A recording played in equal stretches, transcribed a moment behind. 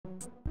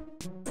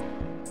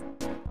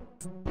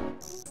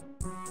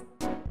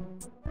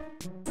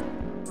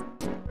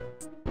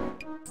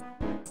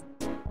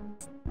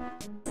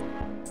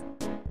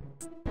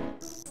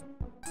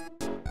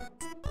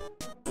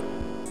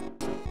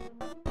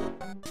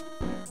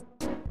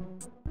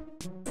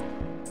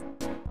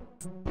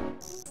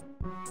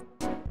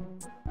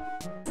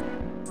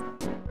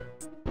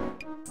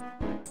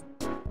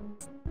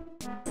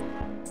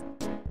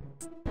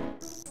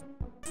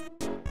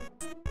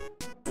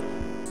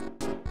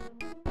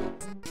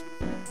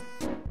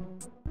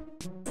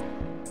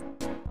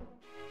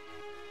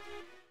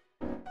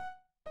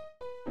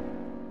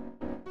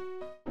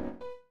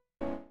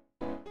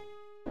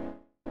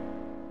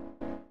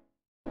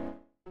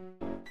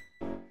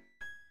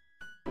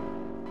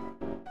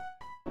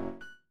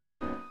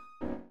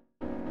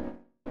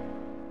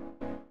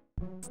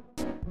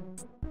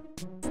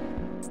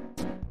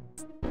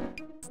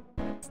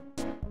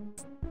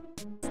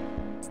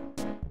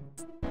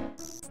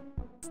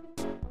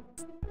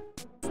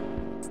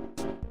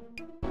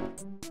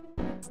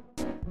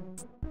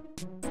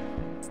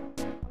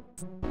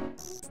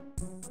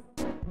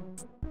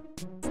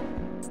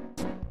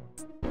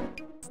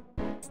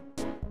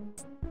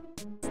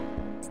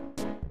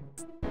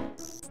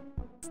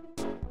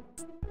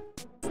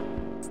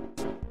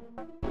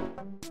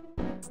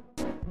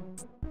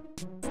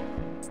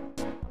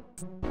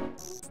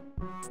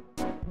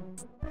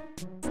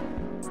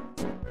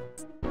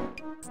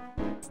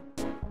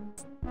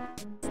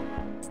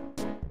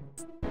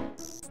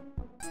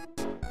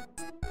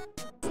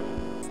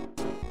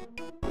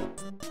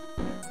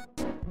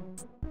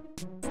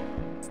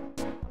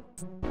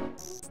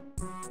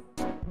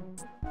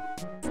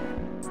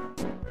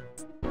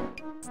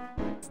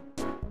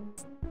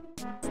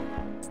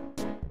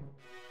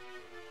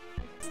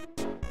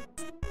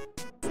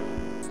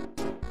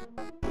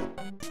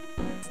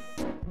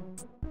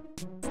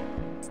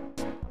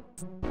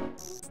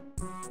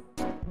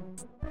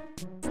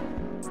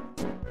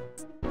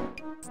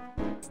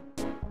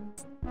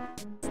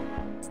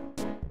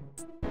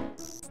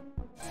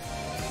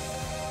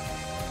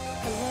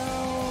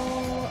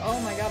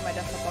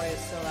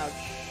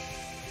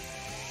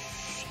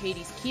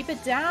Hades, keep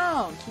it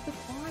down! Keep it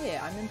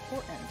quiet, I'm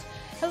important.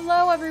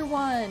 Hello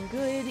everyone!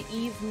 Good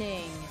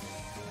evening.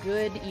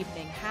 Good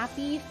evening.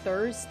 Happy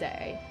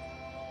Thursday.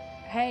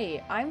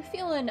 Hey, I'm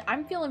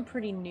feeling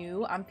pretty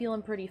new, I'm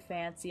feeling pretty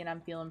fancy, and I'm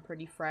feeling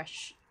pretty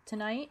fresh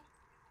tonight.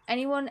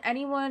 Anyone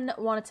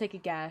want to take a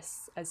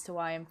guess as to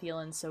why I'm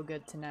feeling so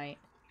good tonight?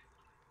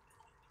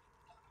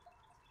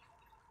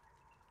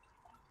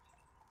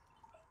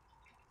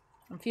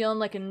 I'm feeling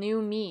like a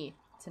new me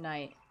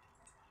tonight.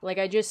 Like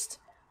I just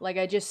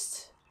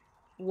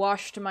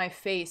washed my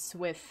face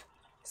with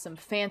some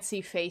fancy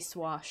face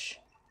wash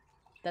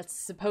that's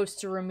supposed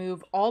to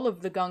remove all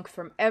of the gunk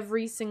from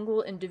every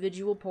single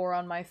individual pore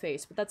on my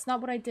face, but that's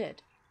not what I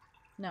did.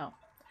 No.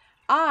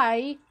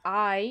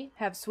 I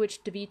have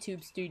switched to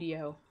VTube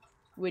Studio,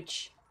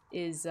 which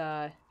is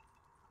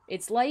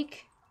it's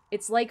like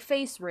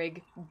Face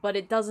Rig, but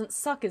it doesn't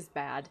suck as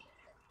bad.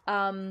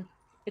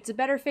 It's a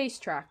better face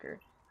tracker.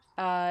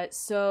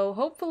 So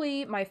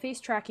hopefully my face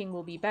tracking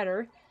will be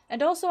better.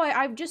 And also,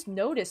 I've just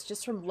noticed,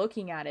 just from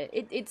looking at it,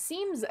 it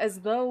seems as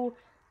though,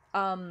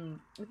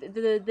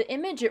 the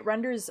image it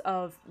renders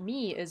of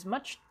me is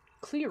much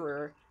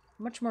clearer,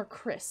 much more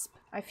crisp.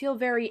 I feel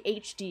very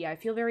HD, I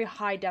feel very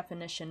high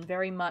definition,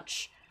 very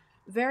much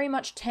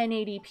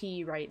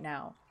 1080p right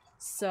now.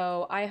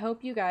 So, I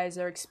hope you guys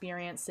are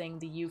experiencing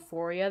the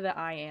euphoria that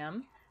I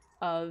am,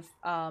 of,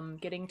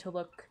 getting to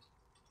look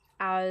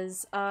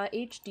as,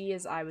 HD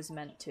as I was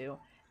meant to.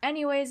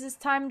 Anyways, it's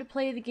time to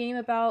play the game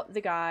about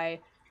the guy.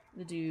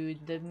 The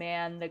dude, the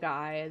man, the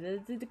guy,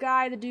 the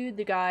guy, the dude,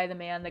 the guy, the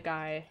man, the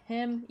guy,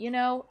 him, you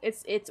know,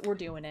 we're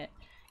doing it.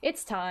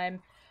 It's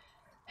time.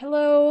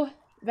 Hello,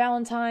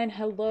 Valentine,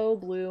 hello,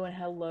 Blue, and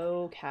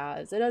hello,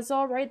 Kaz. It is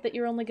alright that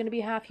you're only going to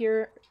be half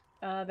here,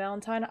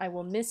 Valentine. I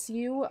will miss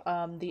you,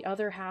 the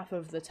other half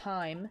of the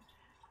time,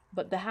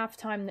 but the half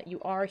time that you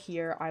are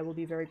here, I will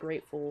be very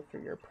grateful for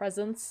your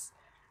presence.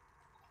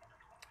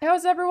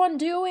 How's everyone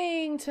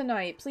doing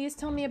tonight? Please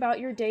tell me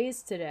about your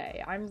days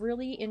today. I'm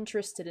really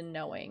interested in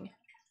knowing.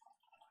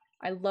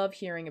 I love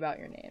hearing about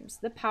your names.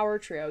 The Power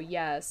Trio,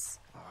 yes.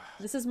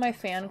 This is my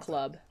fan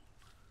club.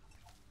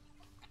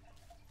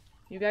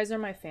 You guys are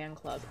my fan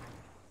club.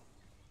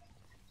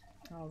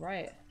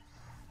 Alright.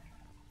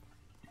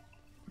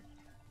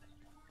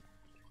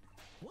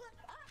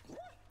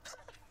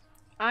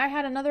 I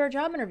had another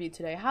job interview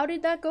today. How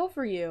did that go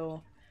for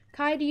you?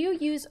 Kai, do you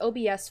use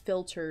OBS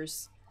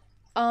filters?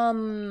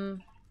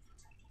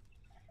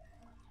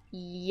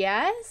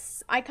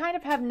 Yes? I kind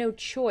of have no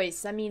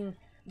choice. I mean,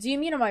 do you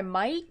mean on my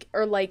mic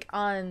or like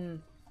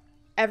on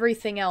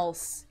everything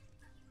else?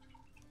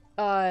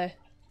 I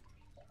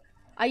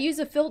use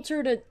a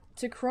filter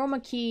to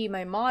chroma key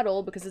my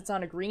model because it's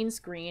on a green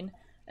screen,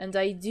 and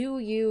I do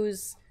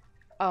use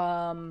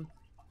a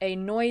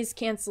noise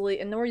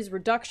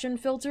reduction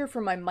filter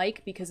for my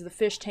mic because the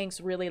fish tank's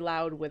really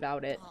loud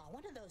without it.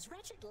 those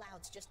wretched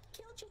louts just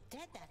killed you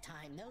dead that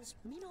time. Those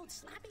mean old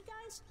slappy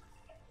guys?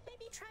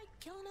 Maybe try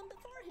killing them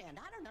beforehand,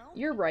 I don't know.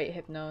 You're right,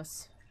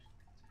 Hypnos.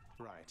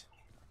 Right.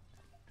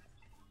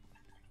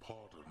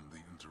 Pardon the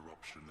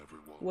interruption,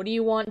 everyone. What do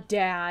you want,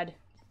 Dad?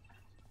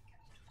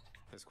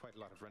 There's quite a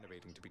lot of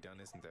renovating to be done,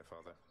 isn't there,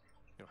 Father?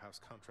 Your house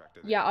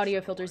contractor... Yeah,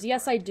 audio filters.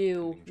 Yes, I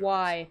do.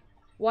 Why?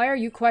 Why are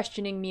you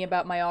questioning me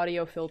about my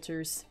audio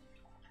filters?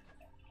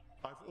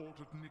 I've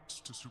ordered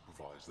Nyx to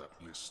supervise that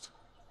list.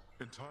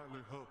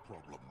 Entirely her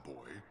problem,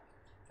 boy.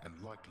 And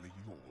likely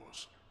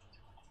yours.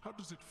 How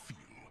does it feel,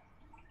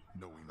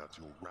 knowing that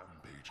your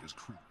rampages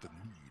create the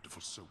need for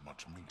so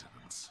much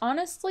maintenance?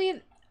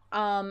 Honestly,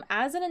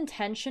 as an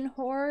intention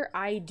whore,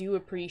 I do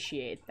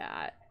appreciate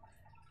that.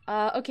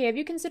 Okay, have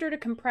you considered a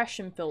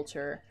compression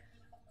filter?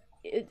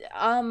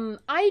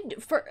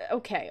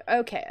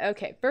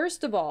 Okay.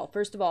 First of all,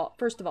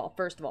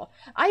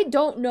 I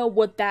don't know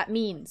what that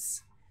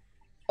means.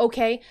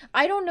 Okay?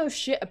 I don't know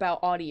shit about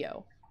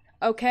audio.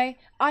 Okay?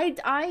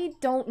 I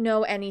don't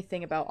know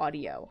anything about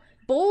audio.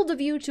 Bold of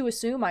you to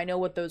assume I know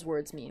what those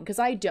words mean, because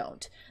I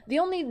don't. The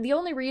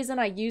only reason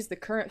I use the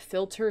current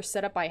filter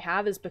setup I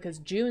have is because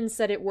June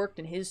said it worked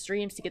in his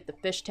streams to get the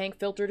fish tank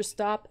filter to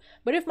stop.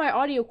 But if my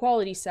audio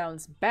quality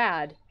sounds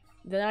bad,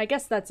 then I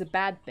guess that's a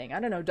bad thing. I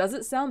don't know, does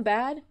it sound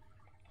bad?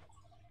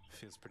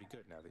 Feels pretty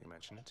good now that you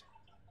mention it.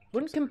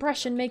 Wouldn't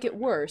compression make it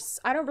worse?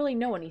 I don't really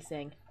know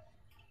anything.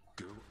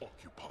 Go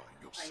occupy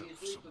yourself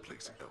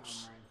someplace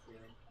else.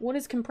 What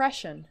is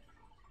compression?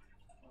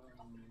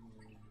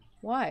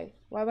 Why?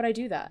 Why would I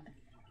do that?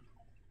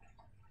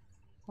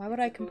 Why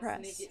would I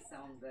compress? Make it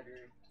sound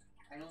better.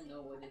 I don't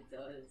know what it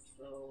does,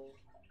 so...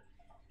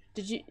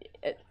 Did you...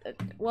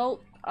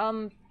 well,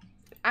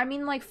 I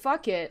mean, like,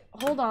 fuck it.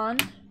 Hold on.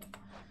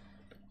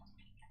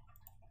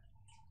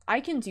 I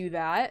can do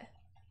that.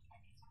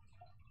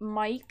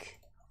 Mic.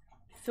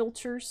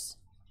 Filters.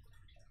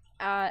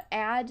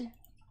 Add.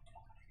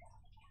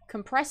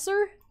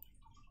 Compressor?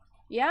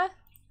 Yeah?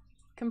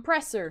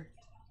 Compressor.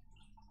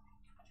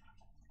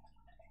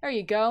 There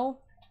you go.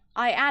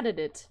 I added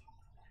it.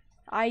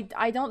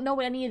 I don't know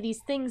what any of these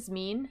things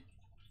mean.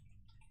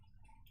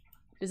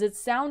 Does it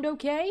sound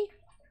okay?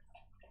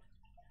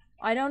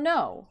 I don't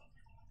know.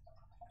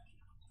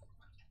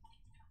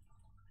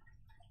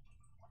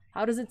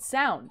 How does it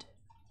sound?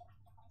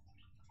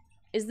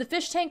 Is the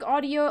fish tank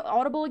audio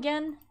audible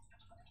again?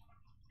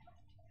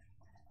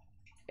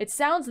 It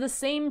sounds the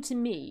same to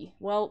me.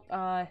 Well,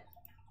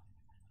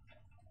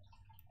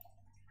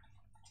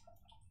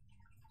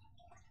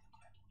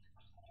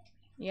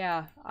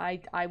 yeah,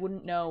 I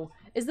wouldn't know.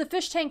 Is the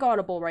fish tank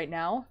audible right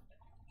now?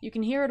 You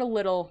can hear it a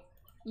little.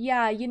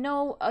 Yeah, you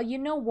know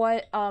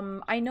what?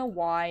 I know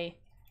why.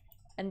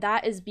 And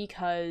that is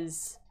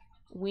because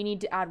we need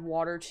to add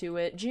water to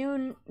it.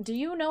 June, do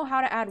you know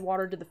how to add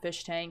water to the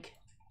fish tank?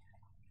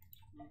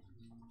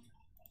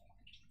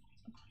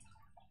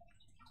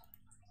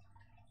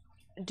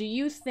 Do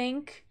you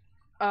think,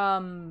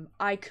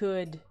 I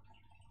could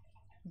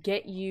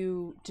get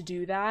you to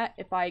do that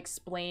if I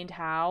explained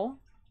how?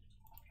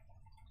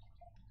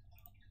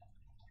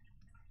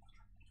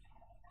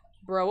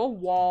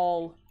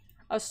 Bro,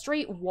 a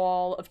straight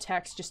wall of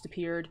text just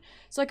appeared.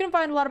 So I couldn't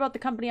find a lot about the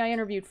company I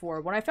interviewed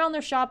for. When I found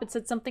their shop, it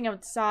said something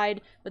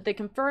outside, but they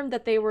confirmed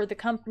that they were the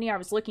company I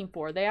was looking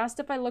for. They asked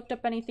if I looked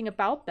up anything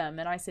about them,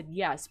 and I said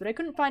yes, but I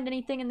couldn't find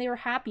anything, and they were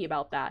happy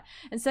about that,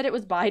 and said it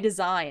was by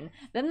design.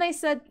 Then they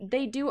said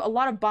they do a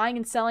lot of buying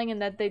and selling,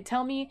 and that they'd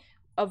tell me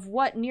of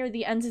what near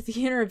the end of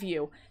the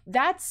interview.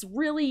 That's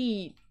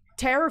really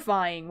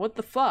terrifying. What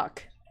the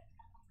fuck?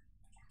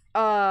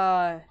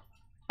 I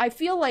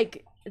feel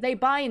like they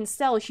buy and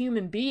sell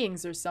human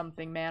beings or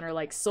something, man, or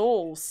like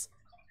souls.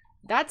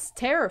 That's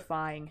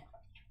terrifying.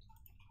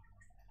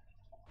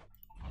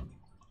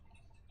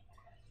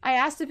 I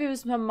asked if it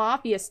was some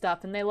mafia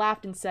stuff, and they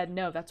laughed and said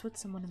no. That's what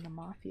someone in the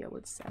mafia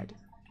would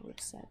have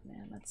said,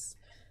 man.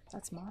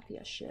 That's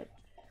mafia shit.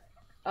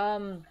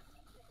 You're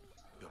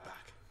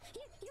back.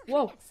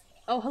 Whoa.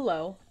 Oh,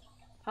 hello.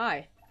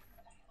 Hi.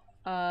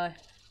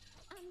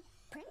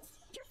 Prince,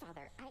 your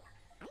father,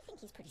 I think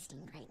he's pretty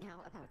steamed right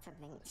now about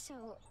something,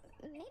 so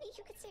maybe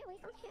you could stay away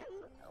from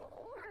him,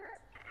 or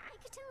I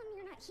could tell him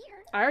you're not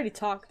here. I already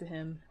talked to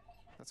him.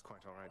 That's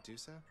quite alright,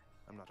 Dusa.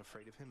 I'm not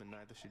afraid of him, and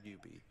neither should you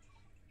be.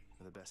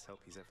 You're the best help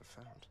he's ever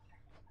found.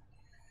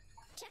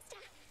 Just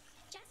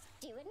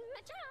doing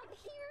my job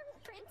here,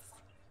 Prince.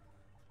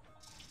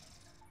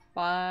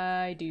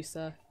 Bye,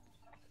 Dusa.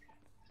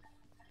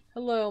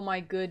 Hello, my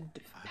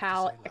good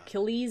pal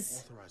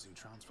Achilles. Authorizing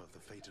transfer of the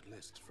fated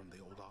list from the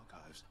old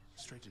archives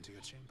straight into your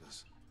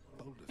chambers.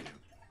 Bold of you.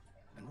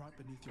 And right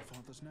beneath your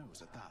father's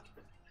nose at that.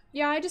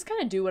 Yeah, I just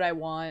kind of do what I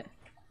want.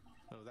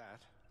 Oh,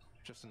 that?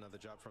 Just another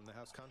job from the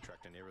house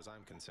contractor near as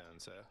I'm concerned,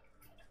 sir.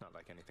 Not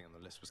like anything on the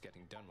list was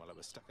getting done while I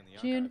was stuck in the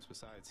archives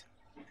besides.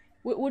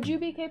 Would you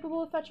be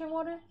capable of fetching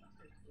water?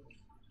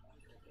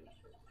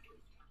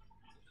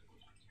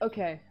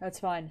 Okay, that's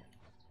fine.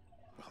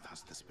 Well,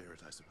 that's the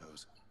spirit, I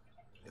suppose.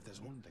 If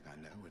there's one thing I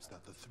know, it's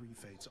that the three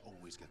fates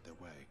always get their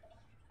way.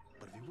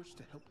 But if you wish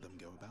to help them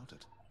go about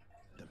it,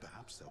 then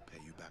perhaps they'll pay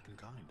you back in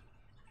kind.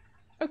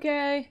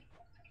 Okay.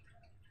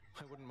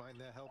 I wouldn't mind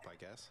their help, I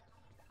guess.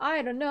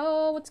 I don't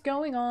know what's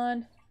going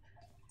on.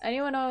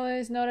 Anyone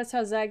always notice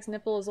how Zag's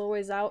nipple is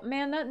always out?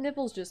 Man, that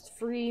nipple's just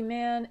free,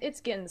 man.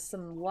 It's getting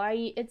some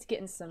light. It's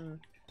getting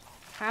some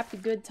happy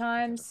good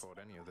times. Can't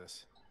afford any of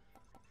this.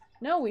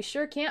 No, we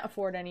sure can't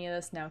afford any of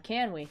this now,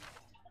 can we?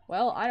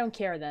 Well, I don't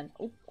care then.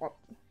 Oh, oh.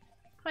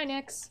 Hi,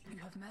 Nix. You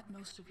have met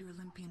most of your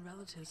Olympian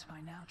relatives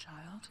by now,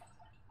 child.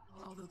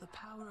 Although the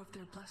power of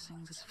their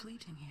blessings is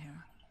fleeting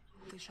here,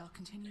 they shall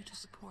continue to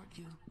support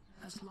you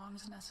as long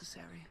as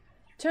necessary.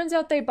 Turns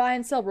out they buy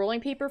and sell rolling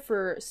paper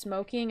for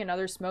smoking and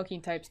other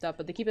smoking type stuff,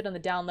 but they keep it on the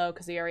down low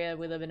because the area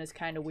we live in is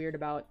kind of weird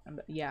about.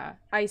 Yeah,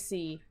 I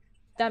see.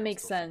 That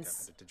makes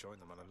sense. I had to join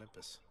them on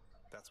Olympus.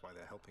 That's why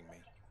they're helping me.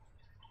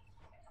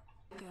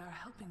 They are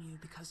helping you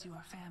because you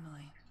are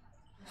family.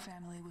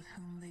 Family with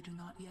whom they do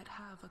not yet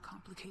have a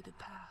complicated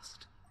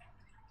past.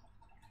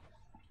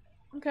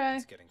 Okay.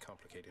 It's getting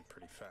complicated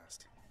pretty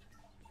fast.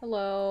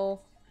 Hello.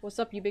 What's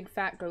up, you big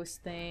fat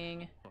ghost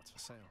thing? What's for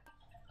sale?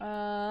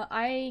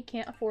 I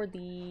can't afford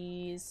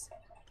these.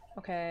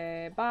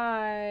 Okay,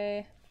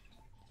 bye.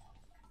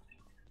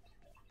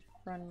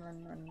 Run,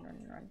 run, run, run,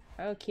 run.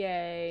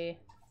 Okay.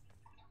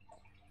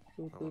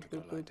 Boop, boop,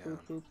 boop, boop, boop,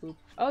 boop, boop.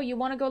 Oh, you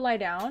want to go lie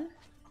down?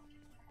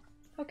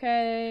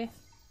 Okay.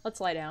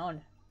 Let's lie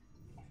down.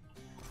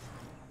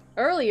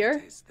 Earlier.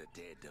 It is the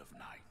dead of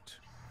night,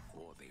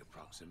 or the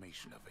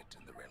approximation of it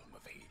in the realm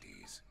of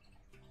Hades.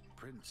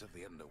 Prince of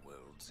the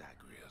underworld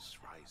Zagreus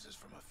rises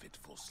from a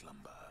fitful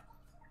slumber,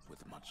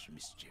 with much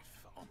mischief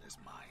on his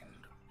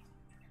mind.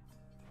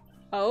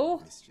 Oh?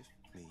 Mischief?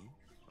 Me?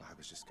 I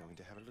was just going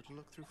to have a little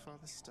look through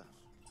Father's stuff.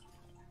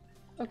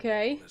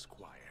 Okay. All is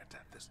quiet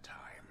at this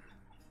time.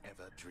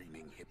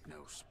 Ever-dreaming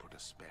Hypnos put a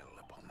spell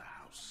upon the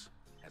house,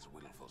 as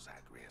willful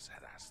Zagreus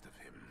had asked of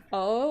him.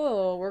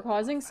 Oh, we're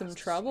causing some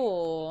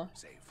trouble.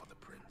 Save for the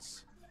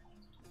prince.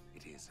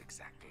 It is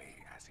exactly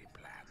as he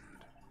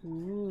planned.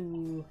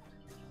 Ooh.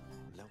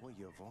 Lower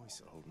your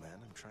voice, old man.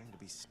 I'm trying to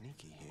be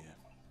sneaky here.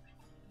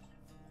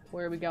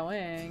 Where are we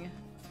going?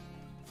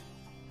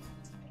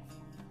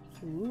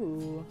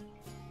 Ooh.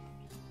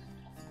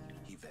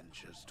 He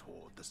ventures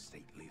toward the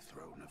stately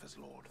throne of his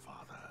lord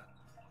father,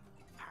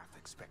 half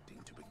expecting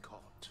to be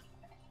caught,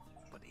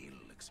 but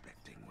ill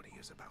expecting what he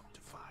is about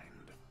to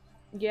find.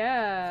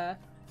 Yeah.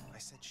 I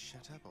said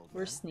shut up, old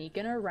We're man.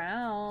 sneaking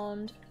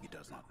around. He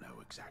does not know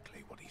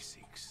exactly what he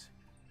seeks.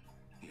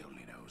 He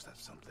only knows that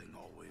something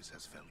always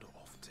has felt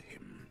off to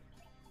him,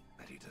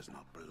 that he does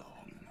not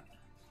belong.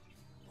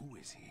 Who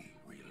is he,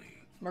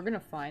 really? We're gonna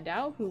find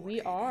out who we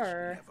Hades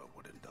are. never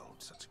would indulge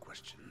such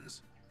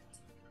questions.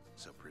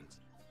 So, Prince,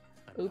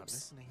 I'm not Oops.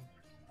 listening.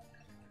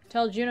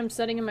 Tell June I'm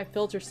setting in my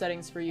filter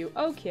settings for you.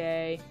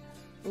 Okay.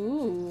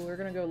 Ooh, we're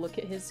gonna go look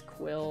at his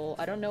quill.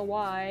 I don't know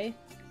why.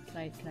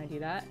 Can I do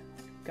that?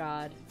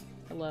 God.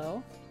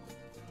 Hello?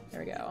 There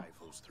we go.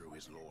 rifles through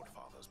his lord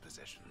father's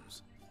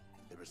possessions.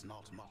 There is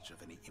not much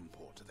of any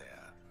import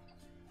there.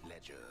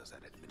 Ledgers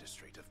and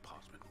administrative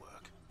parchment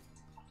work.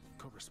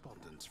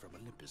 Correspondence from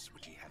Olympus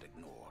which he had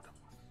ignored.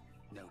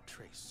 No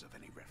trace of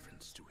any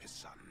reference to his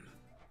son.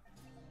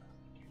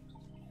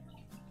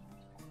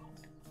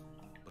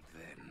 But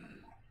then,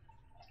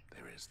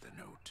 there is the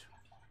note.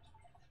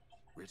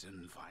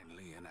 Written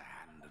finally in a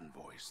hand and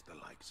voice the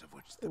likes of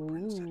which the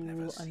prince had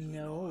never a seen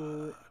or note.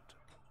 heard.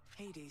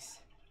 Hades,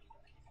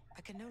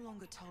 I can no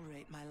longer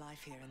tolerate my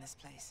life here in this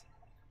place.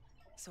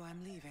 So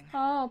I'm leaving.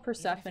 Oh, even if it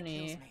Persephone.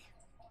 kills me.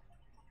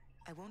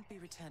 I won't be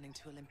returning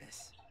to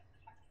Olympus.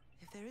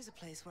 If there is a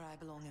place where I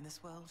belong in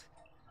this world,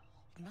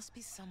 it must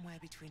be somewhere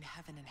between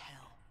heaven and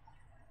hell.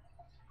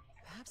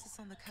 Perhaps it's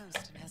on the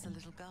coast and has a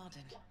little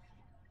garden.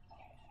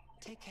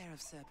 Take care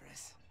of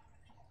Cerberus.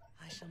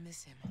 I shall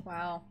miss him.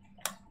 Wow.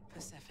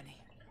 Persephone.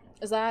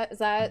 Is that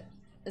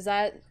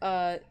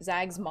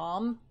Zag's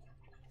mom?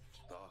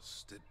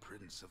 Thus did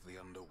Prince of the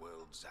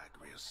Underworld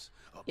Zagreus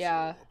absorb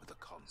Yeah. the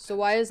contents So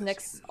why of is this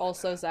Nyx hidden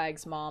also letter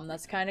Zag's mom?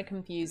 That's kind of in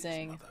his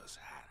confusing. mother's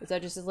hand. Is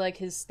that just like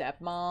his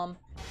stepmom?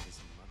 His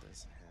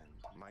mother's hand.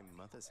 My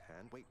mother's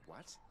hand? Wait,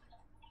 what?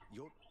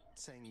 You're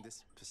saying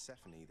this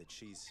Persephone, that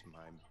she's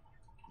my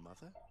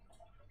mother?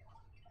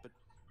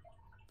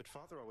 But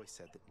Father always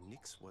said that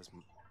Nyx was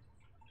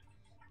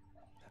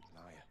that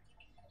liar.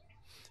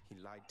 He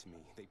lied to me.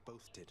 They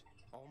both did.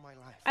 All my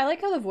life. I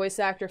like how the voice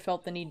actor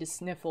felt the need to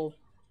sniffle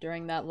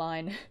during that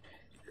line.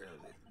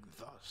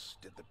 Thus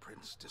did the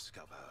prince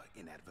discover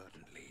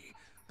inadvertently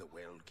the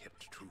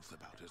well-kept truth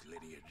about his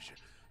lineage.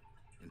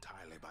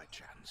 Entirely by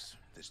chance,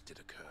 this did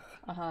occur.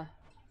 Uh-huh.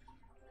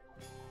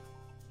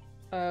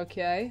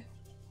 Okay.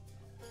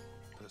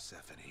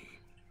 Persephone,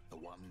 the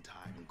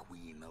one-time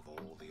queen of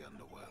all the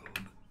underworld.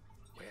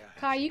 Where has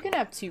Kai, she you can gone,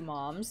 have two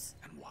moms.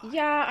 and why?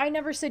 Yeah, I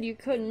never said you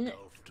couldn't.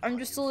 Engulfed I'm by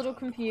just a little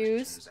invalid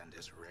confused. questions and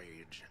his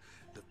rage,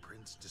 the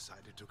prince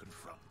decided to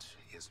confront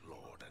his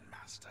lord and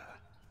master.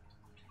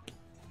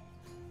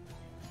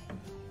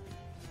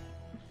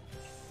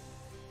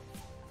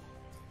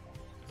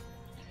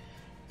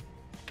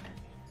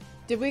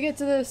 Did we get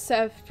to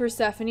the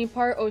Persephone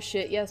part? Oh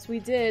shit, yes we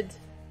did.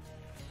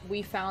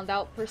 We found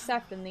out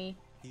Persephone.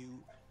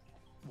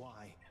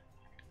 Why?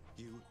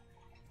 You're...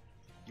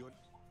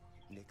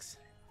 Nix,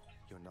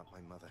 you're not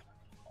my mother.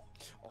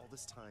 All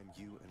this time,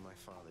 you and my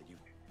father, you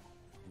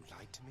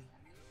lied to me?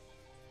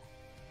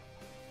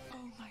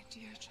 Oh, my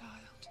dear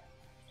child.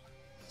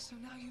 So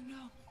now you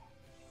know.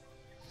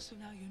 So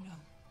now you know.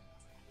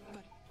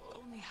 But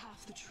only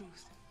half the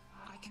truth.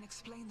 I can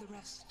explain the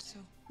rest, so...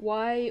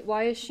 Why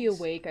is she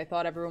awake? I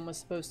thought everyone was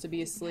supposed to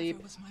be asleep. It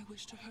never was my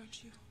wish to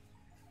hurt you.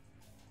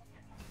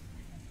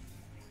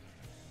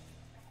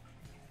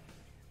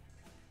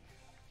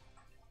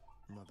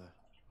 Mother,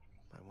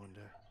 I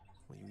wonder,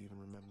 will you even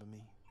remember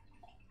me?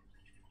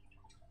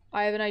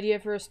 I have an idea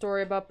for a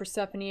story about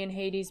Persephone and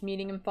Hades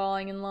meeting and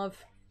falling in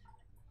love.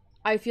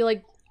 I feel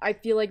like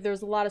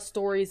there's a lot of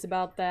stories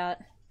about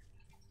that.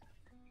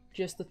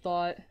 Just a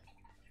thought.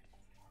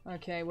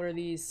 Okay, what are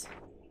these?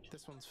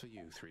 This one's for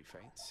you, Three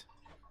Fates.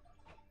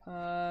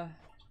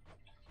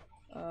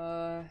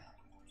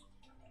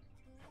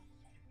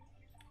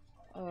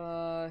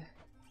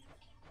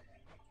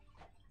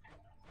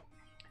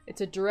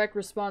 It's a direct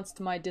response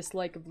to my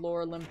dislike of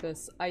Lore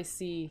Olympus. I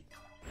see.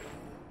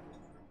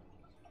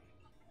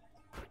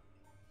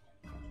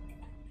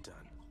 Done.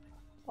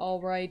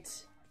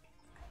 Alright.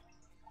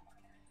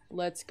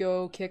 Let's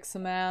go kick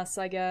some ass,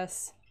 I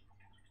guess.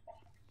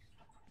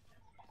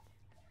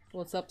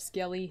 What's up,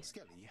 Skelly?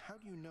 Skelly, how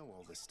do you know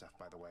all this stuff,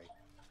 by the way?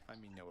 I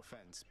mean, no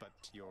offense, but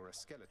you're a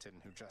skeleton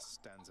who just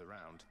stands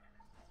around.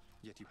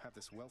 Yet you have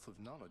this wealth of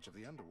knowledge of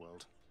the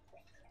underworld.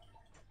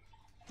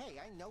 Hey,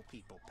 I know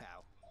people,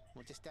 pal.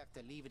 We'll just have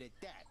to leave it at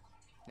that.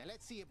 Now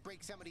let's see you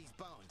break some of these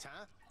bones,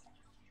 huh?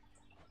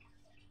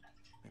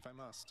 If I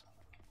must.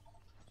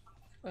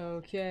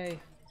 Okay.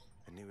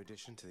 A new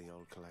addition to the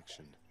old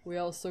collection. We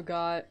also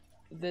got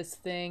this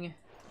thing.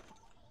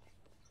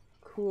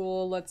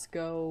 Cool, let's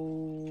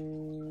go.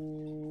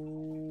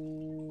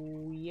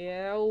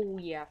 Yeah, oh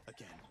yeah.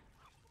 Again.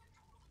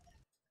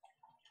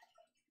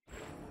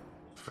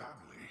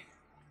 Family.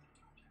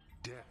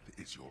 Death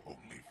is your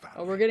only family.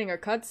 Oh, we're getting a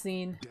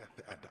cutscene.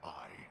 Death and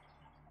I.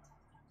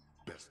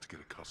 Best to get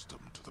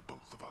accustomed to the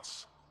both of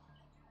us.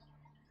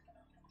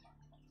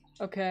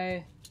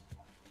 Okay.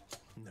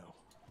 No,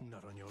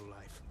 not on your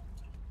life.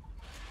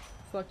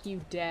 Fuck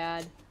you,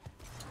 Dad.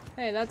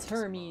 Hey, that's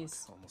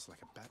Hermes. Almost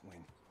like a bat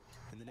wing.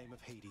 In the name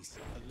of Hades,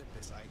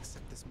 Olympus, I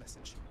accept this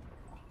message.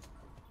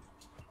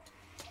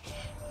 Hey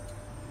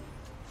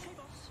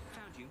boss,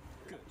 found you.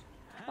 Good.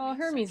 Oh,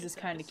 Hermes is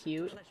kind of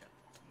cute. Pleasure.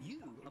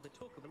 You are the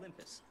talk of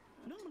Olympus.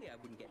 Normally I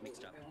wouldn't get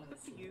mixed up, but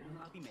for you,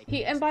 I'll be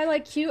making And by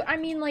like cute, I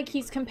mean like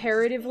he's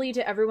comparatively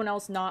to everyone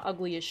else not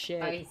ugly as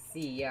shit. I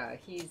see, yeah,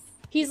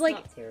 he's like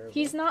not terrible.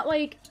 he's not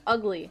like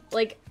ugly.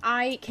 Like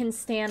I can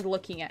stand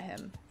looking at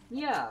him.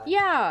 Yeah.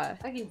 Yeah.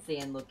 I can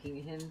stand looking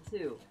at him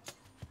too.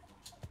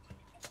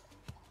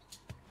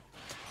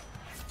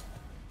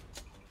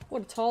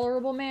 What a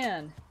tolerable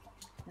man.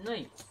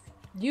 Nice.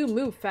 You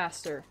move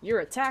faster. Your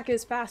attack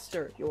is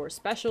faster. Your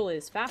special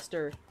is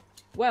faster.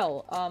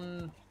 Well,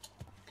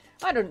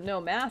 I don't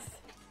know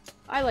math.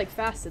 I like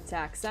fast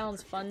attack.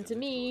 Sounds fun to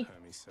me.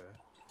 Hermes, sir.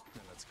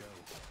 Now let's go.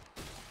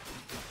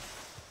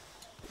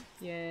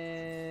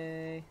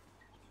 Yay.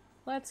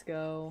 Let's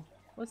go.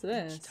 What's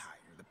this? Each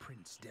time the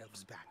prince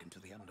delves back into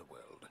the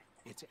underworld,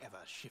 its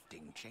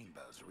ever-shifting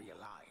chambers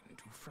realign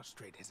to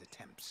frustrate his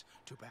attempts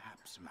to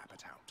perhaps map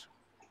it out.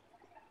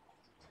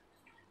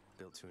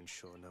 Built to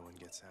ensure no one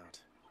gets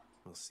out.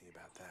 We'll see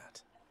about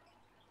that.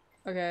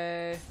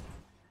 Okay.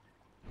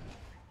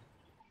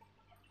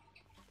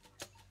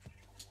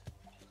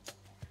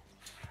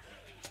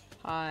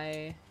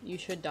 Hi. You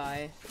should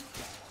die.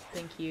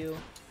 Thank you.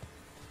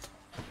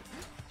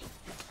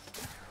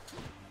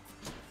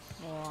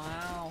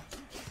 Wow.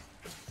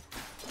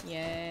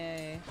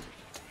 Yay.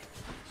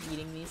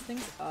 Eating these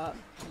things up.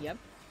 Yep.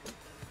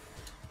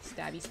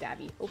 Stabby,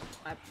 stabby. Oh,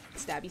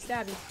 stabby,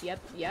 stabby. Yep,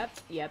 yep,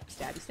 yep.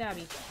 Stabby,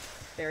 stabby.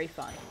 Very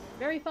fun.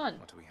 Very fun.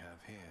 What do we have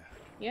here?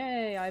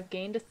 Yay, I've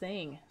gained a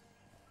thing.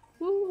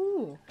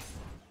 Woohoo!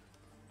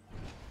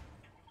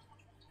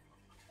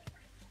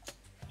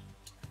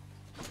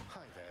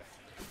 Hi there.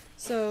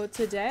 So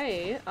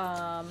today,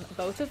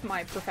 both of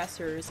my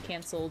professors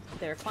canceled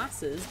their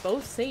classes,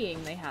 both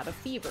saying they had a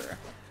fever.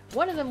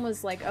 One of them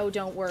was like, oh,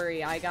 don't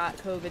worry, I got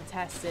COVID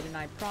tested and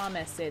I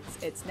promise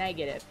it's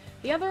negative.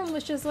 The other one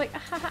was just like,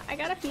 I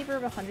got a fever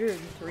of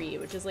 103,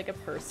 which is like a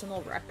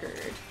personal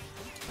record.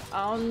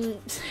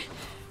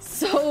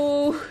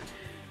 So,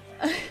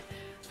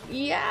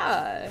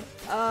 yeah,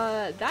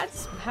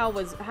 that's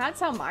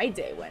how my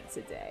day went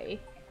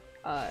today.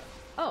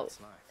 Oh,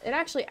 it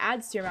actually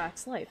adds to your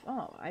max life.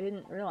 Oh, I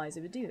didn't realize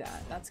it would do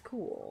that. That's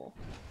cool.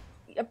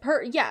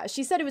 Yeah,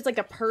 she said it was like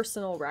a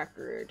personal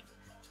record.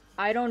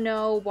 I don't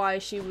know why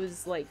she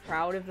was like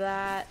proud of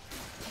that.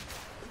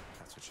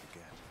 That's what you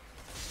get.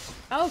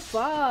 Oh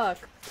fuck,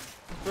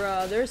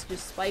 bruh, there's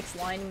just spikes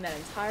lining that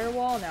entire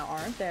wall now,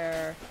 aren't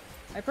there?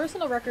 My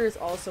personal record is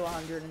also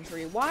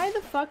 103. Why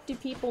the fuck do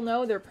people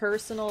know their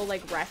personal,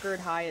 like, record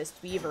highest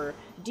fever?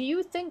 Do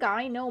you think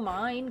I know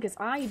mine? Because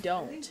I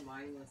don't. I think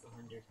mine was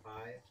 105.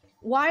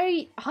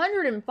 Why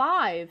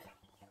 105?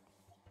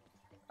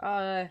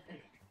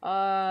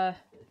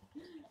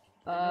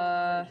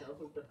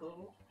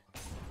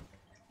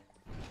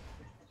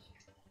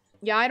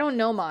 Yeah, I don't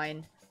know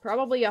mine.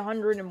 Probably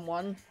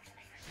 101.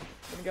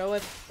 Gonna go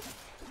with.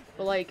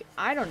 But, like,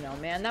 I don't know,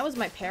 man. That was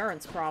my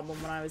parents'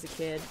 problem when I was a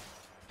kid.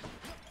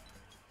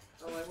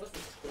 Oh, I wasn't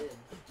a kid.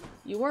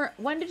 You weren't.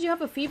 When did you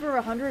have a fever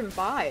of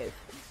 105?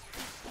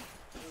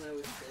 When I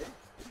was sick.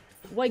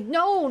 Like,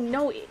 no,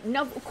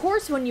 of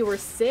course when you were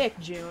sick,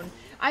 June.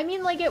 I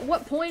mean, like, at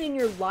what point in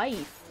your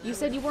life? You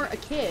said you weren't a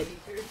kid.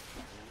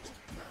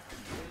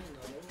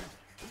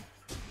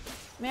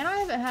 Man, I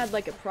haven't had,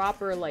 like, a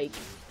proper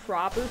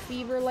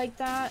fever like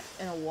that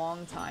in a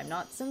long time.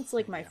 Not since,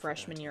 like, my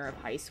freshman year of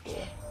high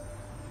school.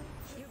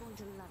 You're going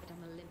to love it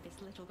on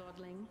Olympus, little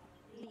godling.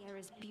 The air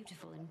is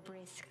beautiful and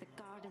brisk, the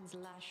gardens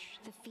lush,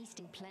 the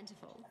feasting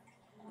plentiful.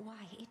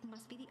 Why, it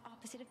must be the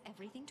opposite of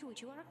everything to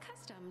which you are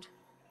accustomed.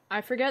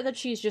 I forget that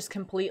she's just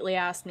completely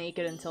ass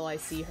naked until I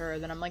see her.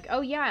 Then I'm like,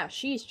 oh yeah,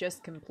 she's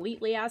just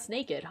completely ass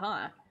naked,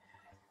 huh?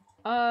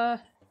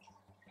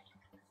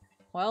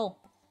 Well.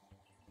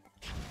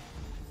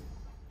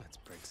 Let's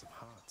break some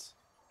hearts.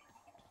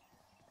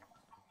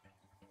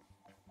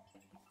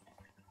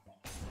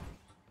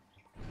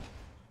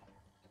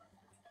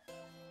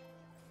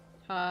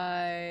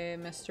 Hi,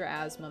 Mr.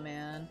 Asthma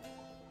Man.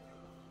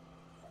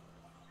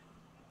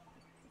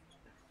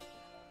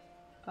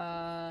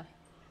 Got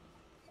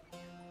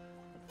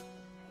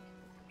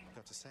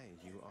to say,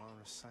 you are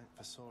a sight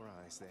for sore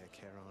eyes there,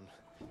 Charon.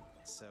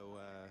 So,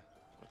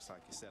 looks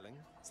like you're selling.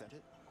 Is that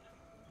it?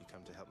 You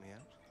come to help me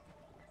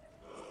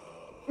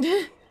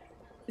out?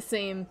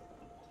 Same.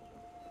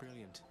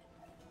 Brilliant.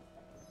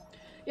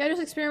 Yeah,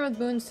 just experiment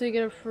with boons to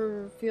get a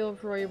feel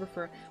for what you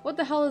prefer. What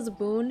the hell is a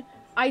boon?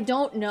 I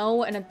don't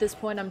know, and at this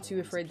point I'm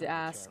too afraid to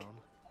ask.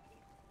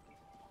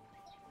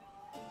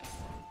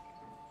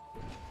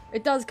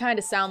 It does kind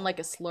of sound like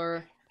a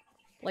slur.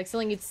 Like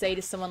something you'd say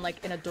to someone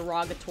like in a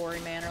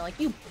derogatory manner, like,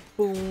 you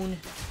boon.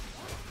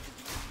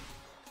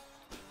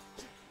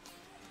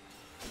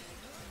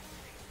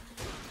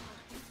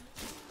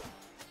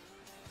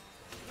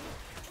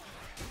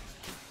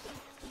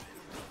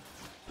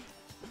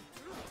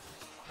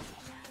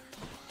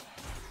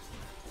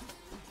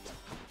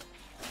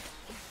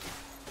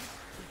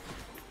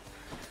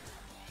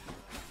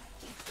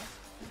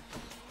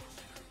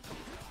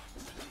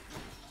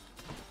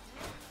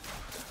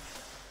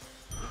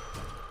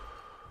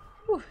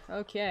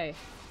 Okay.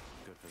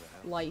 Good for the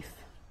health. Life.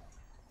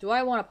 Do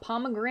I want a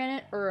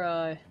pomegranate or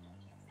a...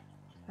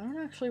 I don't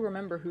actually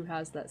remember who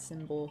has that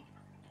symbol.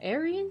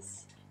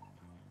 Aries?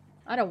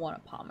 I don't want a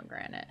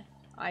pomegranate.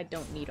 I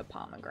don't need a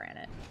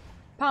pomegranate.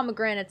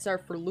 Pomegranates are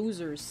for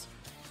losers.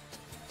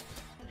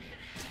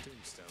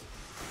 Tombstone.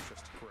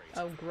 Just great.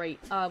 Oh, great.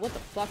 What the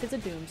fuck is a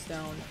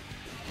doomstone?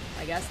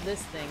 I guess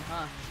this thing,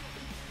 huh?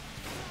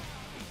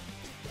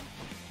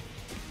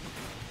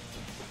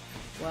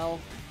 Well,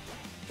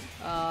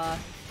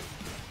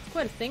 it's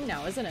quite a thing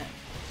now, isn't it?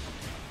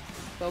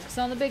 Focus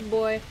on the big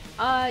boy.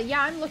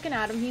 Yeah, I'm looking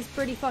at him. He's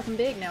pretty fucking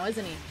big now,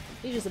 isn't he?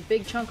 He's just a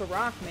big chunk of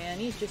rock, man.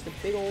 He's just a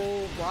big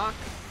old rock.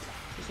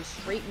 Just a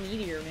straight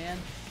meteor, man.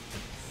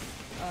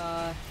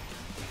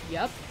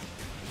 Yep.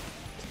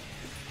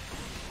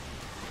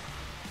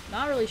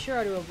 Not really sure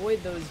how to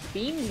avoid those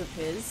beams of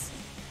his.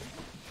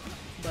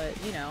 But,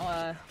 you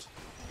know,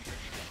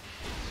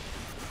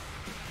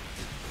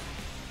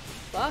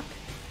 fuck.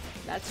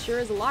 That sure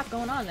is a lot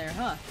going on there,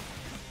 huh?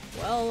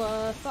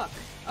 Well, fuck.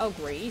 Oh,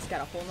 great. He's got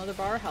a whole nother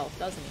bar of health,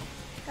 doesn't he?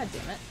 God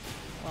damn it.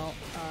 Well,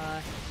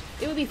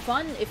 it would be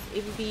fun if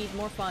it would be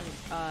more fun,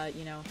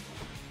 you know,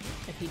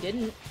 if he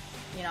didn't.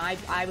 You know,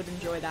 I would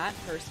enjoy that,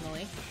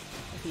 personally.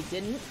 If he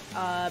didn't.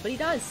 But he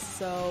does,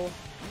 so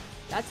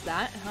that's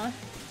that, huh?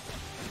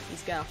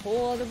 He's got a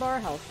whole other bar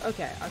of health.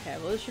 Okay, okay.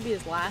 Well, this should be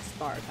his last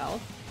bar of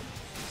health.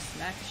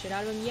 Smack the shit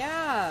out of him.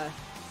 Yeah!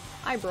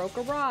 I broke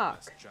a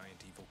rock.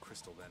 Giant evil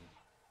crystal, then.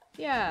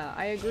 Yeah,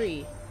 I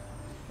agree.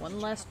 One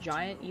less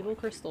giant evil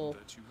crystal.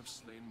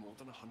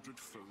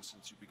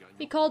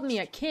 He called me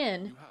a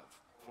kin.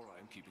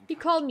 He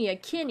called me a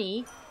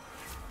kinny.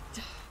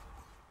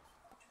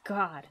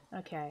 God,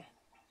 okay.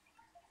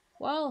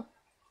 Well,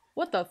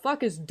 what the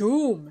fuck is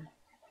Doom?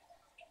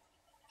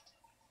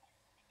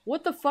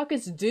 What the fuck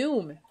is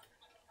Doom?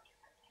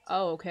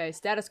 Oh, okay.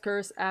 Status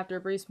curse. After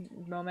a brief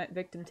moment,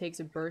 victim takes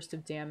a burst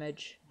of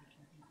damage.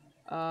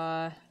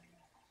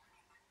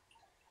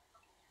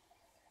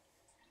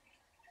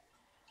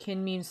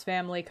 Kin means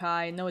family,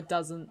 Kai. No, it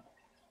doesn't.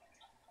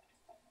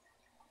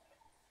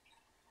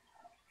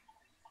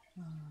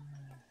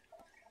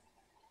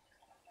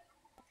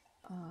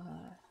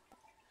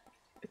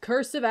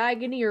 Curse of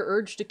agony or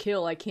urge to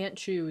kill. I can't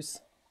choose.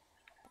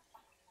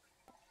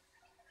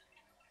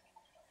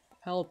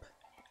 Help.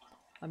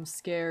 I'm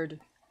scared.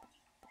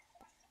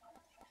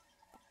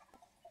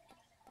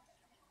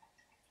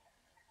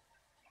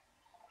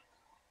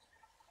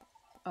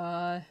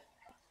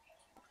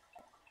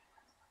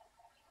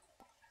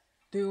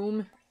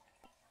 Doom.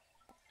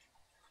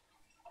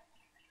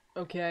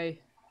 Okay.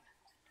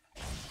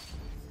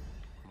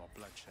 More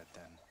bloodshed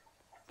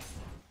then.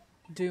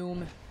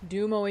 Doom.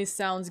 Doom always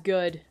sounds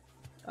good,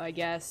 I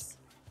guess.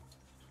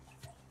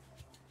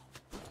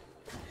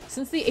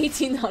 Since the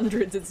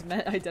 1800s, it's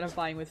meant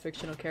identifying with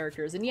fictional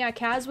characters. And yeah,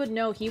 Kaz would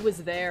know he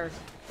was there.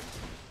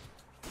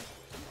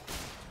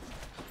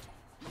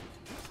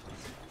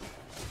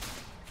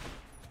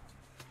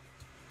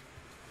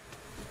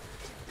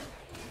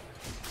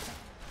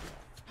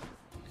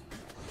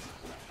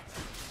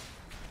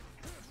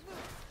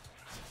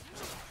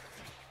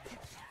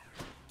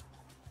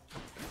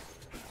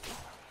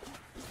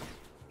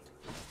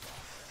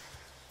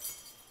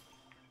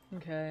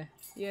 Okay.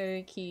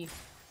 Yay, key.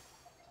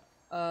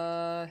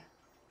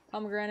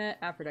 Pomegranate,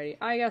 Aphrodite.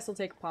 I guess I'll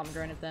take a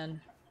pomegranate then.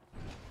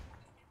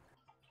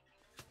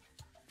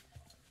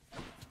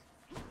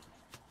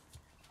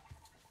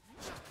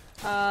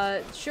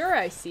 Sure,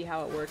 I see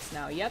how it works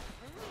now. Yep.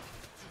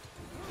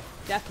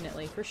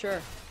 Definitely, for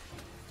sure.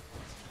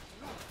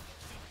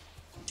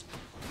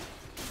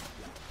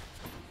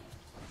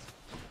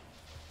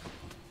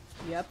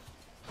 Yep.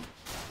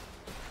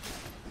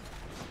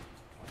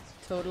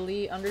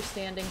 Totally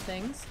understanding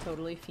things,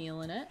 totally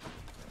feeling it,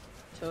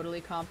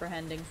 totally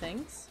comprehending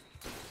things,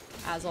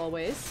 as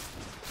always.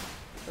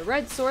 The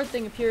red sword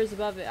thing appears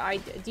above it.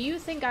 Do you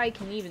think I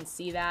can even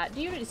see that?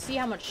 Do you see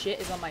how much shit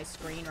is on my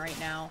screen right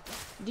now?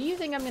 Do you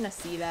think I'm gonna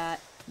see that?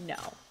 No,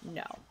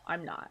 no,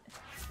 I'm not.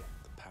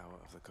 The power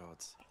of the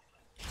gods.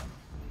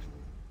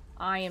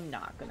 I am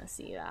not gonna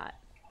see that.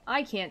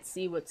 I can't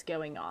see what's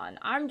going on.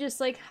 I'm just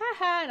like,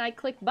 haha, and I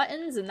click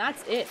buttons and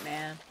that's it,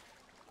 man.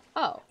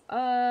 Oh,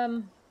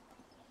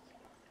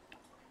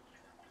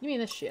 you mean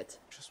this shit?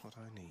 Just what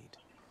I need.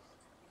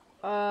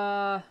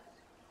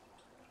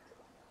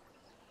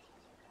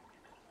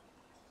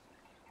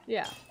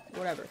 Yeah,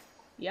 whatever.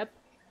 Yep.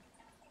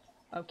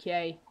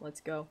 Okay,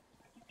 let's go.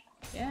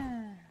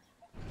 Yeah.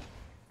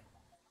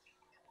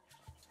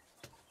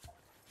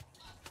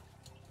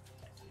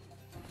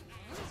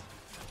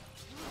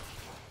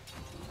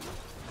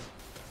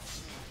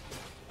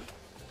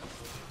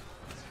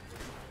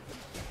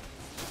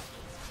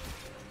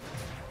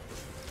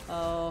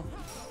 Oh.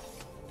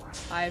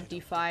 I've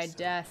defied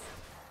death.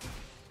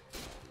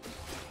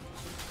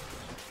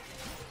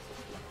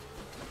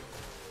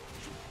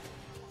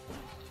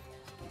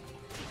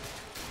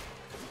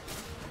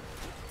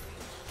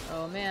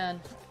 Oh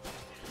man.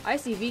 I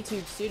see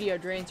VTube Studio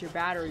drains your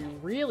battery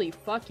really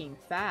fucking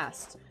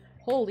fast.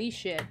 Holy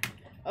shit.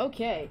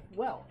 Okay,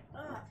 well.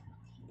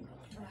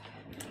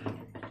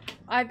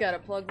 I've gotta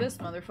plug this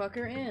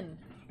motherfucker in.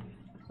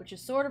 Which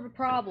is sort of a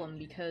problem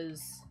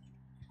because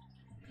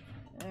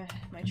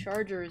my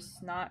charger is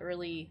not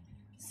really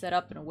set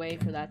up in a way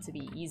for that to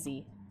be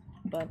easy.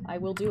 But I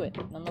will do it,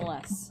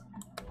 nonetheless.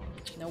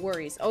 No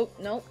worries. Oh,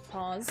 no,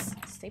 pause.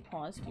 Stay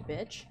paused, you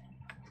bitch.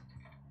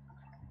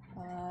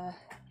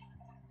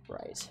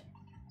 Right.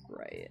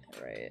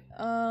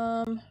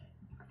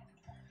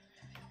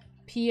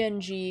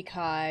 PNG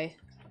Kai.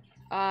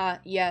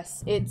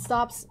 Yes, it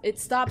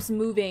stops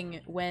moving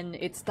when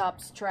it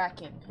stops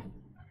tracking.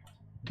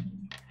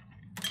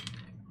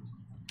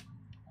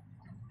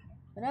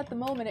 And at the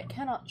moment it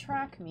cannot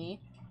track me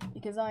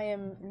because I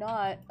am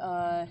not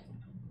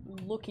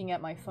looking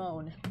at my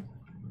phone.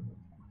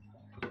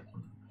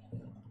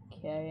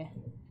 Okay.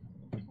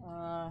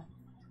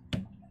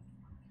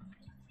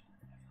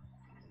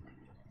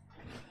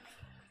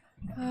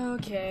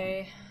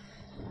 Okay.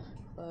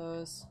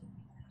 Close.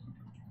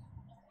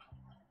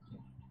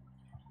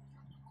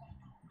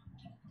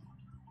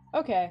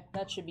 Okay,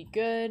 that should be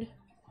good.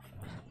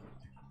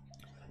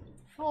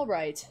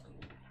 Alright.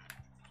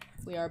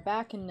 We are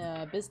back in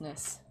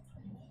business.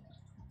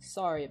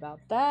 Sorry about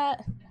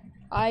that.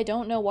 I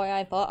don't know why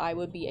I thought I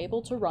would be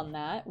able to run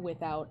that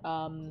without,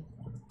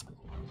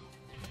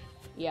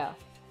 yeah,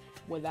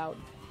 without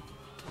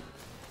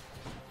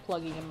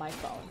plugging in my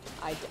phone.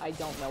 I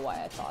don't know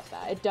why I thought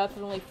that. It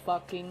definitely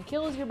fucking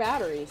kills your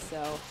battery,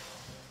 so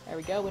there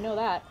we go, we know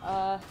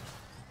that.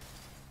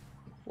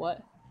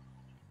 What?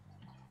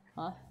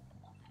 Huh?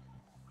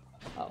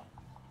 Oh.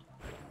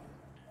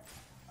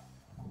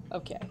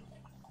 Okay.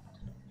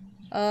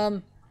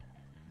 I'm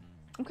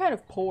kind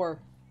of poor.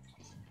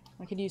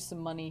 I could use some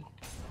money.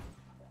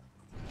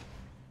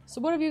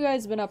 So what have you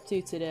guys been up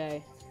to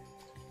today?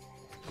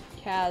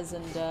 Kaz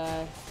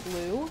and,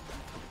 Blue?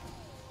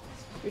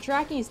 Your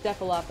tracking is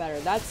def a lot better.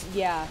 That's,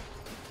 yeah.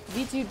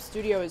 VTube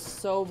Studio is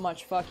so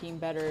much fucking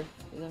better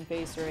than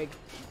FaceRig.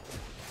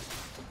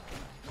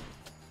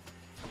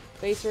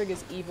 FaceRig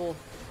is evil.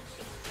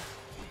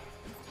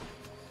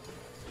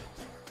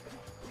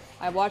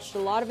 I watched a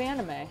lot of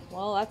anime.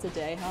 Well, that's a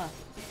day, huh?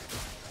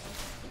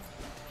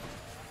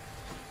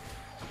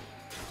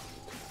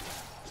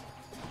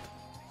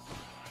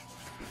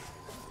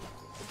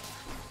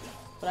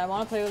 But I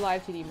want to play with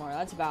Live 2D more.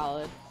 That's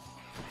valid.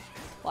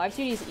 Live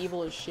 2D is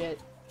evil as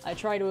shit. I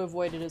try to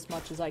avoid it as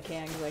much as I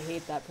can because I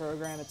hate that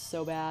program. It's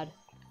so bad.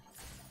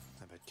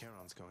 I bet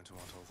Kieran's going to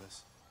want all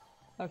this.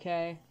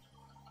 Okay.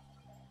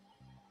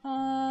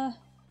 Let's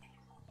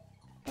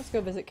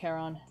go visit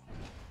Charon.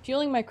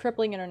 Fueling my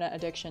crippling internet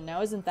addiction.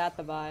 Now isn't that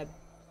the vibe?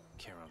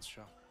 Charon's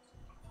shop.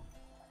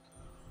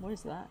 What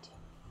is that?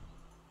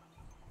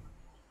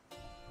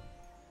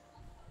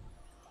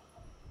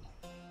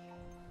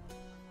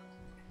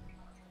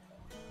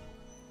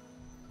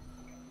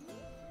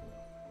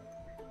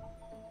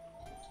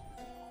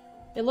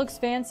 It looks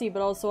fancy,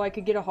 but also I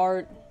could get a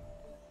heart.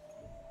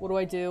 What do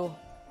I do?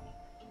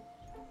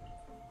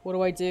 What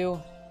do I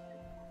do?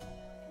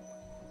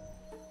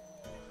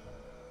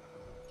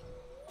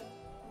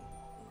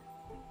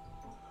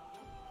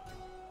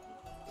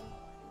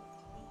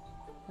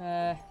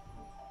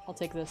 I'll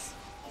take this.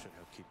 Should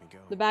help keep me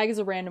going. The bag is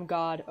a random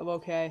god. Oh,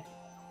 okay.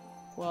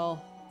 Well,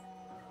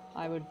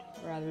 I would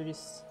rather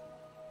just...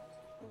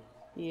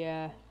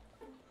 Yeah.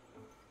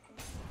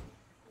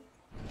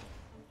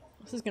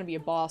 This is gonna be a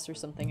boss or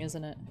something,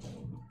 isn't it?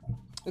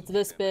 It's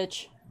this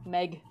bitch,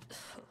 Meg.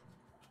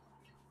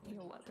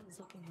 Your weapon's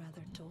looking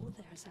rather dull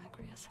there,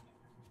 Zagreus.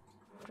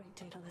 Great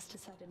Daedalus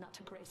decided not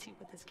to grace you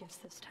with his gifts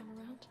this time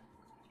around.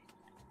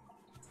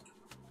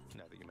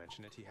 Now that you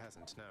mention it, he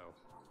hasn't, no.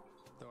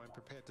 Though I'm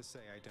prepared to say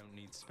I don't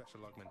need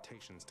special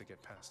augmentations to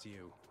get past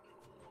you.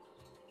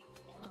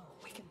 Oh,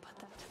 we can put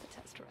that to the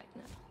test right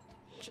now.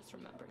 Just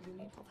remember, you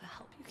need all the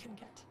help you can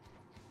get.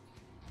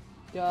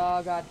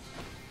 Oh, God.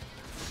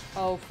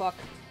 Oh, fuck.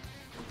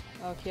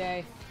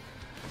 Okay.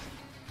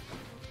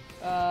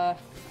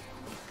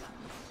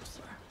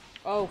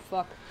 Oh,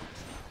 fuck.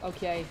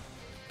 Okay.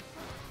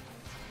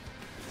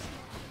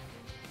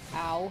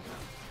 Ow.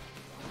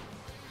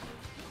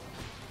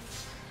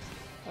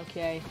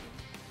 Okay.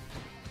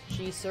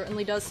 She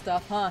certainly does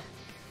stuff, huh?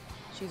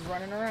 She's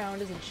running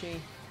around, isn't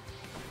she?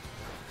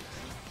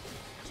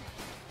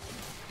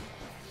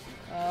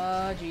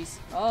 Oh, jeez.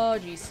 Oh,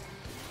 jeez.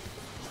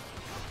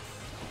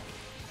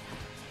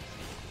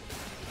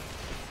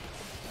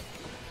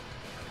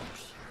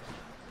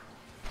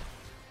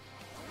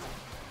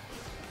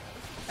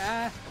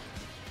 Ah.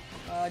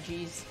 Oh,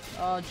 jeez.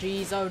 Oh,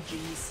 jeez. Oh,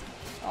 jeez.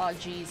 Oh,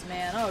 jeez,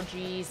 man. Oh,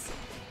 jeez.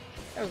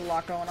 There's a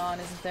lot going on,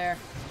 isn't there?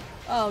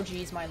 Oh,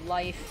 jeez, my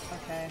life.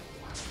 Okay.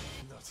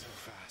 Not so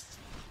fast.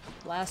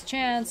 Last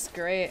chance.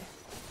 Great.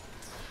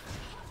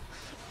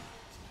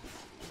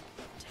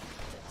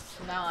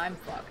 Now I'm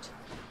fucked.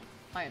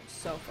 I am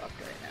so fucked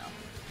right now.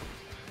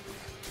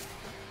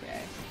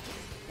 Okay.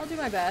 I'll do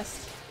my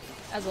best.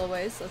 As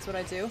always. That's what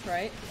I do,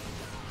 right?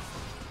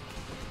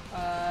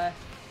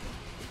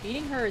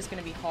 Beating her is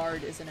gonna be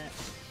hard, isn't it?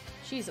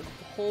 She's a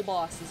whole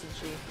boss, isn't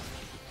she?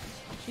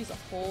 She's a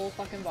whole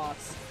fucking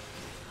boss.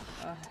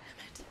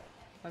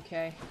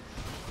 Okay.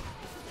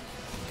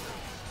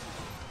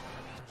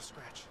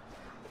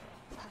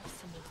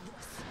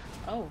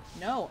 Oh,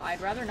 no, I'd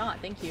rather not,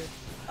 thank you.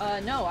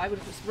 No, I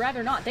would just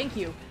rather not, thank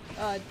you.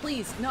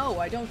 Please, no,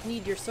 I don't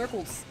need your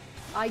circles.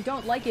 I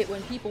don't like it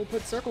when people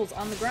put circles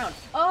on the ground.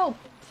 Oh!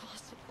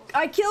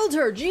 I killed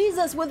her!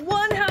 Jesus, with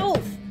 1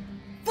 health!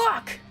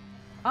 Fuck!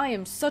 I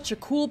am such a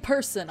cool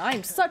person. I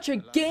am such a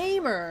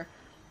gamer!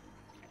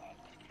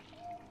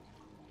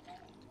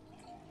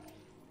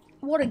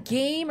 What a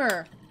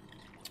gamer!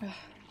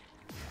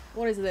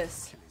 What is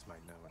this? Achilles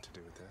might know what to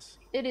do with this.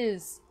 It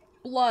is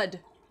blood.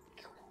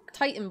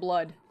 Titan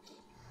blood.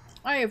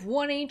 I have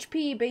 1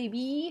 HP,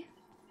 baby!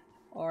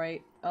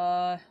 Alright,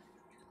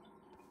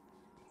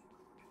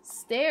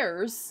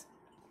 stairs?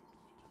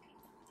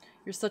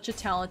 You're such a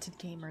talented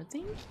gamer.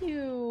 Thank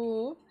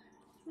you!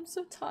 I'm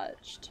so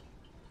touched.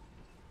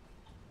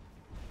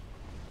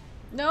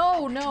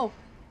 No, no!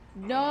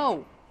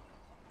 No!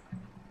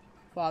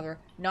 Father,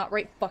 not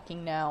right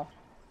fucking now.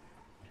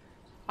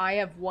 I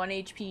have 1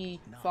 HP,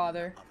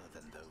 Father. None other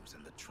than those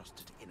in the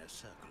trusted inner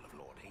circle of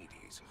Lord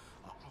Hades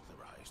are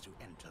authorized to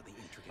enter the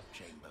intricate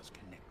chambers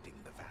connecting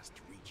the vast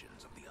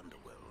regions of the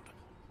underworld.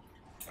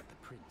 But the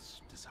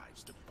prince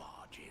decides to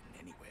barge in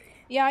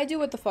anyway. Yeah, I do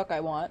what the fuck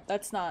I want.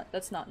 That's not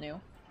new.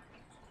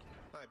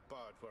 I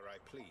barge where I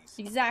please.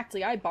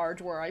 Exactly, I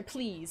barge where I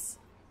please.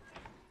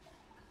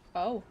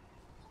 Oh.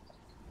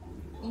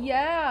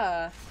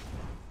 Yeah!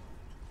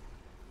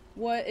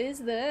 What is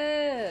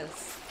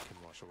this? Can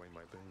wash away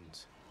my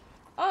boons.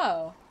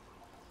 Oh.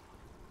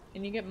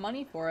 And you get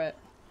money for it.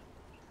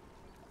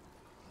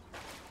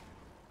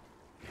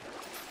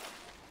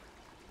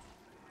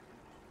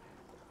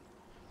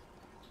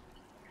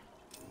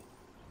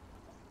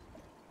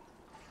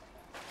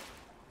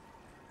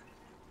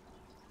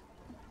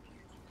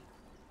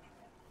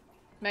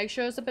 Meg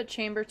shows up at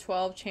chamber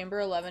 12.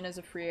 Chamber 11 is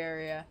a free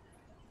area.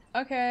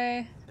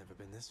 Okay. Never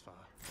been this far.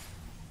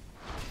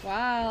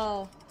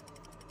 Wow.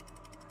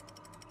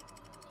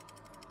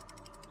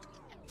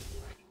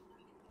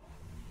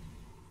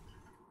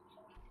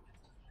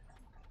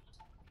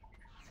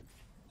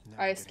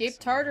 I escaped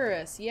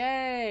Tartarus.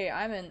 Yay!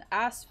 I'm an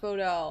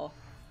asphodel.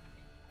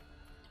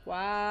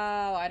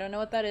 Wow, I don't know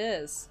what that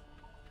is.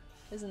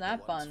 Isn't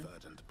that fun? The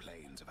verdant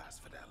plains of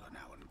Asphodel are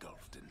now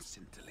engulfed in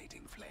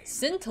scintillating flames.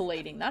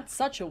 Scintillating, that's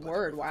such a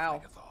word,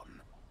 wow.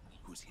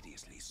 Whose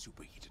hideously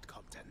superheated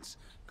contents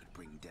could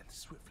bring death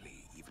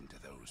swiftly even to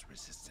those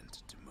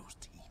resistant to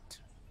most heat.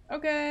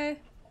 Okay.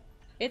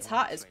 It's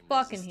hot as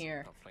fuck in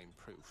here.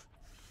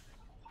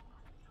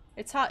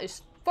 It's hot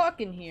as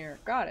fuck in here.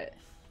 Got it.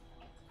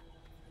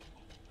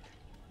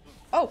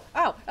 Oh,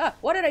 ow,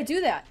 why did I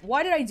do that?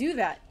 Why did I do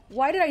that?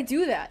 Why did I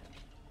do that?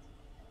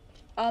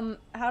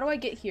 How do I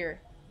get here?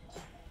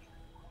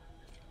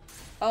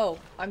 Oh,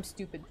 I'm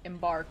stupid.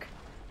 Embark.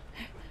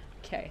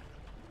 Okay.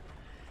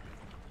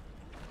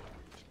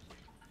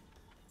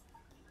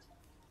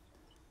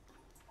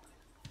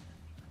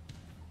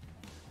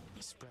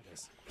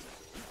 Spreaders.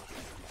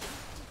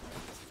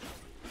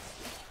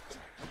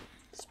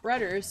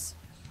 Spreaders?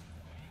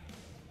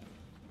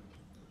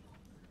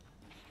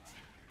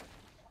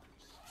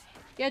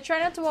 Yeah, try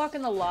not to walk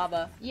in the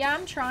lava. Yeah,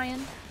 I'm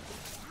trying.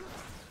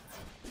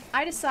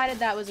 I decided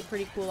that was a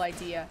pretty cool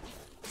idea.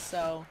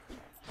 So,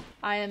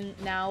 I am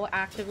now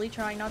actively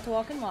trying not to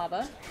walk in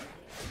lava.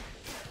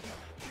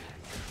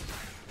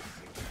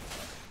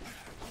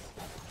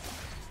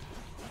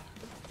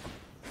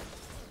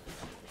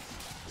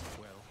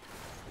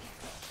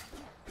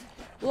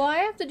 Will I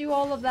have to do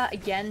all of that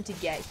again to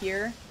get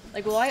here?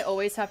 Like, will I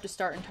always have to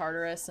start in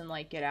Tartarus and,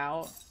 like, get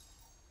out?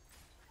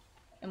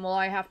 And will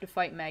I have to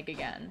fight Meg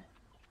again?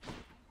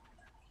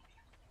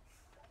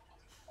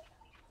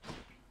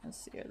 Let's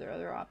see, are there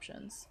other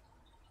options?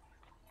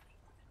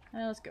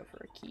 Let's go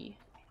for a key.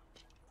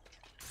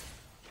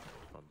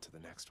 On to the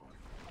next one.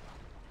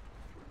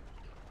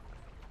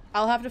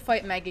 I'll have to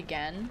fight Meg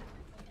again.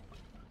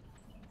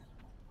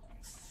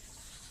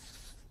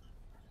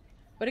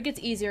 But it gets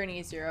easier and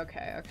easier.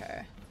 Okay,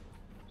 okay.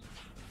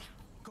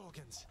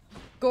 Gorgons.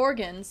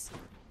 Gorgons?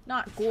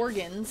 Not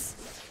Gorgons.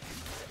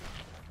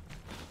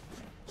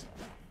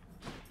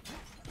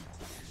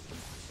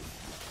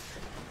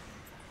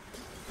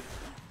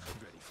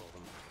 Ready for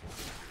them.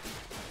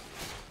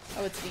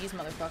 Oh, it's these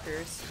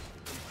motherfuckers.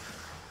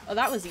 Oh,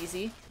 that was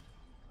easy.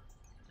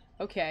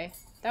 Okay.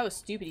 That was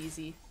stupid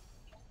easy.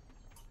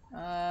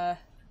 Well.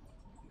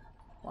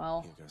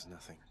 Here goes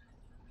nothing.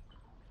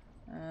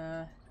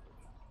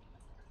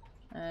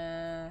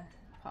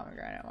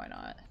 Pomegranate, why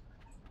not?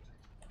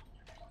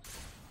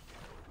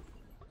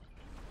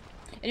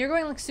 And you're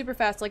going like super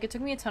fast, like it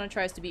took me a ton of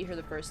tries to beat her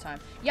the first time.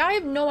 Yeah, I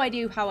have no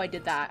idea how I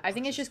did that. I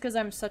think it's just because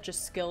I'm such a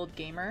skilled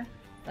gamer.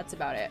 That's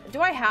about it.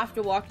 Do I have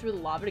to walk through the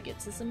lava to get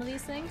to some of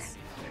these things?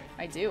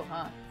 I do,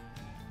 huh?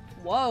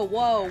 Whoa,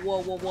 whoa,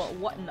 whoa, whoa, whoa,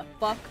 what in the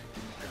fuck?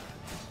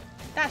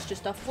 That's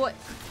just a foot.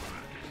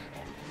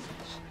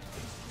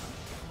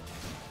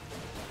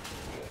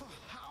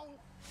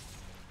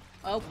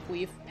 Oh,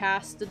 we've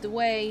passed the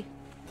way.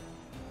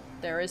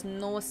 There is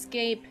no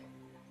escape.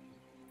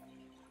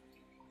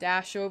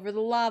 Dash over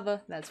the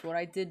lava. That's what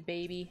I did,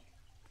 baby.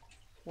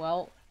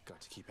 Well, got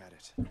to keep at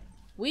it.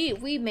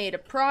 We made a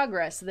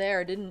progress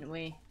there, didn't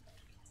we?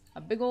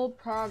 A big old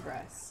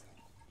progress.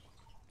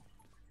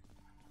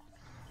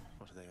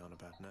 What are they on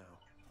about now?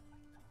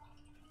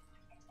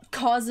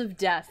 Cause of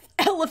death.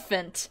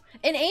 Elephant.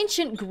 In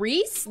ancient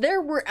Greece,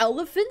 there were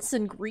elephants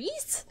in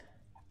Greece?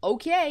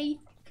 Okay,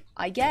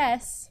 I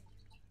guess.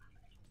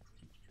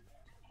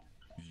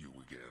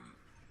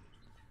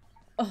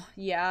 Oh,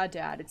 yeah,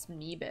 Dad, it's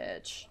me,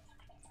 bitch.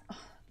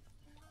 Oh,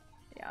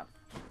 yeah.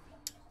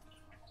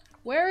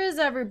 Where is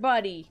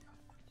everybody?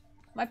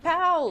 My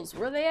pals,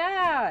 where they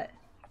at?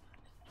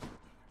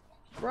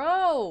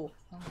 Bro!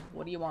 Oh,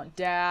 what do you want,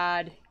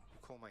 Dad?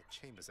 Call my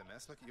chambers a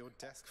mess. Look at your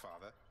desk,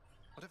 Father.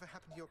 Whatever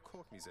happened to your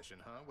court musician,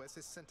 huh? Where's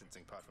his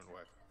sentencing parchment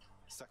work?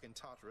 Stuck in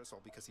Tartarus, all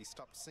because he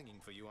stopped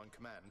singing for you on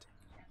command?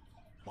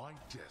 My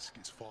desk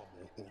is far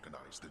more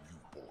organized than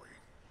you, boy.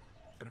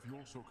 And if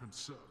you're so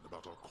concerned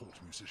about our court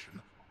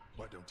musician,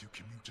 why don't you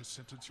commute his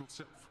sentence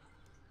yourself?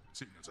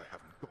 Seeing as I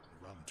haven't gotten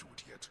around to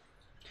it yet.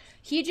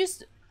 He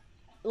just,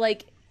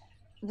 like,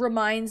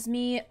 reminds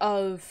me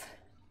of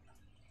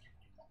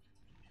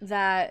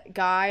that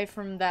guy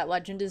from that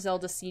Legend of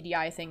Zelda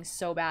CDI thing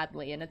so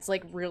badly, and it's,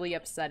 like, really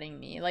upsetting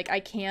me. Like, I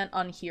can't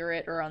unhear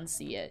it or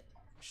unsee it.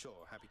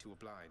 Sure, happy to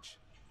oblige.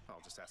 I'll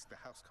just ask the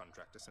house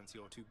contractor since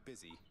you're too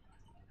busy.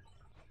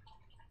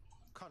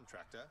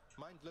 Contractor,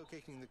 mind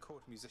locating the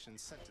court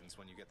musician's sentence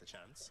when you get the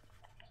chance?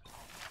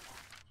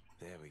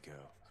 There we go.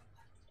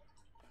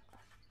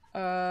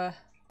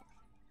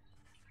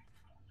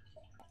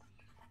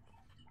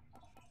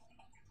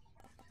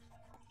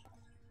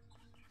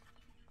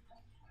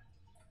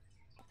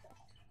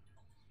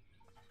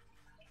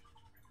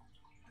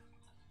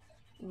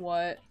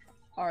 What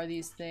are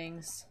these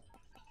things?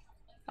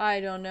 I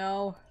don't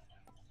know.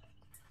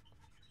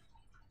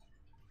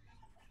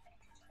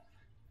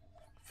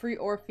 Free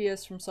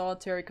Orpheus from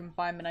solitary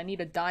confinement. I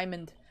need a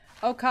diamond.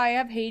 Okay, I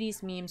have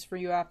Hades memes for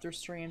you after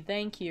stream.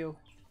 Thank you.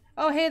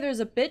 Oh, hey, there's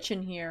a bitch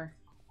in here.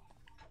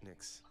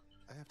 Nyx,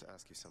 I have to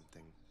ask you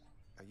something.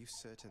 Are you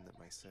certain that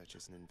my search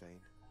isn't in vain?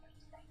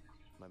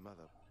 My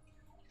mother,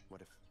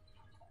 what if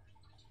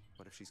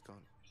she's gone?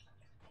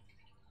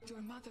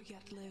 Your mother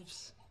yet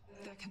lives.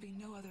 There can be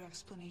no other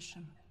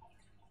explanation.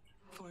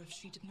 For if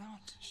she did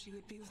not, she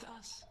would be with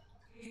us.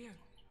 Here.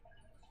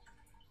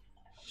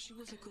 She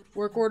was a good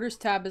Work orders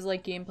tab is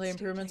like gameplay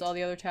improvements. All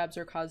the other tabs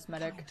are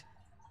cosmetic.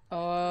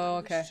 Oh,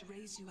 okay. I wished to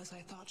raise you as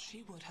I thought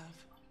she would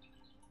have.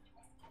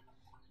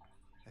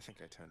 I think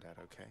I turned out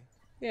okay.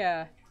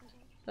 Yeah.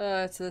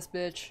 It's this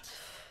bitch.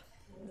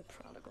 The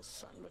prodigal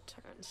son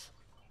returns.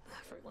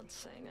 Everyone's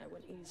saying I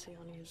went easy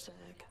on you,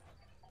 Zag.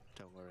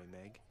 Don't worry,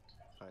 Meg.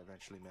 I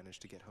eventually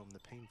managed to get home the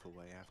painful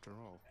way after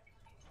all.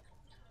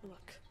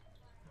 Look,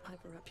 I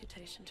have a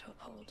reputation to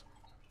uphold.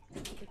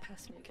 If you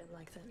pass me again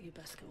like that, you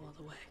best go all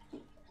the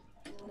way.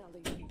 Now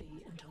leave me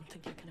be and don't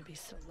think you're gonna be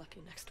so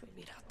lucky next we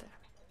meet out there.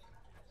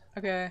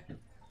 Okay.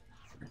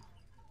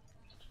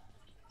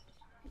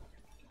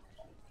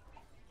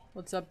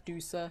 What's up,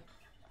 Dusa?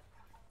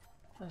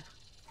 So,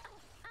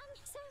 hi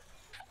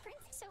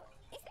friends. So,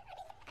 is there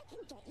anything I can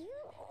get you?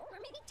 Or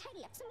maybe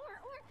tidy up some more?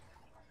 Or,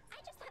 I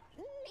just thought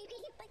maybe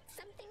you'd like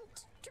something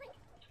to drink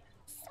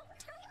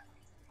sometime?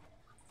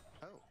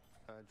 Oh,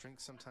 drink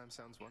sometime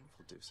sounds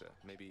wonderful, Dusa.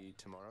 Maybe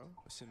tomorrow,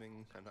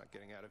 assuming I'm not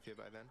getting out of here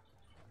by then?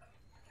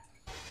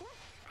 Well,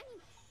 I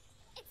mean,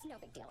 it's no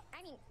big deal.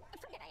 I mean,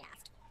 forget I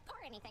asked.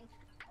 Or anything.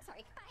 I'm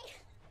sorry, bye.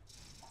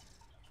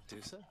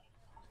 Dusa?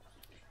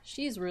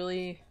 She's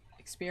really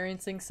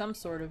experiencing some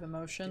sort of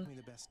emotion. Give me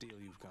the best deal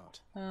you've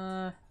got.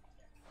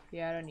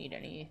 Yeah, I don't need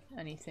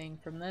anything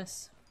from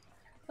this.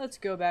 Let's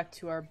go back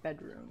to our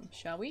bedroom,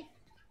 shall we?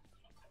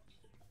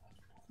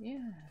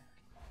 Yeah.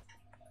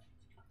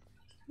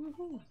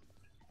 Woohoo.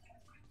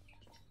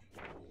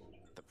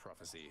 The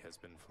prophecy has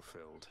been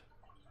fulfilled.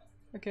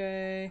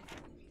 Okay.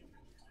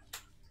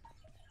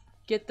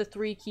 Get the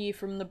 3 key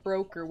from the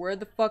broker. Where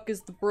the fuck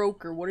is the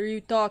broker? What are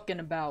you talking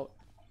about?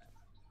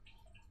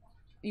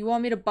 You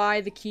want me to buy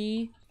the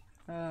key?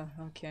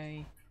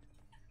 Okay.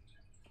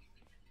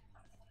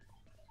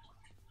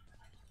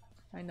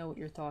 I know what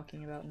you're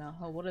talking about now.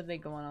 Oh, what are they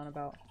going on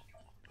about?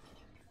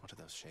 What are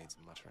those shades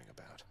muttering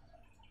about?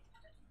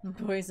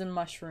 Poison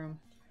mushroom.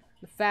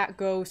 The fat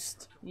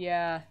ghost.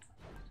 Yeah.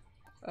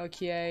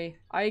 Okay.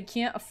 I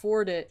can't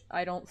afford it,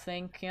 I don't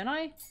think. Can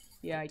I?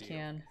 Yeah, I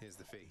can. Here's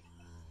the fee.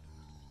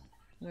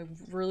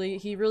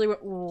 He really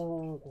went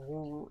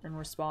in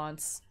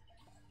response.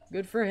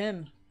 Good for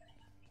him.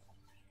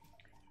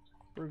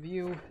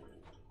 Review.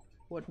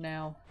 What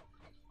now?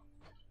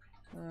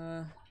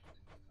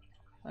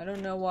 I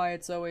don't know why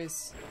it's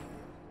always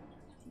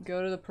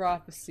go to the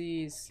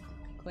prophecies.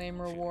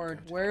 Claim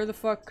reward. Where the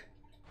fuck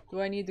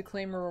do I need to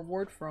claim a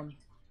reward from?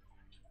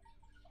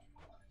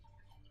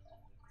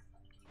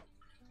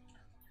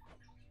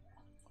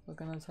 Look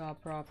on the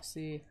top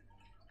prophecy.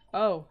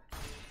 Oh.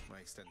 My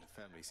extended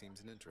family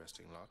seems an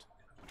interesting lot.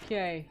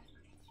 Okay.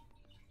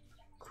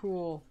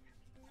 Cool.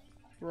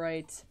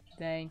 Right.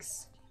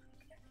 Thanks.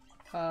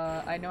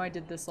 I know I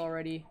did this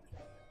already.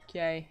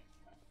 Okay.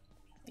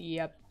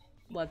 Yep.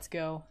 Let's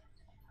go.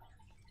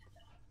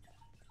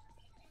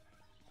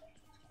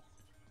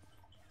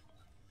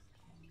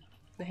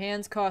 The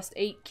hands cost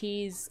 8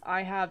 keys.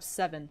 I have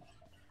 7.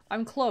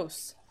 I'm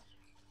close.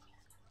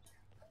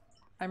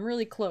 I'm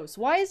really close.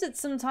 Why is it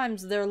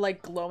sometimes they're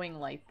like glowing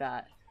like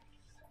that?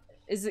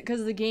 Is it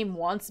because the game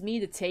wants me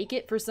to take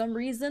it for some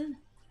reason?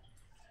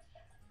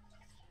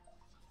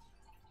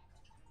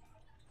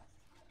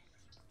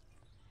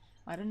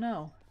 I don't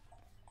know.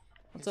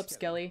 What's up,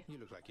 Skelly? You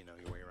look like you know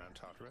your way around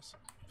Tartarus.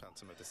 Found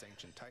some of this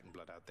ancient Titan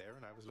blood out there,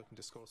 and I was looking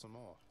to score some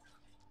more.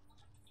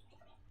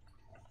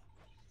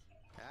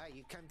 Ah,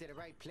 you come to the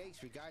right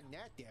place regarding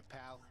that there,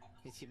 pal.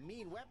 It's your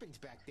mean weapons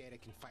back there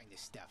that can find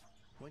this stuff.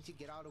 Once you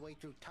get all the way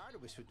through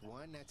Tartarus with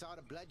one, that's all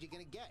the blood you're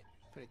gonna get.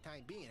 For the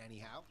time being,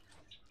 anyhow.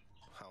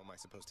 How am I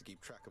supposed to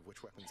keep track of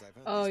which weapons I've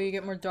earned? Oh, you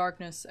get more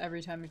darkness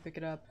every time you pick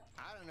it up.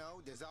 I don't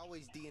know. There's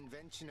always the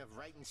invention of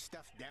writing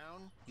stuff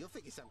down. You'll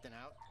figure something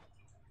out.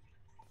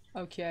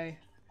 Okay.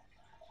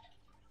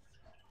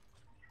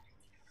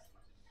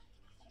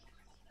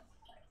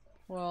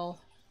 Well,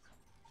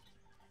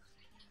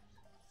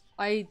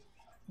 I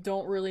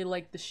don't really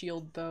like the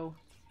shield, though.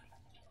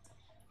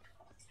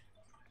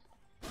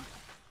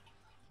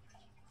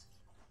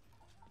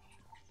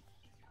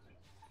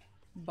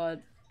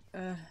 But,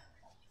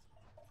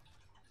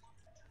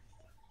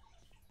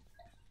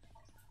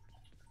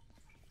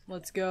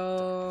 let's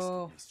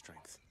go.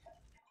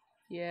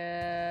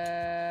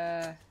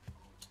 Yeah.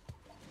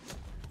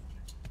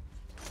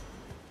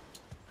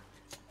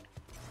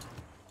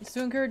 It's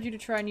to encourage you to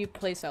try new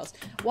playstyles.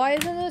 Why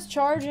isn't this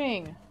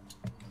charging?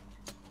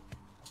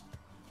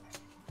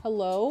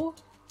 Hello?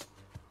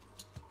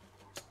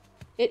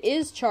 It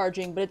is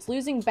charging, but it's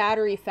losing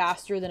battery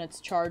faster than it's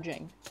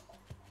charging.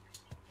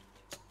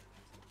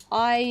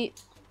 Oh.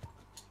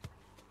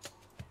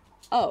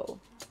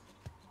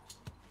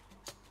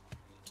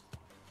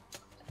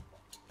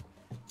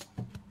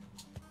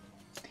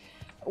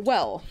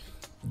 Well.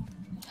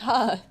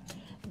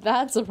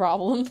 That's a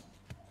problem.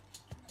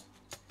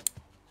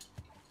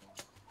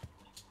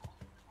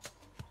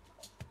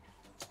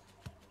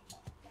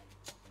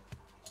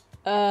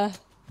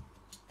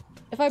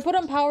 If I put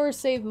on power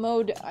save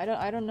mode,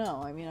 I don't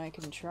know. I mean, I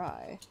can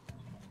try.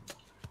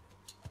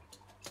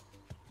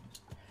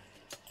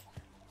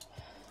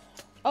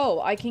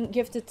 Oh, I can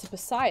gift it to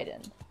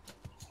Poseidon.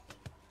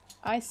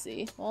 I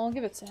see. Well, I'll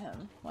give it to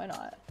him. Why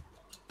not?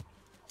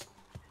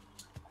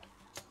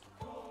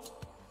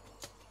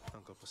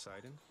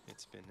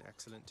 It's been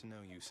excellent to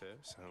know you, sir,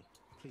 so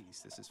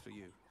please, this is for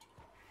you.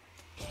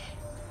 Oh,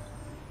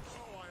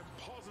 I am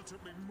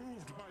positively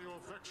moved by your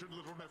affection,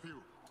 little nephew.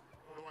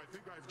 Though I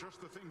think I've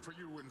just the thing for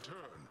you in turn.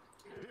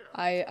 Here,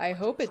 I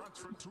hope it...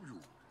 transfer it to you.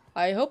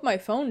 I hope my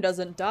phone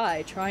doesn't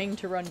die trying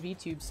to run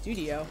VTube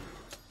Studio.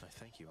 I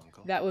thank you,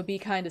 Uncle. That would be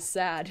kind of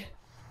sad.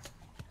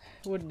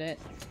 Wouldn't it?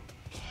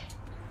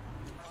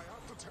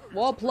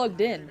 Wall plugged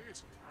in.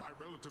 My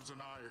relatives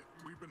and I,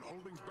 we've been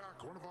holding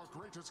back one of our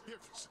greatest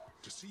gifts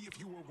to see if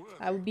you were worthy.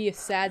 That would be a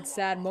sad,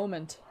 sad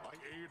moment. My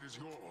aid is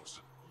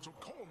yours, so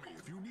call me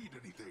if you need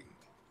anything.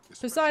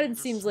 Poseidon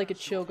seems like a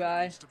chill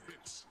guy.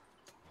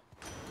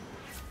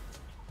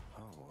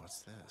 Oh,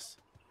 what's this?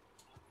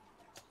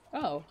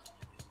 Oh.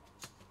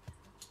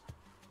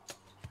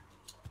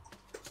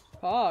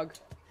 Pog.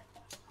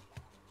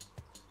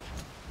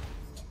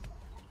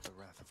 The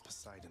wrath of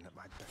Poseidon at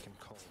my beck and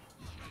call.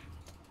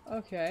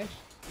 Okay.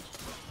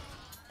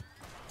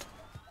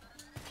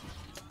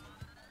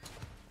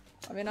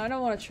 I mean, I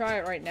don't want to try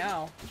it right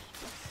now.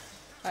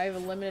 I have a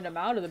limited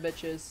amount of the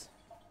bitches.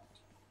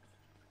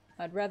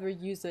 I'd rather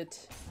use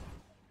it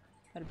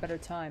at a better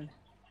time.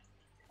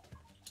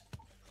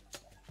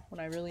 When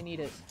I really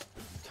need it.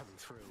 Coming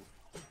through.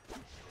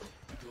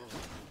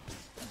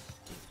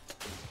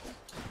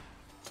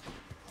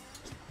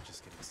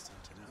 Just getting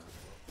started up.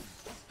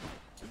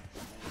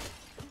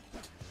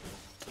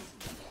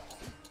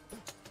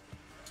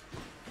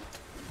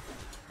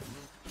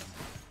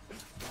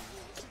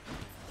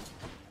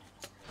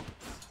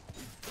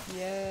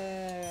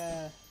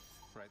 Yeah.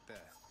 Right there.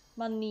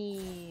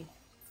 Money.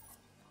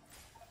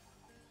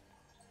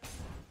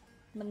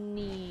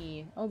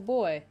 Money. Oh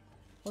boy.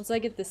 Once I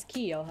get this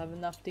key, I'll have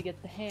enough to get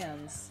the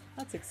hands.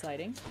 That's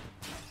exciting.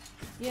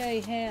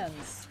 Yay,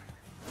 hands.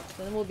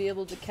 Then we'll be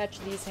able to catch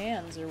these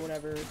hands or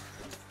whatever.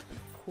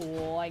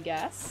 Cool, I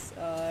guess.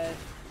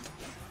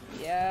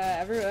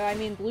 Yeah, I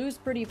mean, Blue's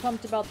pretty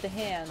pumped about the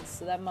hands,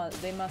 so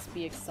they must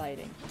be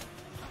exciting.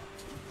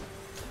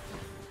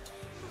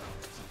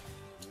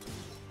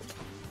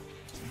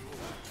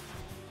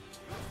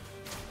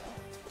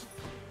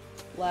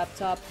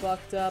 Laptop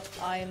fucked up.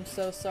 I am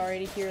so sorry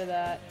to hear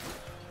that.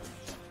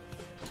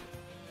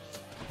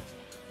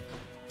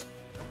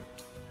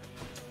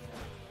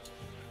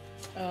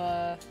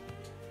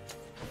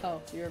 Oh,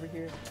 you're over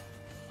here.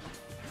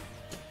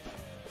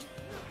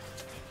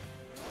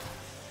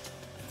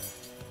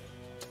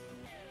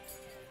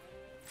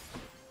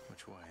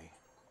 Which way?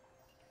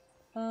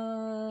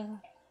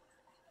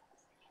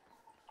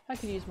 I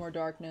could use more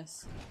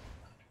darkness.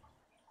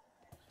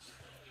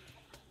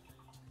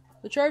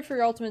 The charge for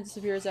your ultimate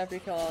disappears after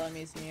you kill all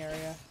enemies in the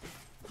area.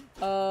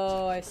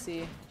 Oh, I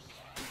see.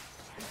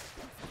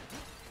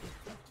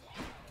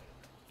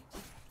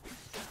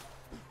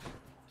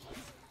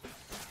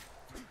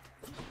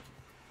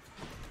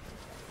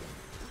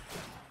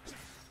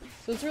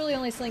 So it's really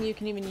only something you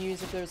can even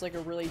use if there's like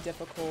a really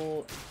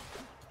difficult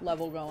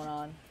level going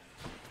on.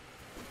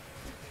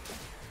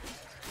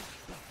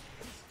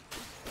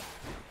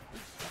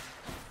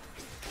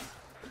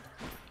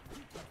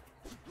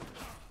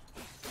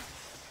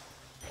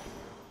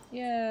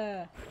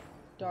 Yeah,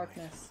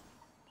 darkness.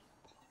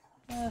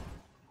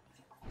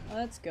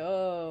 Let's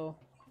go.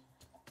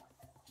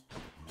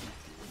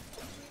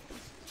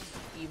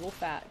 Evil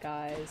fat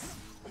guys.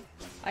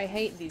 I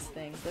hate these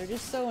things. They're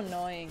just so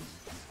annoying.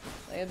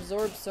 They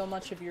absorb so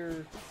much of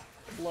your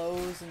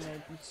blows and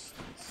they're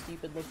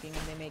stupid looking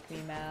and they make me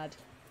mad.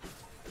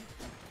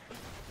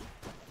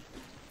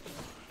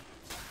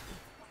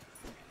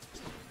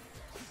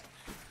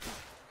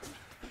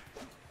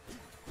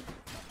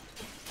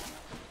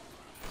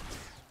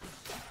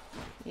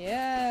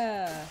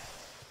 Yeah.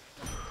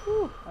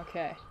 Whew.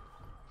 Okay.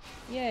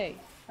 Yay.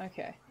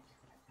 Okay.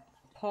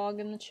 Pog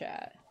in the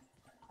chat.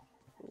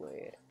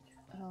 Wait.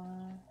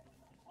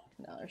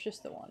 No, there's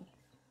just the one.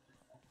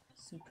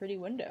 Some pretty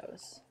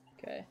windows.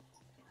 Okay.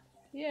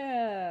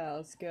 Yeah,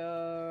 let's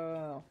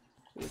go.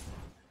 Ooh.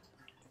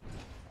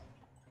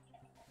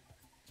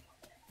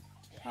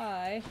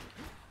 Hi.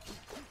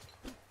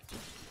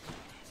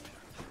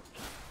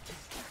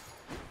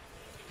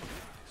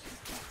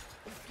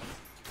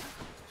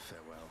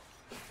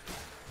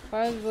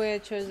 Part of the way I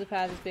chose the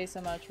path is based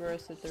on how much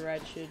worth that the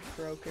wretched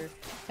broker.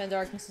 10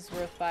 darkness is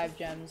worth 5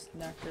 gems,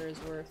 nectar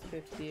is worth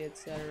 50,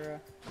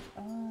 etc.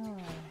 Oh.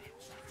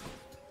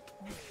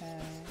 Okay.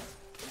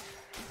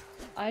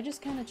 I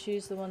just kind of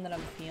choose the one that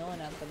I'm feeling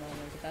at the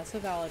moment, but that's a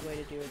valid way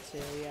to do it too,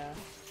 yeah.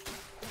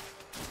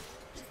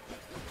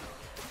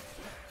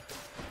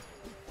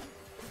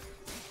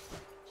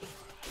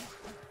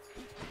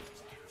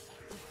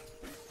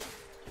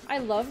 I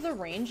love the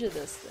range of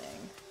this thing.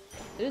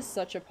 It is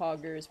such a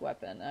pogger's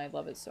weapon, and I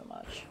love it so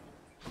much.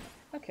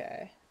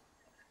 Okay.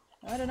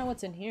 I don't know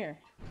what's in here.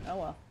 Oh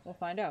well, we'll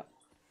find out.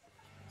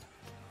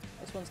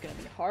 This one's gonna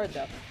be hard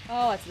though.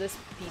 Oh, it's this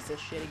piece of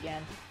shit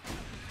again.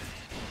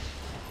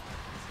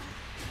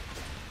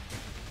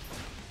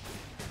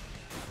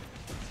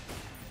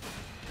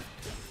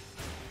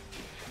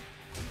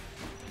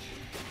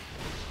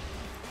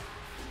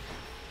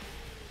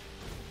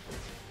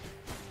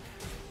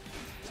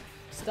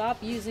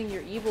 Stop using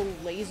your evil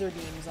laser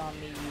beams on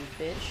me, you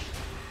bitch.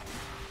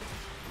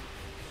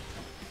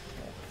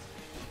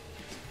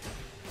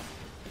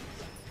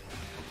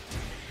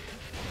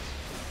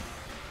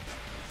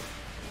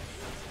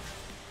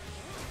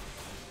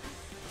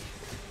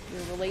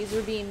 Your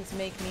laser beams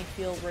make me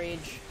feel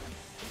rage.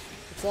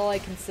 That's all I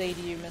can say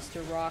to you,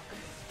 Mr. Rock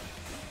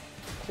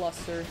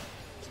Cluster.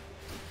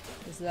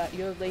 Is that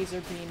your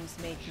laser beams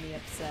make me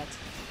upset.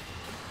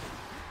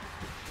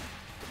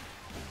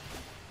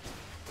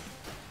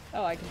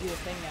 Oh, I can do the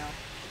thing now.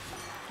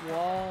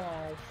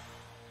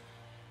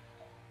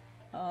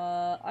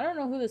 Whoa. I don't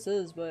know who this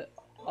is, but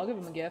I'll give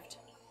him a gift.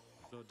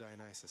 Lord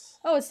Dionysus.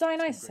 Oh, it's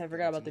Dionysus. I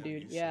forgot about the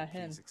dude. Yeah,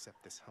 him. Please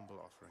accept this humble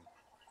offering.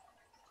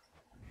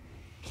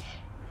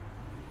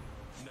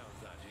 Now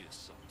that is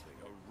something.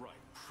 A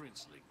right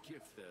princely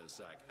gift there,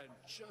 Zach. And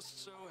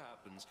just so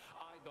happens,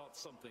 I got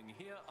something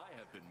here I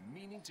have been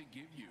meaning to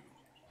give you.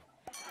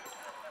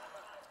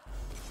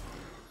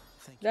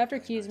 After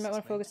keys, you might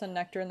want to focus on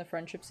nectar and the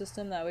friendship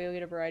system. That way you'll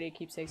get a variety of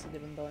keepsakes and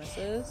different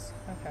bonuses.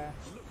 Okay.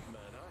 Look,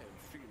 man, I am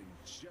feeling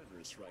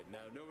generous right now.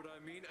 Know what I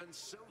mean? And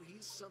so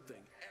he's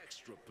something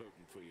extra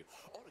potent for you.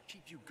 Ought to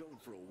keep you going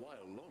for a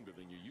while longer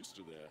than you're used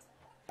to there.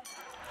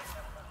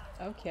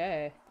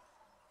 Okay.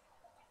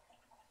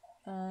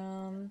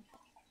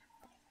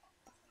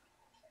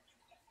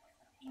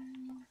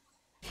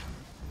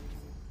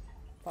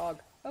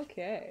 Fog.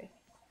 Okay.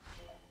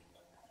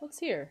 What's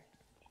here?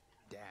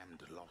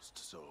 Damned lost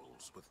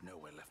souls with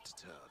nowhere left to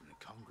turn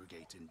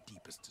congregate in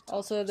deepest.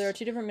 Also, there are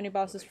 2 different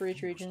mini-bosses for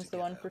each region. The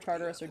one for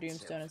Tartarus or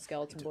Doomstone and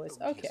Skeleton Boys.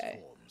 Okay.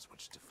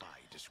 Which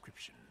defy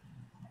description.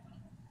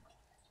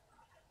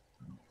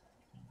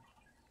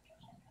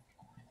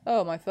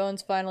 Oh, my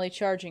phone's finally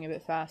charging a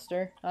bit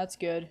faster. That's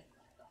good.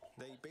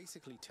 They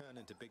basically turn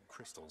into big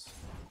crystals.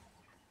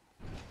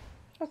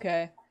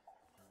 Okay.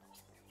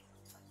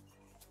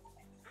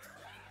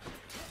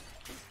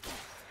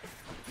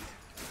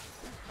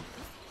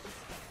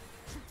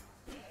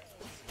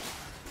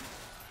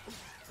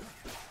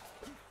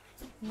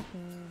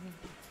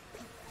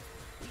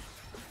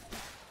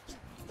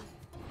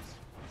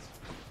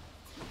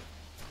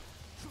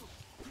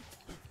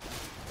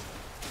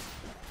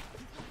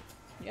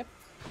 Yep.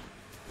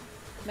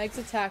 Meg's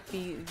attack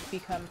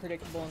become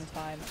predictable in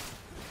time.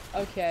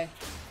 Okay.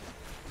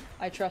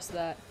 I trust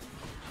that.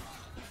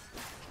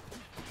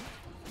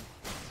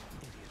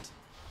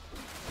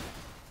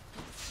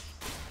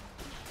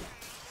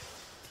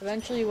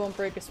 Eventually you won't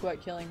break a sweat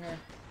killing her.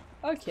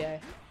 Okay.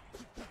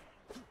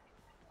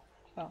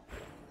 Oh,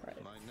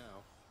 right. Mine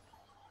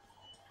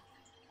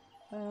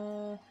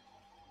now.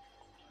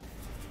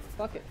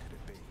 Fuck it.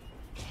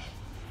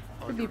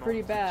 Could be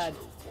pretty bad.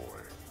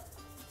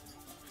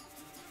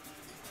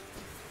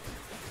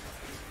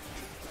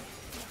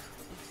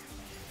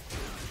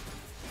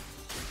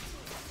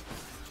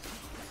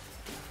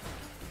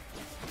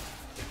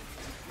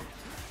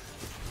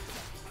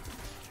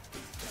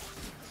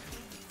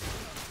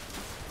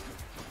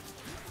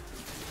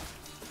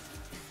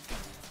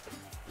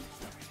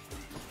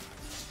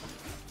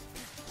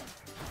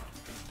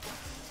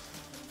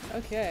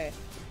 Okay.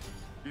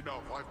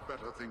 Enough, I've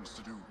better things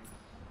to do.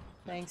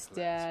 Thanks,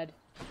 Dad.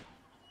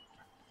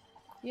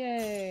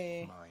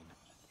 Yay.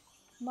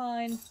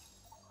 Mine.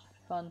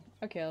 Fun.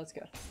 Okay, let's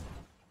go.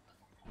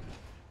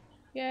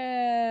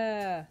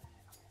 Yeah.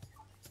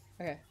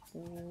 Okay.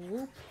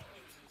 Whoop.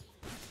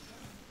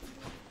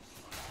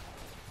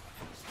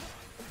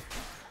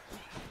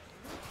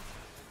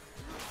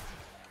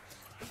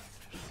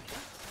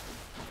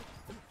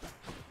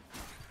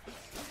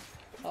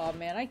 Oh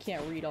man, I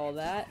can't read all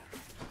that.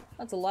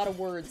 That's a lot of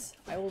words.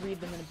 I will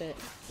read them in a bit.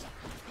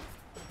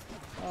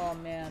 Oh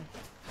man.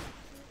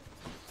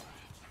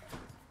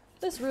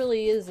 This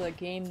really is a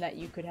game that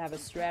you could have a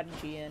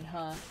strategy in,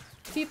 huh?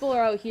 People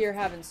are out here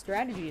having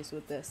strategies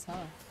with this,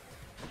 huh?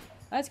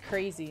 That's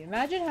crazy.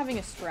 Imagine having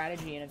a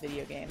strategy in a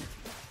video game.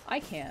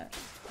 I can't.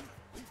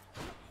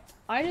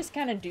 I just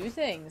kind of do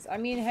things. I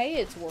mean, hey,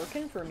 it's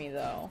working for me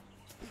though.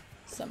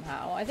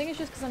 Somehow. I think it's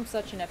just because I'm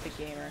such an epic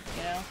gamer,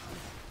 you know?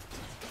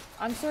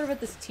 I'm sort of at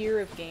this tier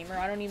of gamer.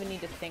 I don't even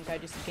need to think. I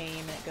just game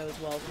and it goes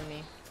well for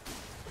me.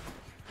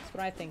 That's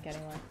what I think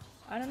anyway.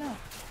 I don't know.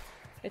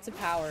 It's a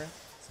power.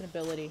 It's an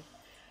ability.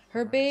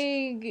 Her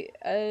big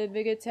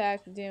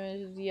attack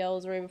damage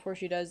yells right before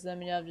she does them,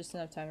 and you have just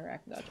enough time to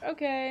react and dodge.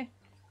 Okay.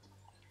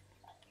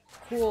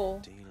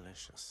 Cool.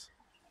 Delicious.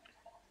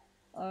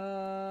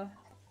 I'll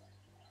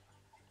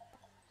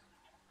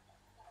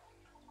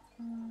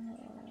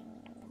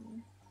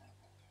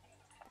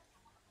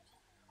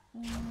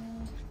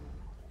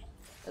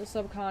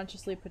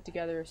subconsciously put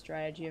together a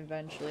strategy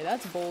eventually.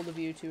 That's bold of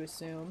you to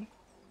assume.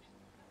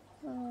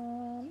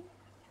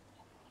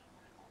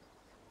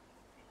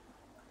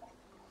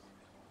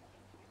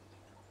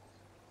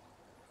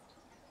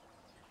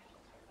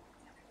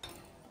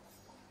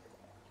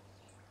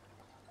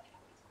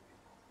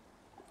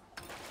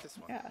 This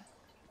one. Yeah.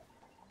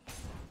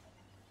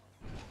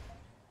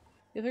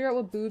 You'll figure out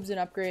what boobs and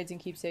upgrades and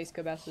keepsakes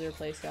go best with your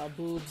playstyle.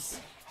 Boobs.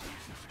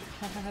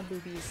 Haha,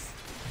 boobies.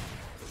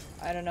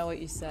 I don't know what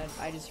you said.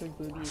 I just heard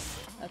boobies.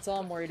 That's all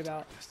I'm worried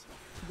about.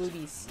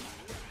 Boobies.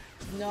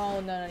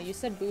 No, no, no. You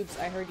said boobs.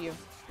 I heard you.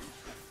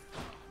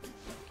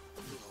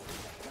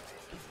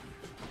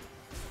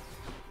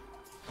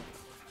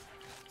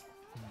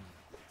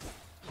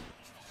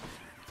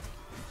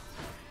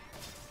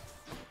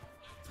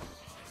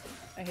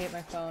 I hate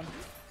my phone.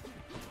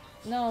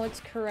 No,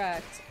 it's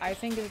correct. I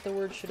think that the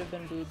word should have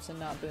been boobs and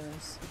not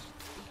boons.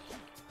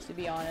 To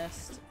be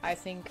honest, I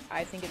think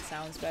it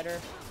sounds better.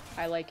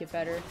 I like it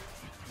better.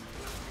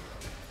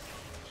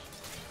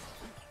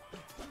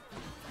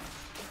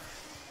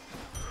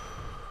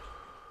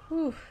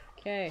 Whew.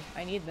 Okay,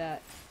 I need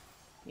that.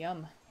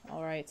 Yum.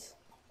 Alright.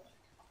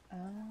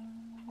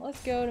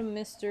 Let's go to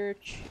Mr.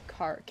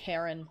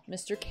 Karen.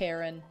 Mr.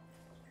 Karen.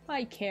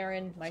 Hi,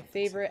 Karen. My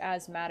favorite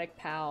asthmatic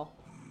pal.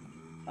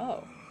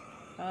 Oh.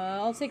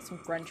 I'll take some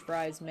french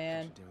fries,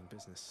 man. Doing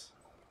business.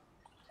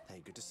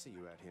 Hey, good to see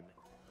you out here.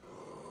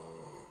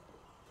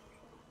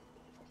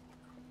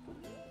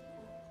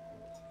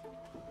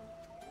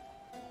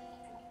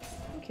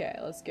 Okay,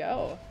 let's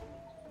go.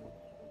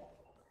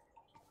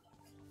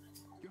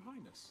 Your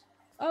Highness.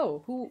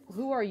 Oh,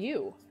 who are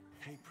you?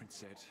 Hey,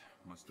 Prince Ed.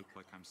 Must look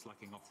like I'm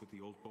slacking off with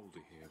the old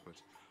boulder here,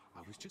 but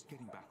I was just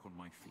getting back on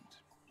my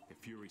feet. The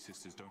Fury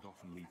Sisters don't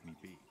often leave me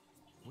be.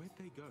 Where'd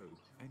they go,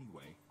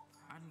 anyway?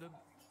 And,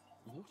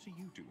 what are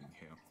you doing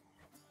here?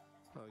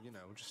 Well, you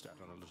know, just out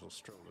on a little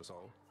stroll is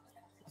all.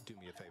 Do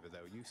me a favor,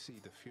 though. You see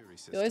the Fury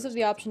Sisters. You always have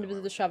the option to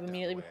visit the shop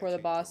immediately before the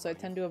boss, so I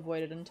tend to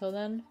avoid it until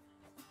then.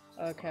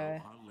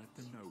 Okay. Well, I'll let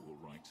them know, all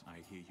right.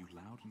 I hear you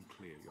loud and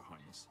clear, Your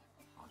Highness.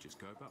 I'll just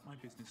go about my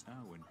business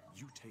now, and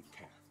you take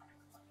care.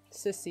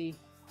 Sissy.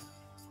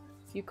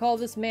 You call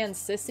this man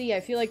sissy? I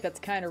feel like that's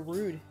kind of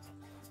rude.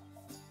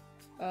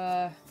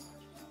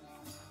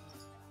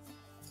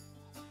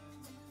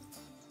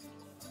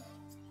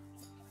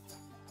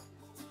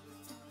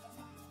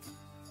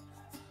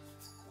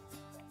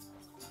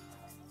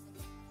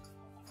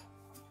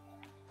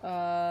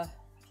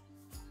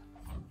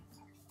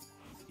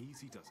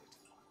 Easy does it.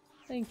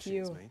 Thank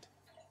you. Mate.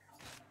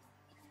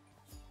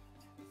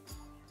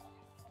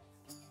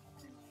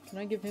 Can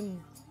I give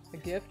him a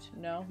gift?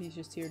 No, he's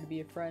just here to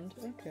be a friend.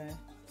 Okay.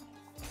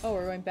 Oh,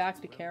 we're going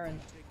back to Karen.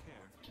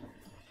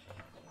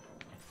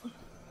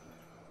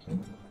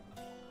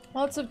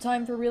 Lots of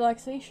time for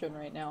relaxation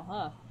right now,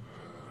 huh?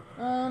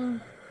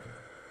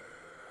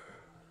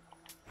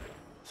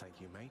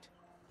 Thank you, mate.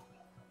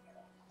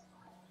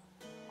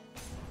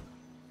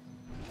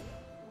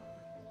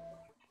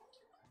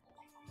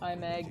 Hi,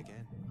 Meg.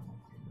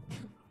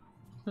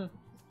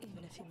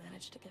 Even if you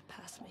manage to get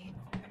past me,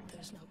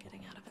 there's no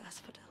getting out of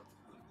Asphodel.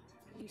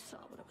 You saw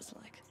what it was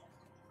like.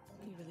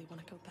 You really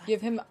want to go back?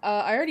 Give him,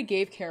 I already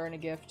gave Karen a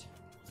gift.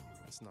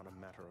 It's not a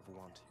matter of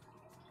want.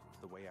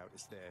 The way out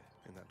is there,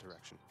 in that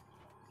direction.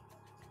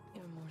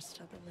 You're more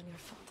stubborn than your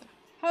father.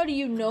 How do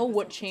you know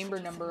what chamber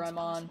number I'm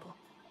on?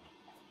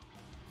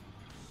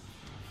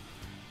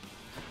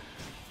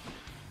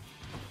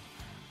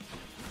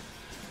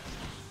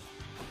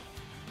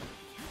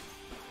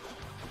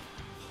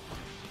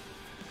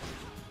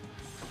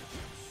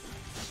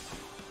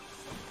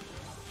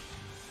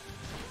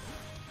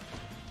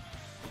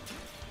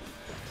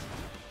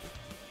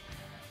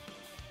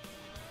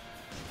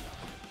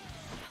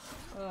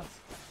 Ugh.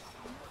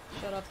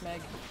 Shut up,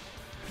 Meg.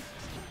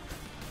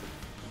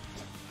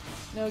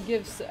 No, it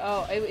gives.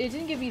 Oh, it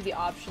didn't give me the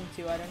option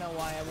to. I don't know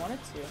why I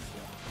wanted to.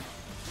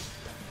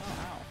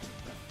 Oh, ow.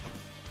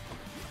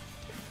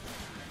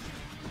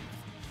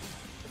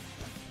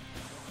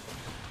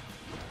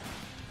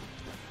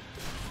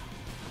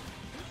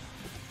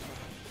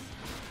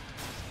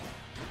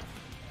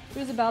 It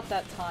was about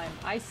that time.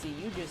 I see.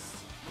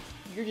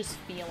 You're just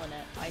feeling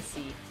it. I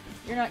see.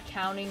 You're not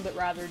counting, but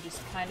rather just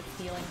kind of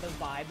feeling the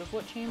vibe of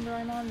what chamber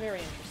I'm on. Very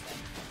interesting.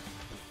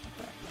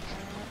 Okay.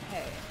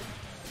 Hey.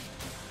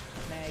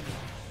 Meg.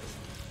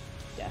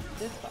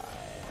 Deathify.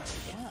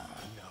 Yeah.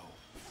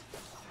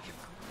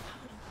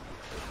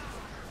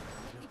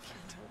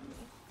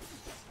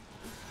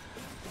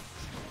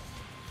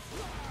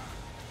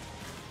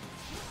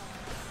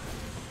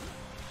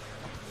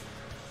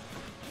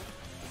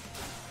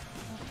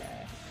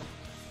 Okay.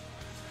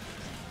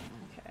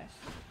 Okay.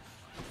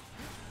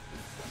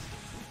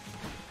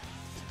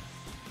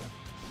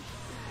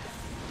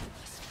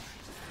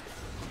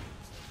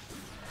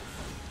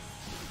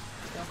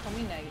 Don't call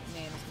me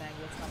names, Meg.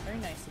 That's not very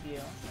nice of you. I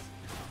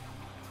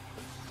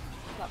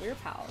thought we were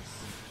pals.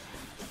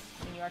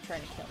 I mean, you are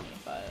trying to kill me,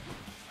 but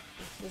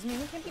doesn't mean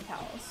we can't be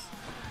pals.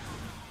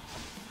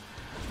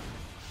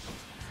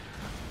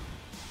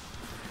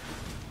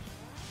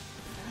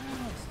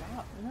 Oh,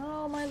 stop.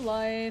 No, my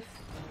life.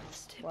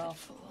 Well,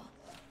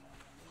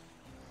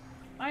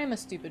 I am a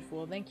stupid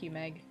fool. Thank you,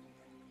 Meg.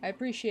 I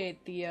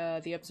appreciate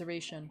the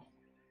observation.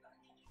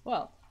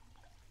 Well.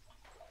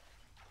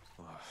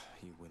 Oh,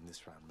 you win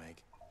this round,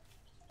 Meg.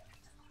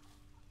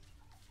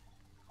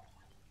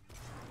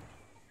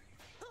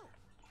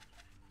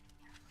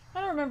 I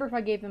don't remember if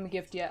I gave him a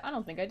gift yet. I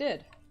don't think I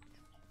did.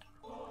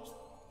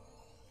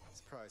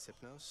 surprise,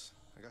 Hypnos.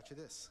 I got you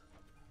this.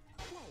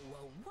 Whoa,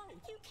 whoa, whoa,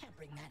 you can't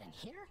bring that in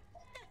here.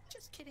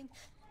 Just kidding.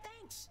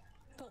 Thanks.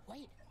 But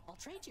wait, I'll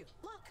trade you.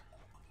 Look.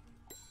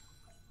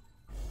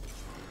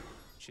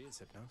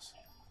 Cheers, Hypnos.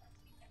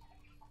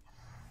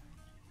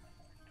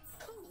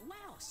 Oh,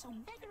 wow, so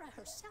Megara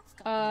herself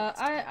got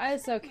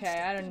it's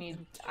okay. I don't need.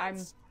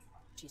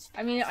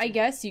 I mean, I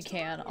guess you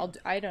can.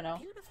 I don't know.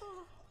 beautiful.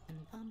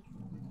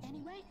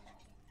 Anyway,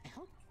 I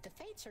hope the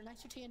fates are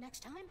nicer to you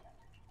next time.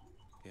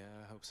 Yeah,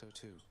 I hope so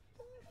too.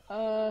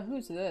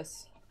 Who's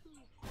this?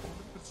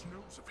 Olympus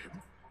knows of him,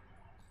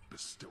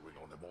 bestowing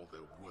on him all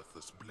their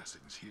worthless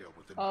blessings here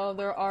within Oh,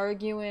 they're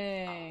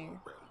arguing.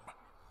 our realm.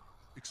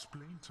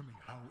 Explain to me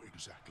how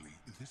exactly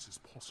this is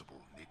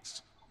possible,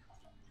 Nyx.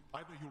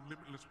 Either your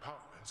limitless power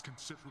has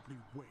considerably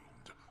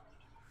waned,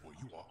 or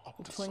you are up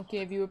The to twin something.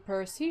 gave you a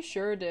purse. He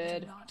sure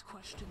did. Do not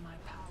question my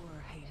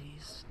power,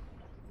 Hades.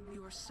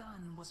 Your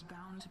son was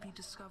bound to be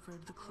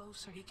discovered the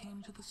closer he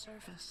came to the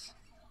surface.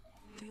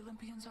 The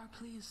Olympians are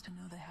pleased to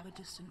know they have a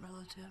distant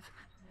relative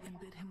and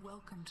bid him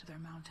welcome to their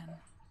mountain.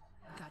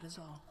 That is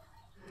all.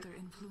 Their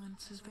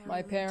influence is very My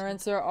limited.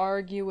 parents are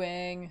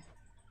arguing.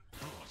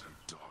 God and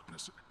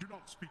darkness, do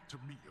not speak to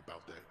me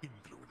about their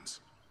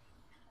influence.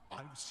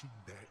 I've seen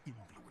their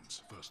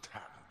influence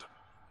firsthand.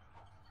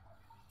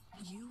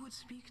 You would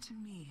speak to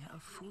me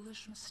of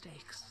foolish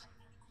mistakes.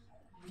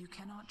 You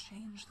cannot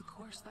change the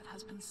course that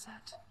has been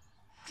set.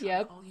 Try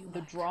Yep, all you the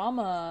like.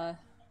 drama.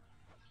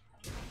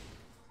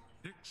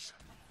 Nyx.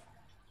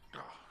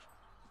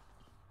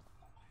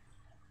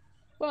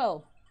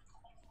 Well.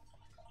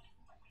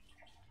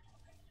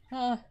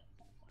 Huh.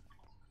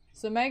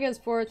 So Mega has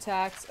 4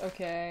 attacks.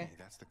 Okay. Hey,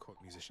 that's the court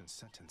musician's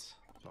sentence.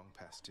 Long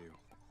past due.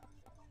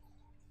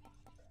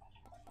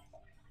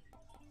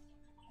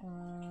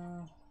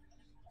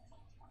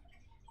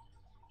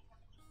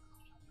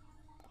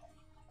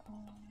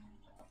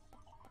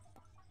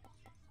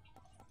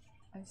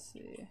 I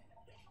see.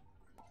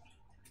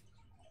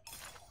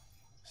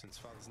 Since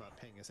Father's not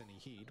paying us any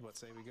heed, what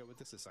say we go with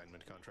this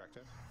assignment,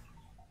 contractor?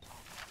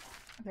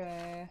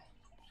 Okay.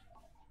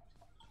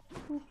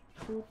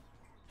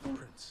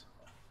 Prince.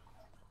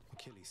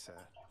 Achilles, sir.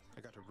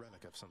 I got a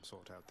relic of some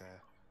sort out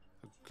there.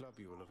 A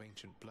globule of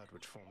ancient blood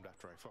which formed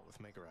after I fought with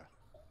Megara.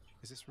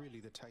 Is this really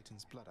the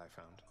Titan's blood I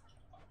found?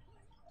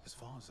 As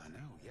far as I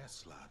know,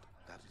 yes, lad,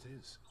 that it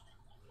is.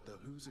 Though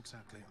whose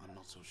exactly, I'm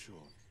not so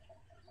sure.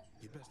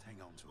 You'd best hang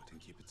on to it and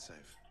keep it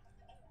safe.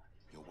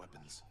 Your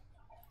weapons,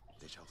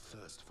 they shall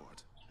thirst for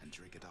it and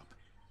drink it up.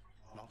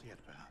 Not yet,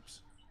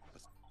 perhaps,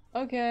 but...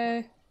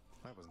 Okay.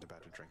 I wasn't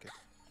about to drink it.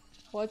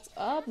 What's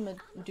up, I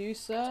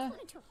Medusa? just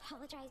wanted to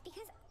apologize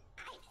because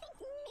I think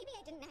maybe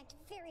I didn't act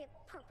very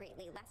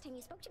appropriately last time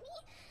you spoke to me.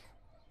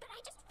 But I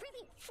just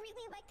really,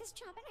 really like this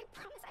job, and I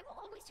promise I will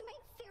always do my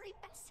very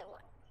best. So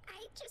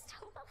I just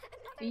hope I'll have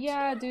another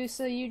Yeah, chance.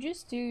 Dusa, you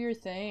just do your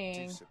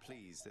thing. Dusa,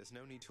 please, there's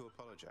no need to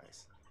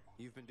apologize.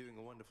 You've been doing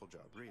a wonderful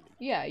job, really.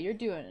 Yeah, you're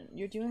doing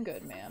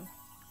good, man.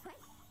 What?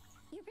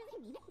 You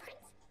really mean it,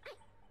 Prince?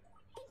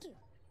 Thank you.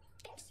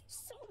 Thanks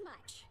so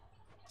much.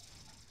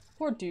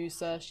 Poor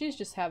Dusa, she's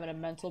just having a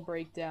mental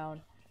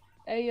breakdown.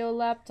 Hey, yo,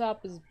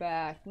 laptop is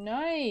back.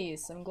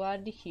 Nice, I'm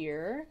glad to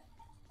hear.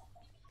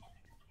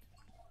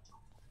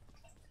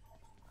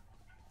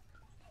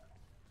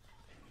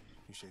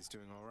 Yushe's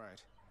doing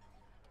alright.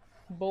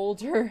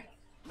 Boulder.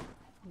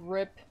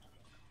 Rip.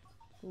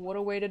 What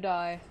a way to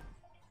die.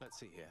 Let's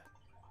see here.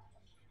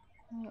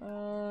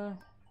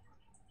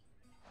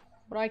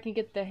 But I can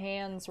get the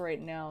hands right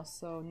now,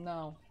 so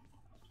no.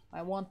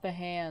 I want the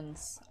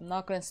hands. I'm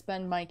not gonna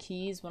spend my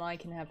keys when I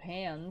can have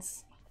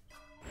hands.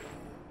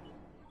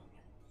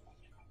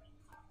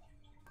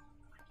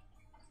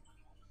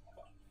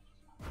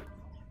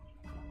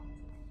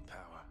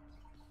 Power.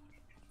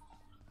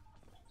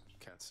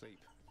 Can't sleep.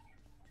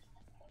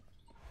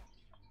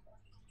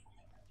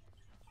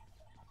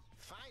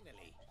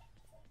 Finally!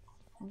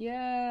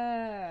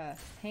 Yeah!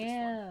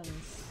 Hands!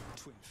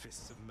 Twin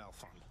fists of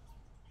Malphon.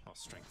 Our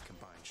strength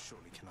combined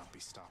surely cannot be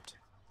stopped.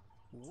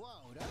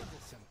 Whoa, those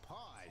are some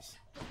paws.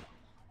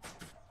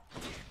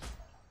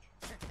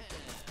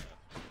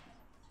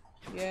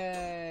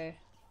 Yay.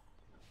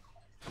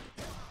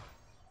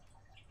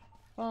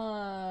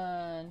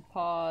 Fun.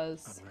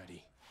 Paws. I'm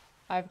ready.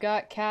 I've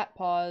got cat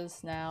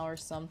paws now or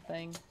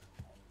something.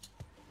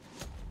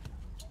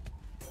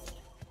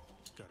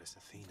 Goddess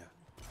Athena.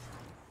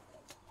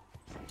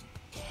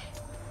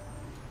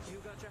 You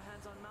got your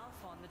hands on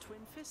Malphon, the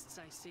twin fists,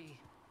 I see.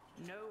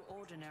 No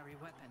ordinary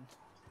weapon.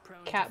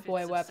 Prone to Cat boy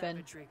fits of weapon.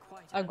 savagery,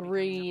 quite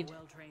Agreed. unbecoming of a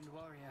well-trained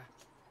warrior.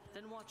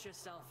 Then watch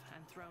yourself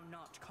and throw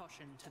not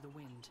caution to the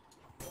wind.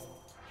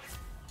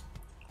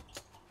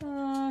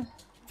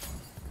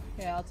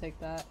 Yeah, I'll take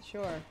that.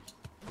 Sure.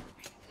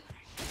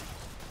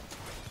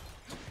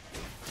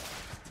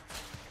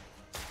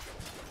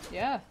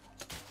 Yeah.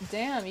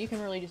 Damn, you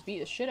can really just beat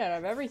the shit out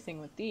of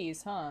everything with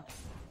these, huh?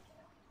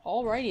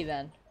 Alrighty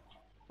then.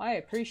 I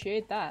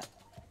appreciate that.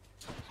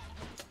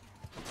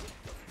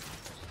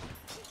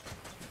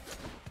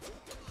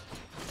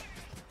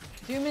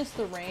 Do miss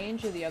the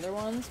range of the other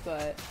ones,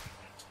 but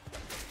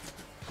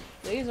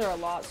These are a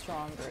lot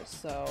stronger,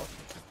 so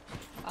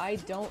I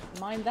don't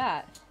mind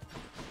that.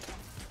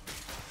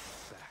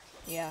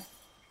 Yeah.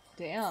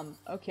 Damn.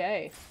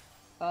 Okay.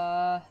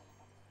 Pause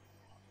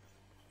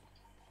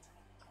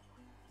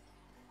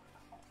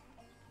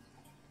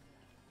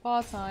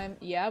time.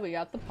 Yeah, we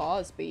got the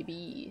pause,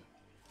 baby.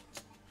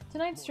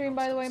 Tonight's stream,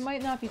 by the way,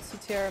 might not be too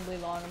terribly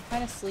long. I'm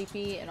kind of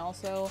sleepy, and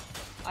also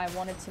I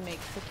wanted to make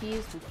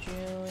cookies with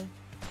June.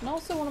 And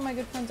also one of my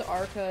good friends,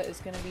 Arca, is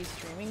going to be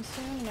streaming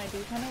soon, and I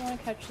do kind of want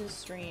to catch his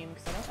stream,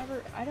 because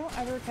I don't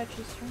ever catch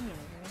his stream.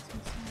 It makes me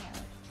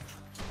sad.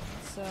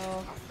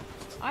 So,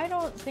 I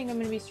don't think I'm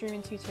going to be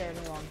streaming too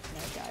terribly long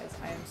tonight, guys.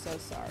 I am so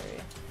sorry.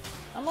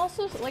 I'm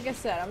also, like I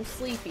said, I'm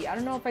sleepy. I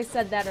don't know if I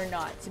said that or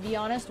not. To be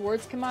honest,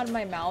 words come out of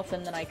my mouth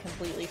and then I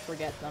completely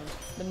forget them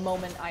the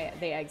moment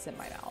they exit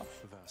my mouth.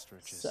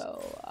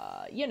 So,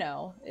 you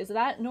know, is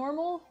that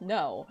normal?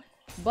 No.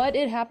 But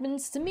it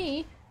happens to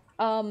me.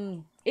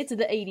 It's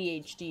the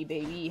ADHD,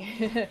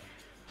 baby.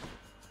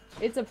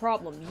 It's a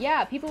problem.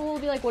 Yeah, people will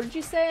be like, what did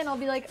you say? And I'll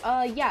be like,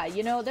 yeah,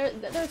 you know,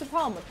 there's a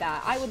problem with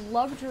that. I would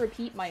love to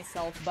repeat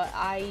myself, but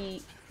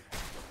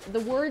the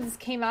words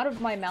came out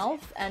of my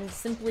mouth and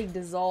simply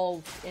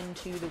dissolved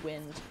into the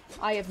wind.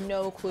 I have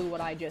no clue what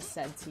I just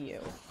said to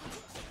you.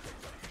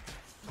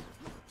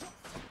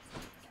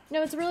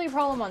 No, it's really a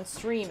problem on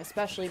stream,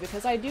 especially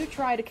because I do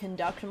try to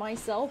conduct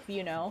myself,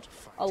 you know,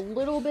 a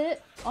little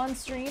bit on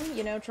stream,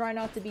 you know, try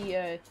not to be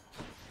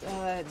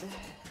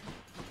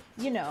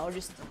you know,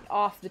 just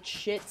off the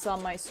shits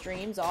on my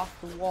streams, off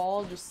the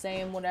wall, just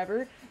saying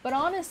whatever. But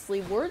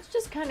honestly, words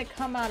just kind of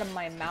come out of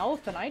my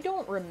mouth and I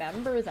don't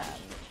remember them.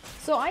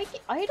 So I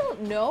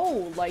don't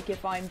know, like,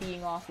 if I'm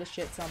being off the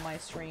shits on my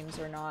streams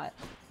or not.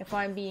 If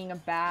I'm being a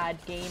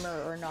bad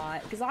gamer or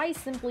not. Because I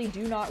simply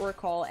do not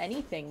recall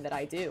anything that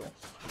I do.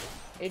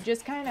 It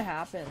just kind of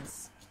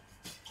happens.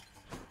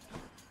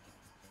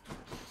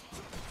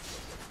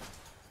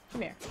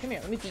 Come here,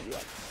 let me beat you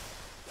up.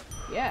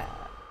 Yeah.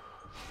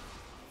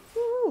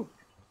 Woo!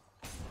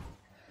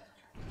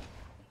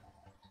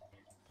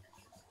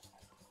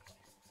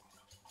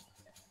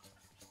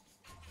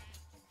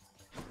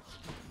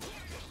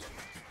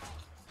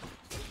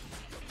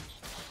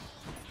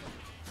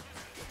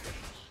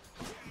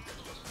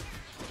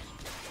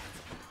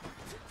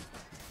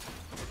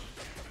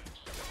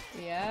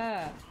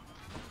 Yeah.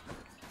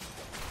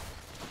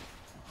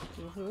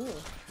 Woohoo.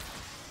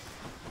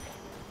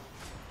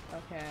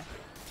 Okay.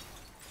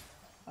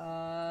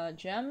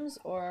 Gems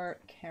or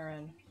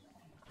Karen?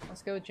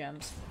 Let's go with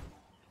gems.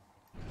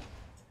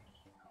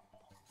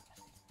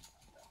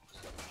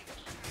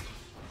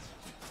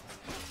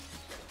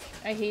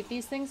 I hate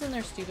these things and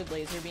their stupid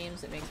laser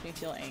beams. It makes me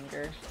feel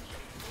anger.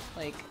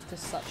 Like, to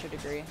such a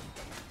degree.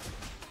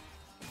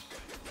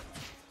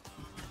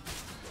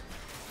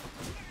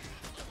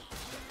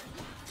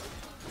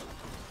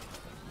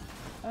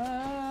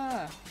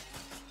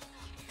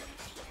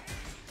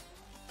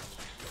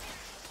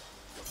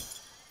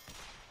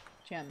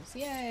 Gems,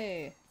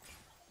 yay!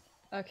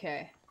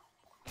 Okay.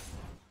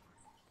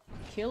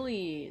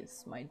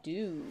 Achilles, my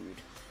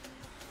dude.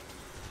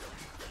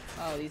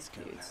 Oh, these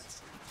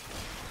dudes.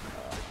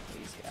 Oh,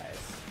 these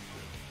guys.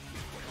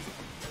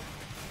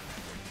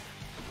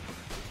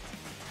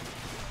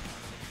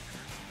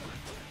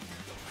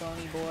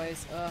 Bony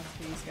boys. Ugh,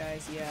 these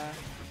guys, yeah.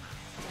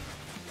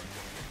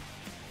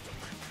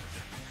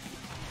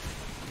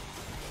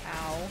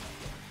 Ow.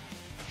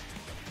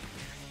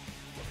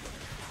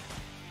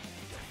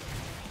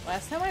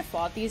 Last time I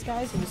fought these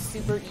guys, it was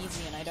super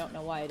easy, and I don't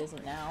know why it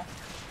isn't now.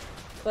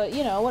 But,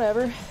 you know,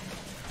 whatever.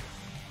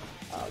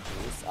 Oh,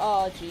 jeez.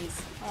 Oh,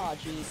 jeez. Oh,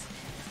 jeez.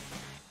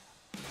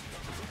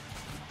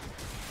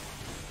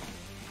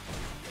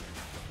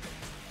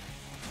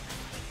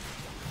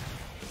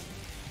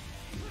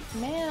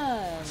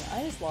 Man,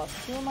 I just lost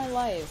 2 of my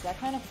lives. That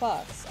kind of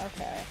fucks.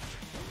 Okay.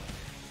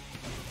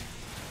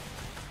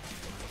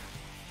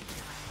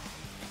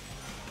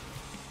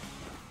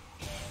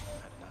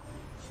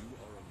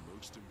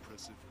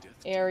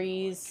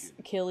 Ares,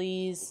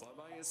 Achilles,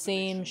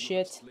 same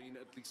shit.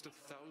 At least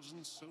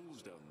 1,000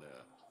 souls down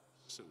there.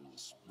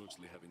 Souls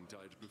mostly having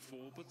died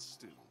before, but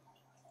still.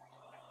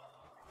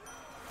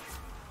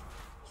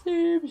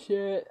 Same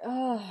shit.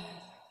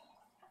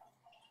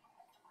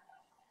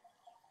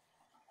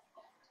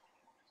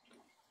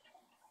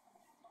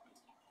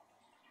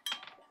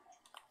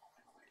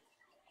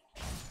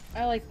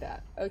 I like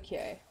that.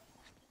 Okay.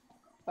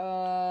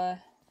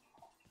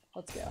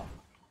 Let's go.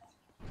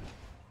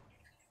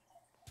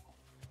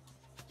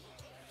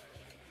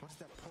 What's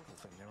that portal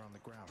thing there on the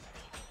ground?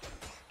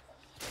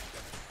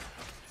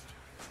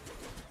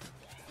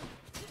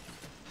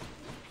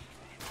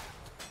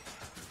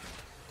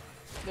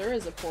 There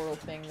is a portal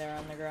thing there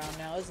on the ground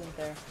now, isn't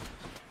there?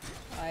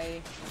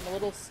 I'm a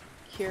little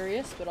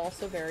curious, but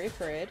also very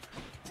afraid.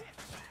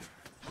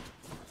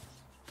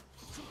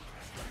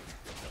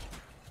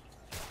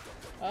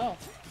 Oh.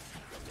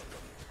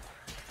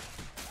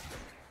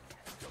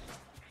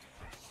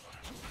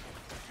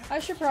 I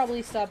should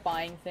probably stop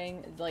buying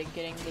like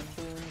getting the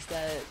boons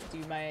that do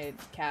my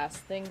cast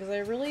thing, because I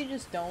really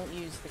just don't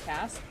use the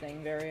cast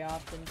thing very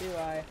often, do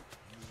I?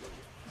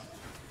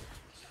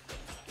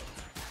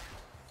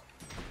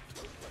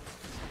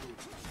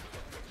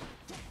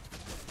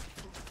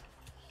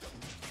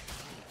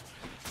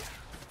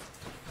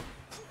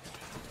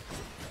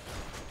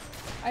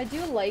 I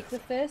do like the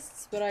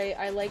fists, but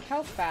I like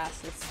how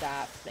fast the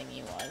staff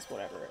thingy was,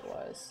 whatever it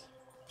was.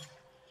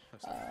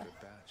 That's not a good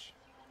batch.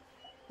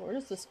 Where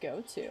does this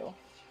go to?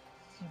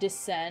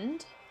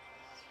 Descend?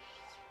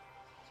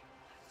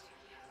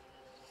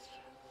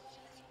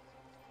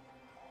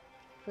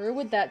 Where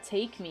would that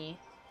take me?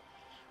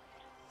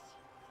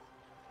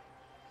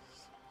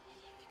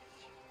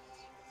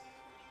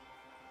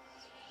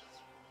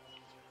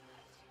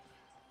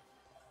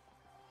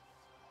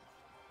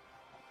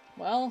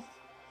 Well,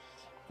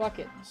 fuck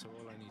it. So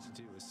all I need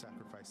to do is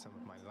sacrifice some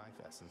of my life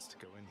essence to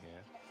go in here.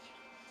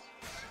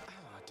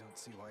 Oh, I don't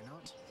see why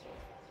not.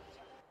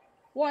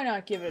 Why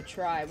not give it a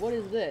try? What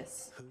is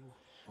this? Who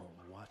or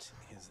what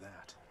is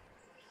that?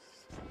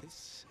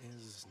 This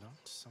is not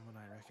someone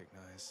I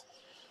recognize.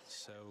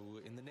 So,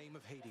 in the name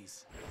of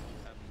Hades,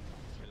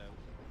 hello,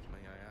 may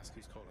I ask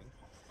who's calling?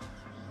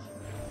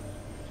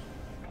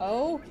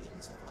 Oh?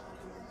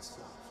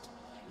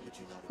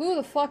 Who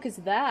the fuck is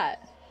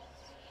that?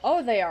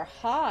 Oh, they are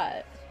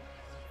hot.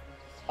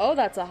 Oh,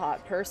 that's a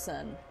hot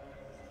person.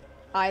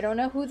 I don't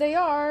know who they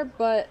are,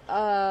 but,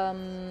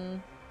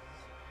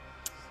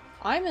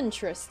 I'm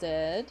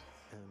interested.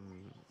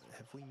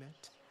 Have we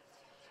met?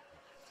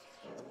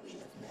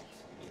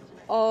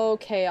 Oh,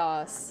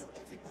 Chaos.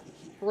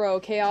 Bro,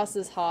 Chaos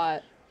is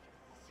hot.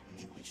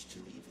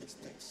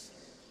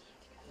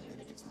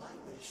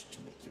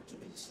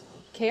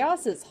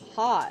 Chaos is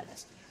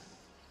hot.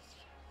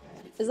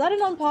 Is that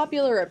an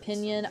unpopular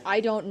opinion? I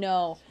don't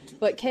know.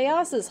 But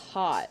Chaos is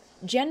hot.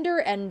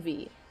 Gender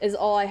envy is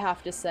all I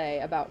have to say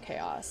about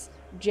Chaos.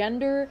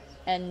 Gender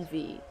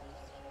envy.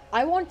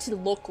 I want to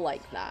look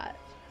like that.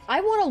 I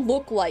want to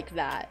look like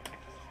that.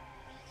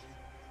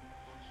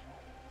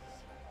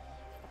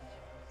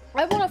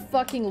 I want to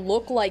fucking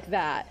look like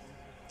that.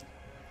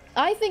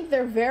 I think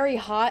they're very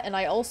hot, and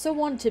I also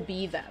want to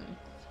be them.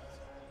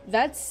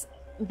 That's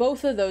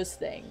both of those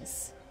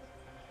things.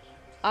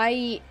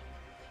 I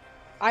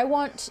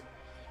want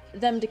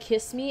them to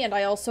kiss me, and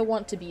I also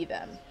want to be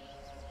them.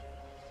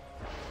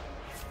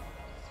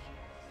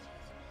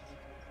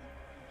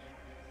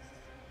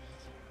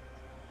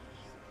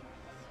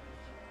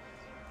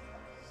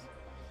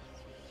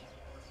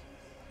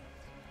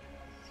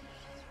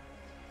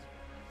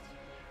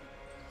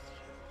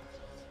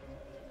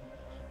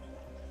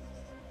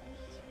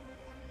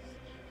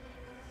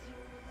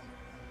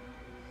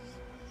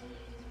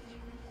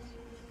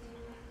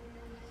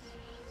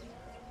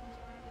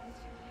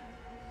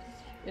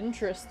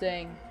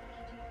 Interesting.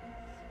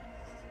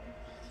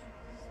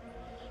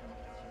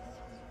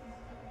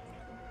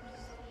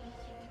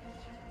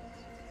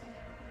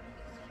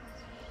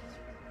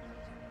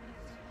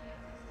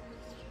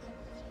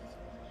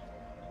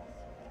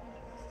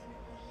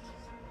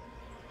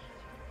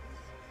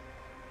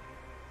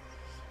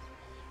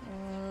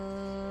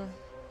 I'll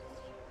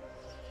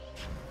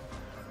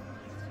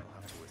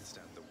have to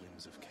withstand the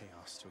whims of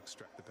chaos to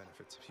extract the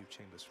benefits a few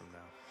chambers from now.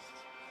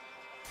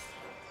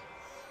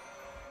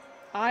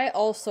 I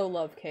also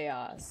love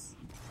Chaos.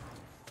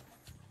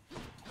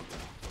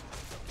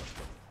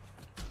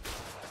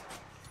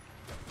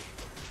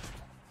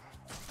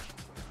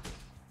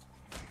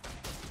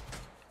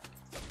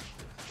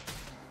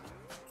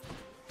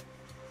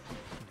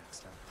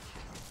 Next up.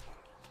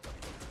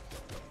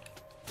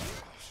 Oh,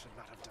 should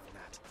not have done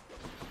that.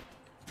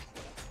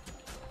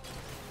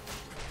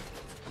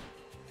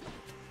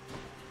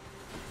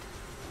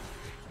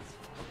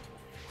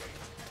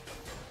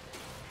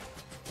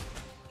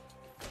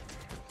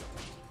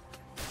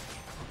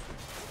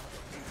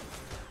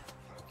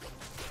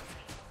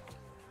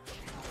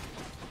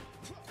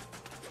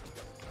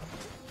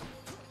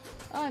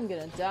 I'm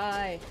gonna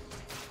die.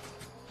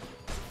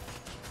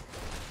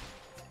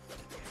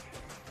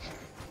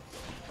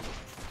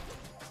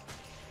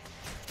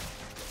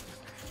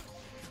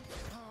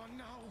 Oh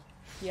no!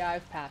 Yeah,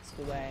 I've passed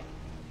away.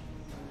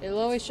 It'll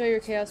always show your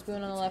chaos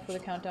boon on the left with a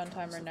countdown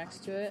timer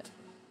next to it.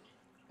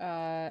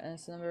 And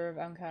it's the number of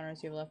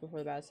encounters you have left before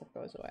the bad stuff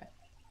goes away.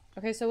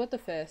 Okay, so with the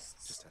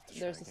fists,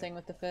 there's the thing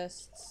with the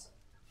fists.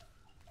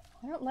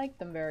 I don't like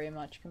them very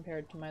much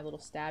compared to my little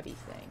stabby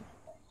thing.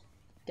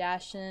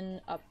 Dash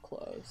in up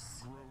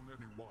close. Grown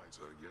any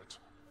wiser yet?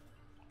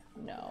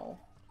 No.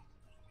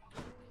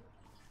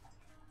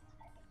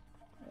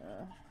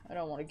 I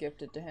don't want to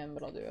gift it to him,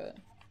 but I'll do it.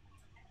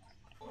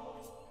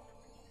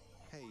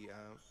 Hey,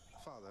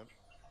 Father,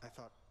 I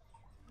thought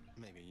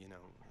maybe, you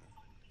know,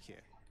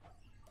 here.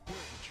 Where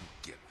did you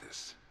get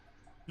this?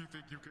 You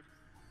think you could...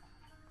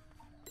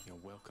 You're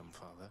welcome,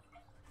 Father.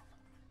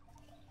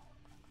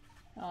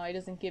 Oh, he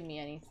doesn't give me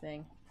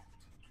anything.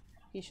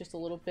 He's just a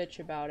little bitch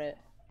about it.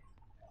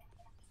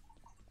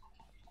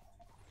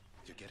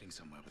 You're getting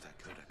somewhere with that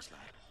codex,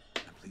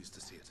 lad. I'm pleased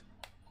to see it.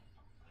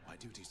 My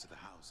duties to the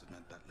house have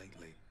meant that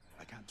lately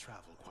I can't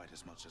travel quite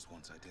as much as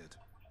once I did.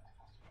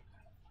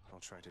 I'll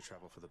try to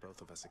travel for the both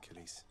of us,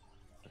 Achilles.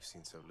 I've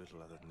seen so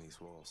little other than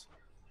these walls.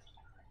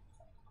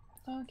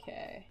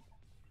 Okay.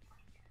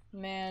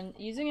 Man,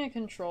 using a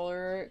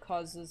controller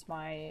causes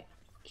my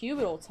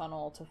cubital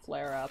tunnel to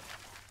flare up.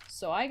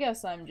 So I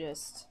guess I'm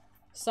just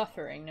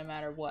suffering no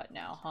matter what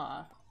now,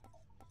 huh?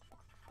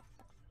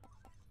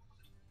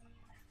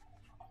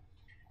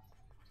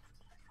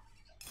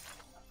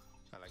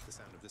 I like the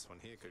sound of this one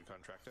here, good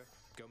contractor.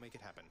 Go make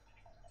it happen.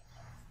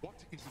 What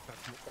is it that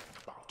you're on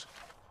about?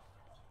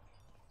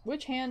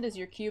 Which hand is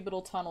your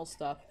cubital tunnel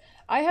stuff?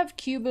 I have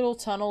cubital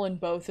tunnel in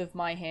both of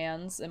my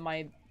hands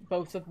and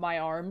both of my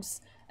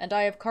arms, and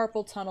I have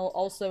carpal tunnel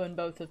also in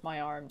both of my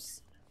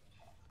arms.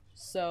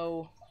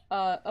 So,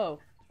 oh.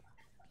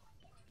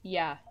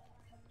 Yeah.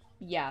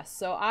 Yeah,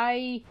 so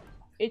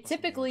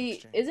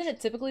isn't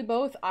it typically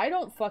both? I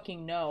don't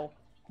fucking know.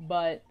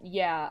 But,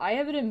 yeah, I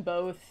have it in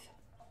both.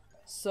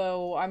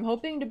 So, I'm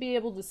hoping to be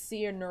able to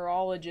see a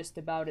neurologist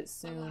about it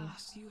soon.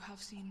 Alas, you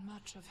have seen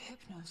much of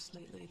Hypnos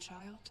lately,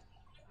 child.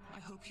 I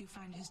hope you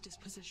find his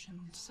disposition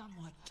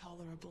somewhat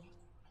tolerable.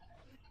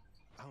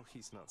 Oh,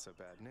 he's not so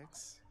bad,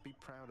 Nix. Be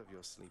proud of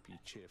your sleepy,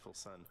 cheerful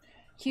son.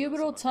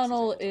 Cubital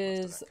tunnel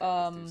is,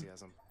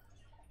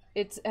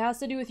 it has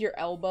to do with your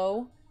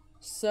elbow.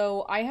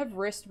 So, I have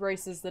wrist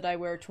braces that I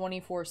wear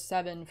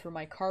 24/7 for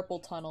my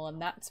carpal tunnel, and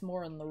that's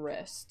more in the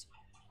wrist.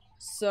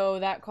 So,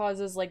 that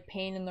causes, like,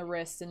 pain in the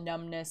wrist and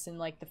numbness in,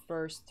 like, the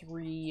first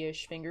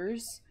 3-ish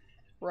fingers,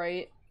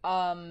 right?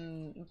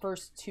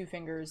 First 2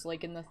 fingers,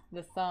 like in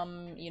the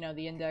thumb, you know,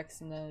 the index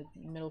and the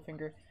middle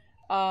finger.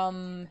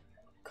 Cubital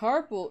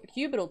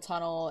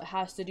tunnel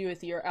has to do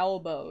with your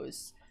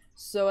elbows.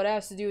 So it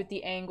has to do with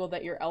the angle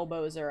that your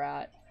elbows are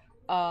at.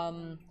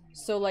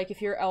 So like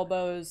if your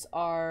elbows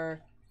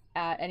are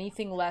at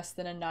anything less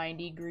than a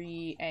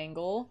 90-degree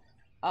angle,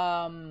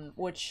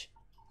 which,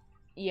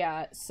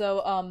 yeah,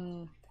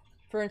 so,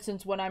 for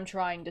instance, when I'm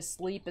trying to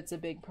sleep, it's a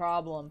big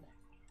problem.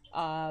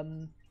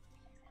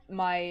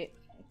 My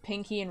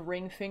pinky and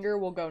ring finger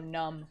will go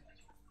numb.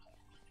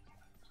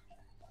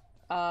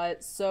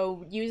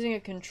 So using a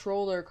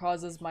controller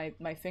causes my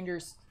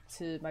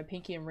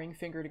pinky and ring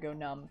finger to go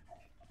numb.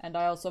 And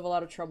I also have a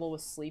lot of trouble with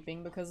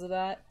sleeping because of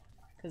that.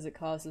 Because it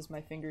causes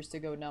my fingers to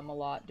go numb a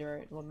lot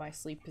during my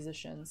sleep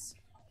positions.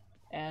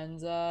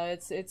 And,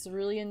 it's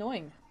really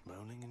annoying.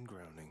 Moaning and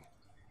groaning.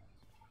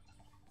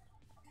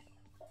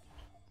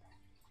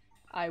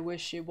 I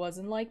wish it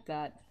wasn't like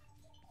that.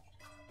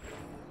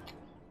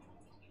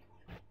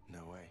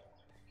 No way.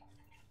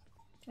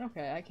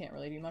 Okay, I can't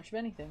really do much of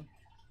anything.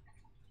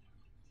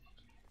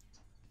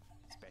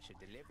 Special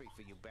delivery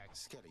for you back.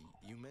 Skelly,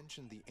 you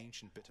mentioned the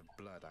ancient bit of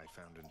blood I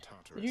found in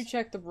Tartarus. Did you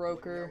check the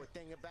broker? Wouldn't know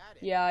a thing about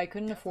it. Yeah, I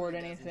couldn't afford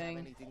Definitely doesn't have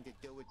anything. anything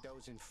to do with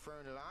those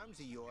infernal arms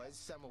of yours,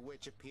 some of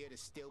which appear to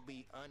still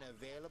be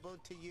unavailable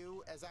to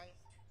you as I...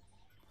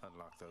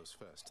 Unlock those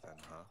first then,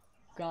 huh?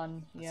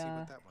 Gun, Let's yeah. see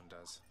what that one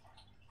does.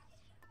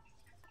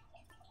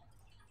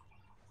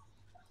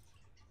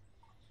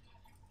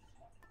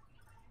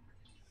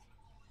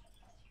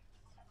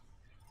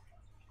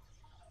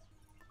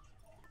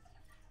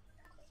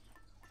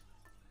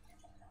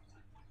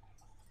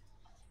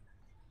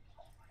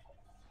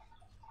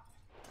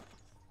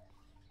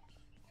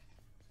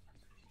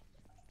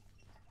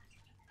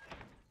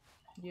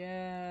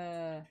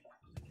 Yeah.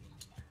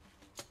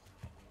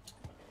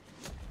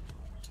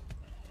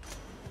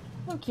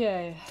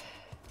 Okay.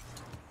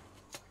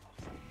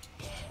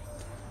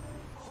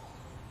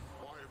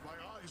 Why, if my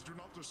eyes do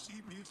not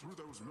deceive me through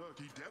those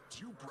murky depths,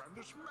 you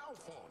brandish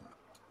Malphon.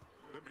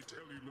 Let me tell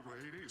you, little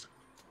Hades,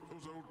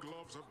 those old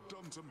gloves have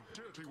done some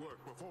dirty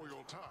work before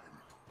your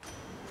time.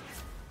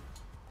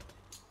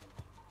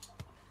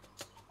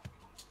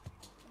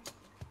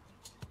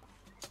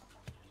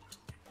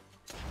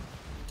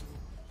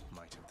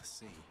 Might of the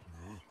sea.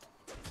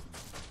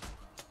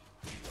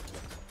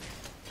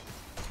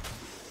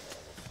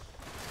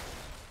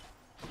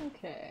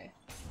 Okay.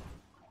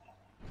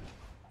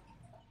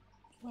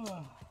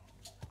 Oh.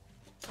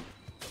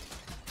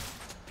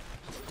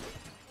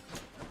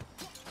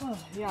 Oh,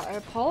 yeah, I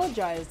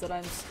apologize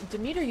that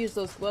Demeter used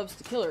those gloves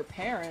to kill her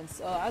parents.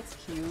 Oh, that's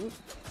cute.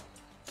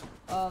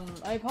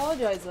 I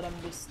apologize that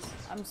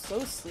I'm so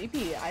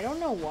sleepy. I don't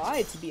know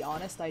why, to be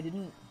honest. I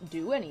didn't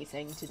do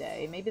anything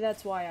today. Maybe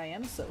that's why I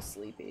am so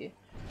sleepy.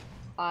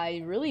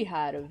 I really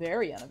had a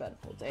very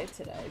uneventful day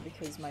today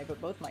because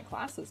both my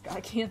classes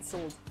got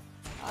canceled.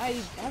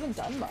 I haven't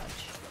done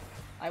much.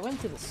 I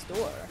went to the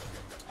store.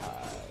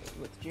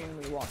 With June,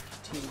 we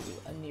walked to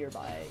a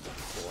nearby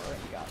store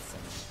and got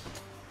some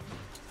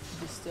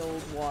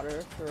distilled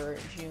water for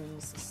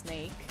June's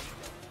snake.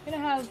 I'm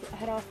gonna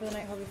head off for the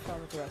night. Hope you have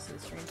fun with the rest of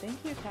the stream.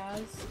 Thank you,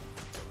 Kaz.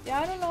 Yeah,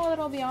 I don't know that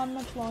I'll be on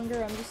much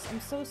longer. I'm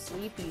so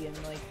sleepy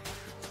and like,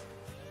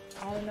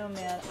 I don't know,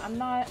 man. I'm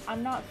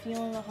not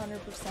feeling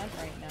 100%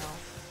 right now.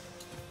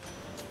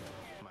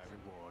 My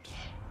reward.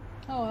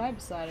 Oh, hi,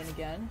 Poseidon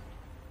again.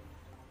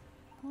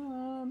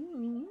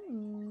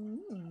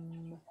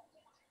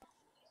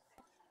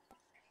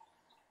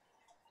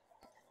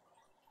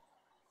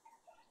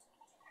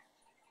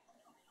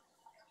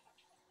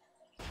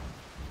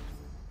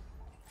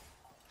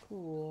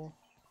 Cool.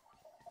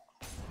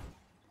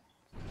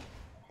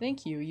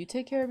 Thank you. You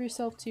take care of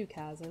yourself too,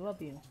 Kaz. I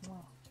love you.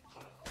 Wow.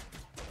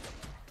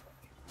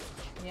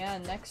 Yeah,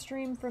 next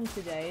stream from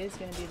today is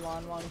going to be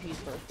Lan Wangji's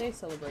birthday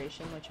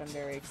celebration, which I'm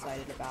very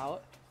excited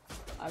about.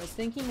 I was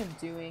thinking of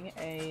doing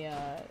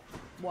a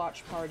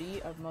watch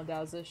party of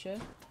Modao Zishe,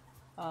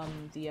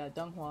 the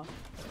Donghua.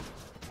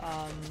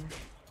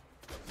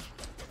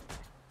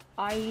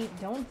 I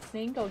don't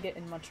think I'll get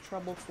in much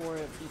trouble for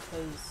it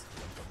because,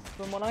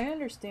 from what I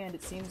understand,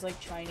 it seems like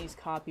Chinese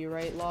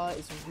copyright law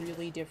is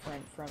really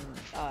different from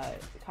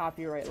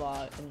copyright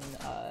law in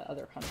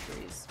other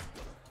countries.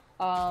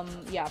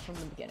 Yeah, from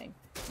the beginning.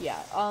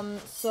 Yeah,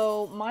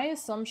 so my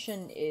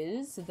assumption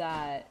is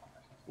that,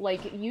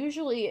 like,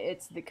 usually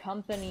it's the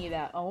company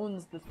that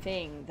owns the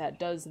thing that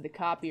does the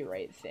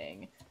copyright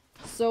thing.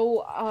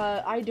 So,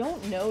 I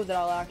don't know that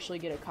I'll actually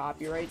get a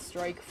copyright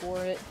strike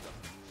for it.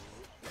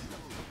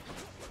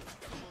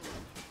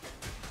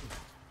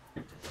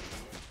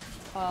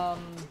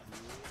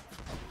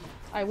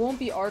 I won't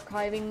be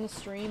archiving the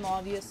stream,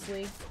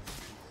 obviously,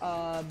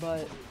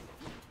 but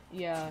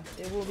yeah,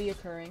 it will be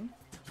occurring.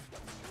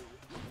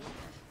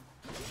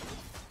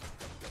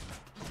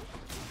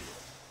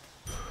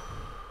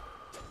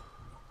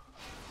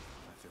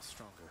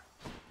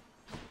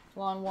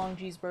 Lan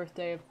Wangji's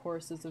birthday, of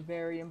course, is a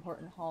very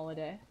important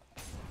holiday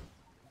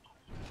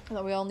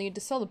that we all need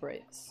to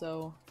celebrate,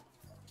 so,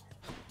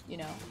 you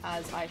know,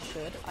 as I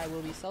should, I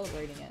will be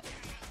celebrating it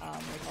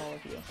with all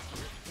of you.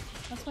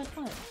 That's my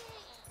plan.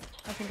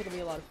 I think it'll be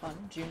a lot of fun.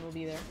 June will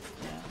be there,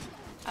 yeah.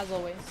 As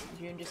always,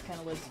 June just kind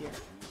of lives here.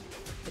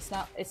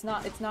 It's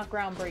not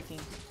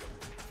groundbreaking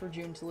for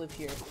June to live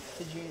here,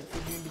 for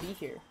June to be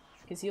here,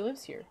 because he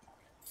lives here.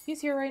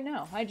 He's here right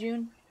now. Hi,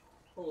 June.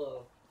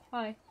 Hello.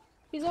 Hi.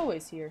 He's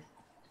always here.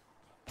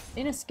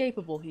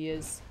 Inescapable he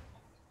is.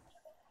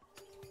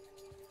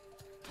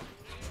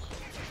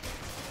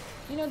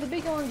 You know, the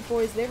Big Orange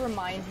Boys, they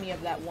remind me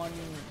of that one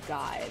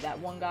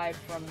guy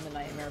from The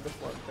Nightmare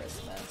Before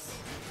Christmas.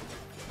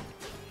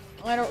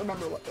 I don't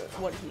remember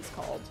what he's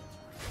called.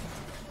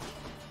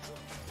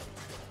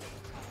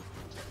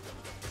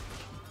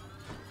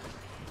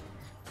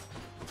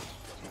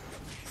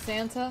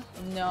 Santa?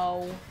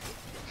 No.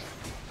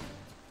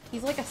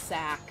 He's like a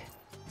sack.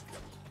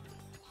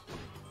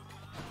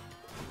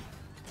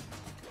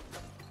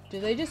 Do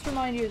they just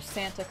remind you of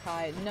Santa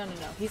Kai? No, no,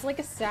 no. He's like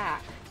a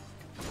sack.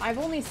 I've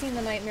only seen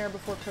The Nightmare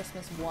Before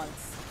Christmas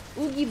once.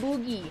 Oogie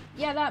Boogie.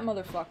 Yeah, that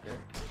motherfucker.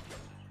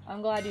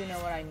 I'm glad you know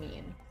what I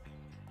mean.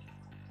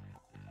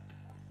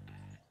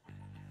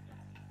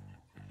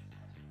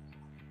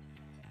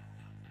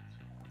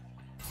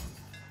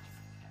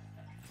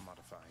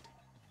 Modified.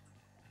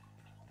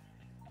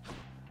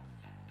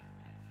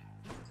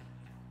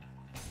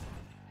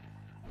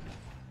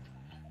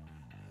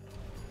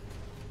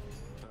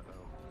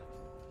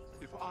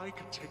 If I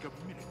could take a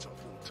minute of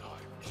your time.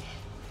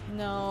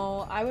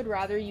 No, I would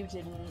rather you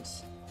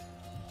didn't.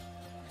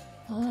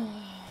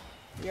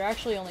 You're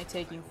actually only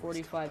taking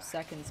 45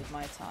 seconds of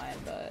my time,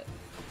 but,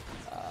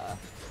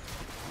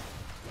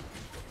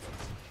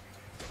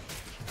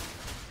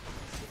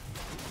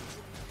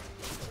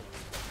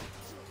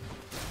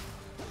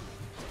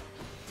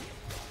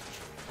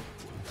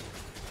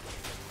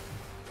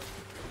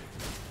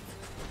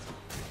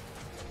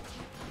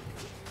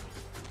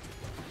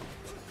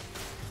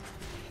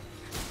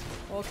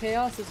 well,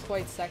 Chaos is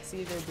quite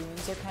sexy. Their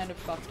boons are kind of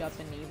fucked up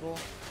and evil,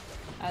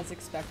 as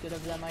expected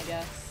of them, I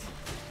guess.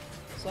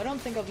 So I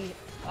don't think I'll be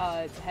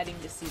heading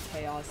to see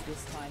Chaos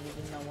this time,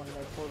 even though one of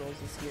their portals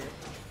is here.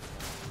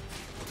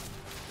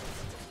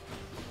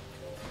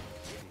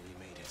 You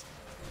made it.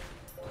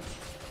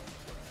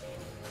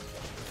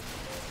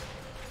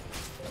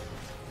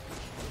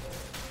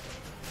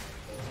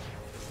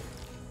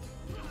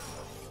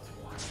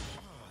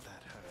 Oh,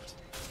 that hurt.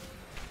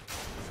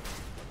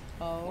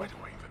 Oh. Why do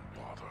I even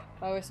bother?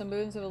 By the way, some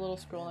boons have a little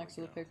scroll next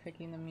to the pick.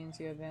 Picking them means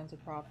you have Vans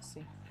of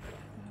Prophecy.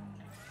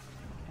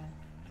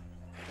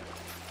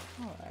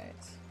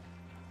 Alright.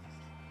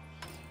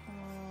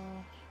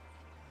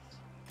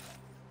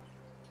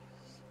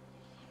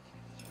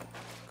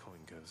 Coin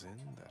goes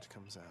in, that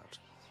comes out.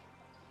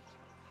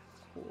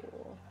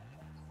 Cool.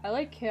 I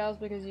like Chaos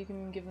because you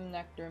can give them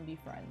nectar and be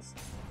friends.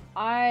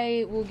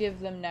 I will give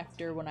them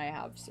nectar when I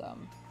have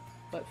some,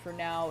 but for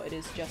now it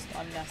is just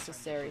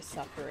unnecessary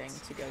suffering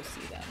to go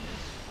see them.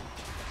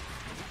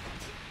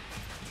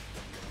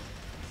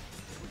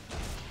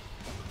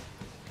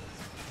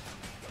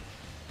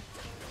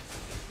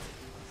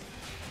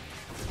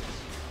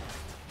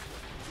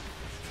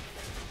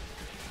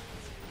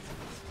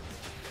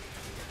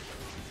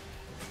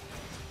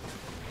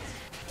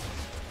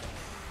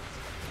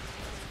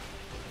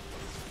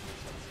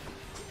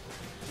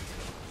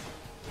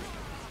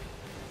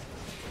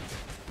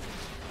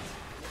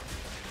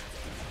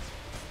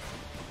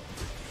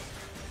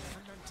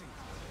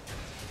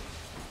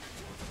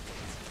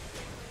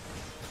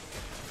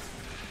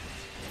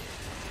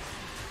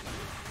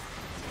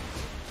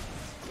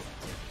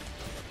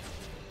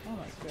 Oh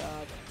my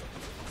god.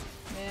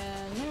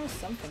 Man. There was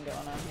something going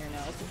on here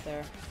now, isn't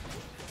there?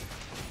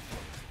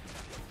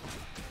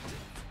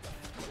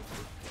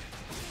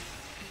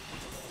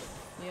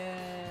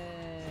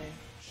 Yay.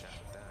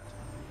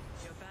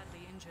 You're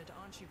badly injured,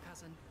 aren't you,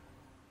 cousin?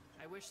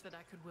 I wish that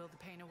I could will the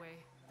pain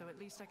away, though at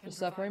least I can. The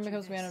suffering provide you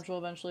becomes this. manageable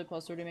eventually,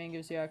 plus the domain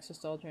gives you access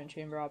to alternate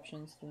chamber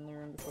options in the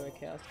room before the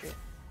casket.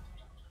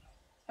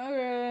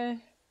 Okay.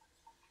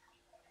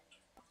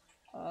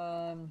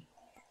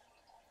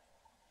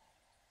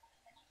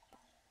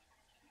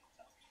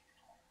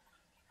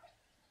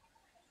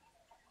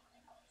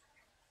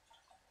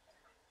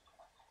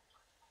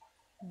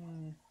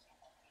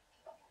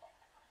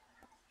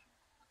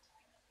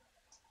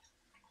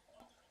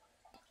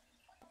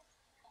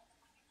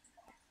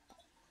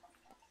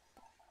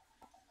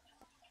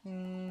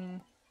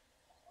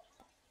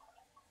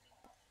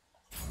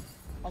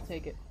 I'll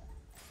take it.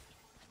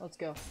 Let's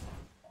go.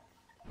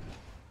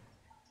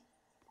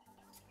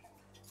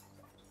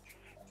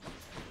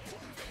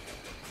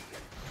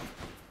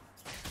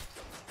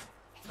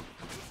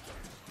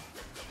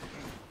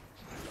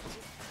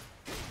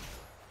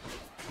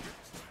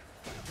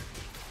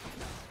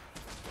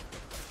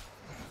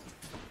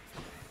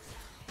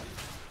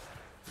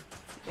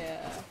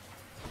 Yeah.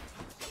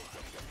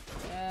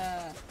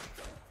 Yeah.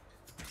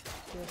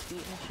 Just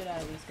beating the shit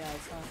out of these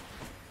guys, huh?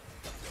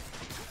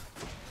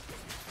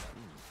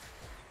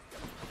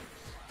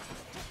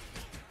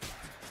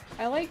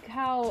 I like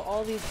how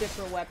all these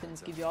different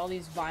weapons give you all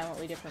these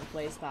violently different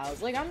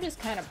playstyles. Like, I'm just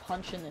kind of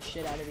punching the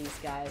shit out of these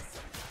guys.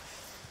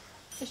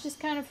 It's just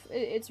kind of,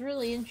 it's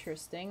really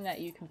interesting that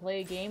you can play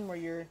a game where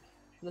you're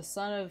the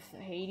son of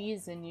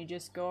Hades and you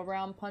just go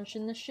around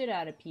punching the shit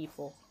out of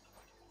people.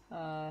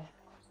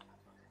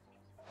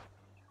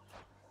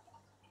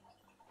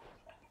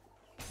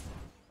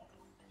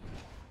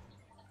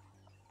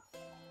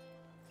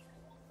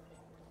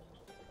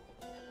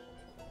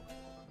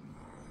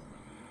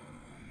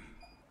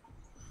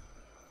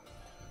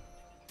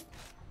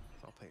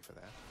 I'll pay for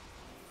that.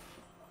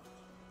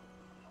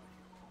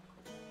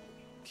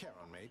 Care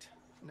on, mate.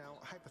 Now,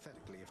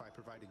 hypothetically, if I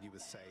provided you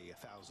with, say,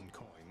 1,000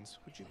 coins,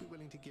 would you be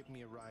willing to give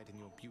me a ride in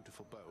your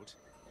beautiful boat?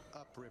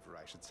 Upriver,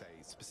 I should say,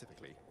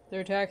 specifically.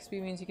 Their attack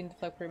speed means you can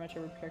deflect pretty much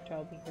every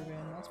projectile before doing.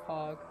 That's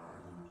Pog.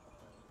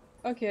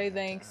 Okay,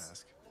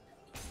 thanks.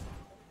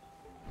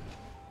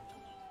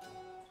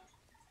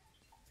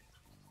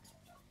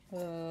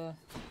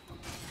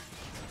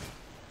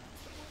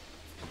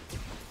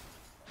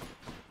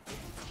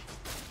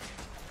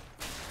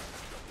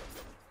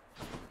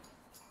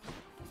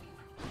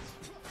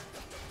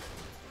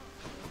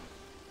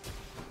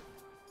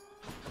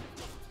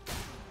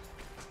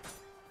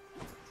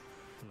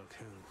 Look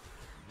who.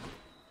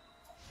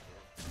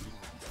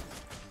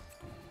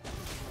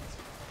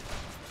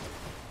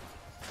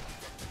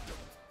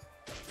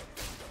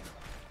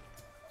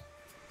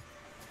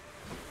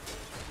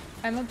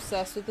 I'm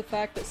obsessed with the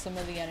fact that some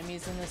of the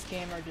enemies in this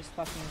game are just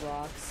fucking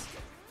rocks.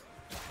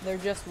 They're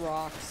just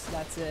rocks,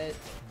 that's it.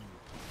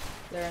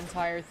 Their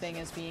entire thing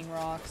is being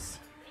rocks.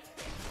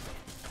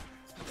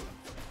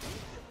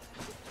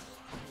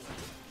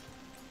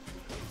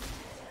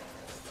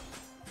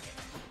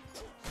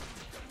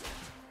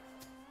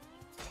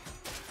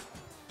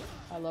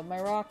 I love my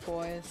rock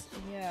boys.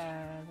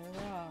 Yeah,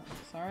 they're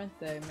rocks, aren't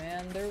they,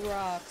 man? They're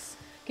rocks.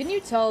 Can you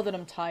tell that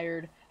I'm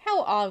tired?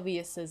 How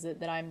obvious is it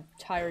that I'm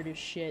tired as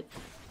shit?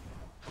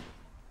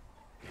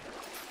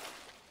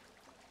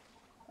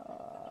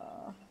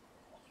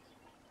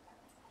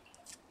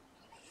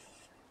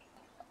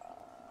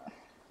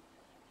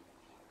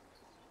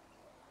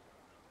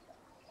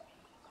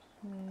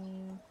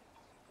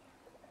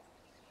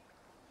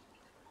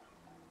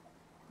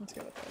 Let's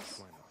go with this.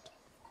 Why not?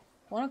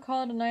 Want to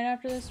call it a night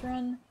after this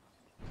run?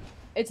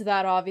 It's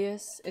that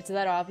obvious? It's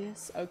that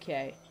obvious?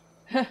 Okay.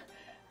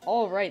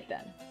 Alright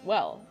then.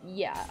 Well,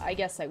 yeah, I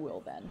guess I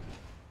will then.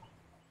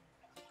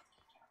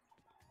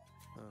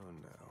 Oh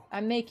no.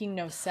 I'm making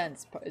no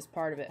sense as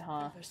part of it,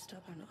 huh? Rather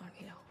stubborn, aren't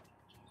you?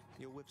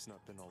 Your whip's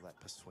not been all that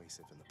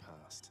persuasive in the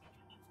past.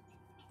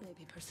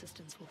 Maybe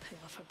persistence will pay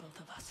off for both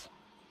of us.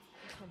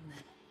 Come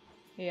then.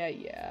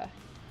 Yeah,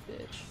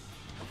 bitch.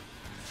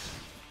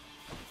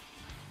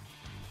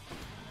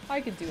 I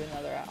could do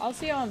another. I'll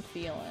see how I'm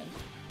feeling.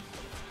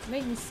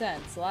 Making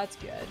sense, so that's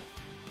good.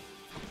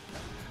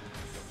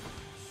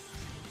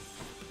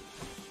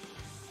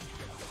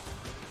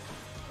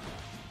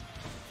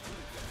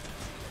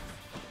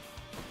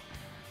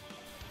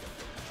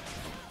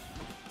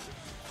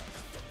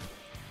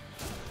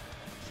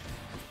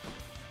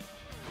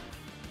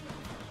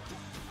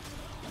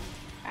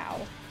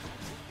 Ow.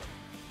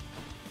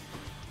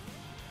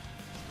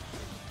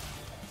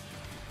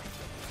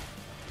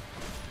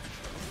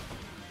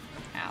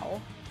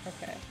 Ow.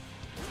 Okay.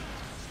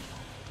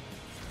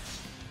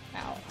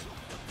 Ow.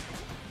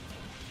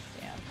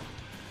 Damn.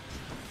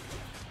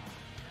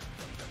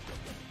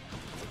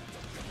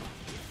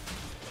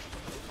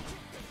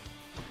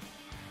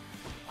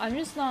 I'm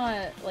just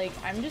not, like,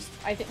 I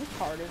think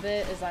part of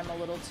it is I'm a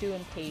little too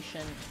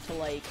impatient to,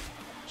 like,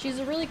 she's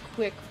a really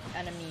quick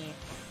enemy,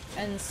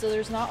 and so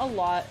there's not a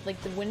lot,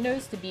 like, the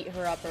windows to beat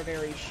her up are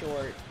very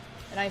short,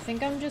 and I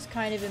think I'm just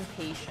kind of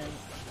impatient,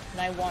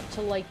 and I want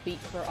to, like, beat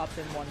her up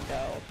in one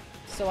go.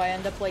 So I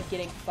end up, like,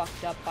 getting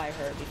fucked up by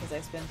her because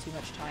I spend too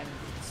much time,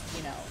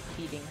 you know,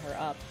 beating her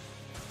up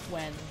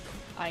when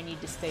I need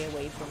to stay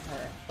away from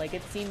her. Like,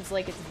 it seems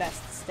like it's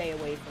best to stay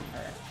away from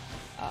her.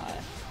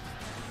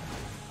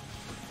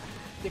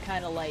 To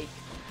kind of, like,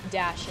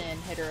 dash in,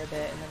 hit her a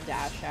bit, and then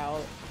dash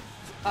out.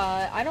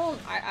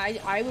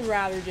 I would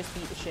rather just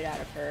beat the shit out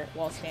of her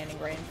while standing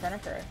right in front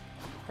of her,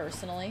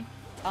 personally.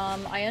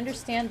 I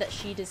understand that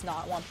she does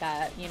not want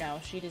that, you know,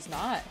 she does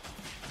not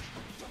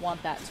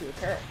want that to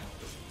occur.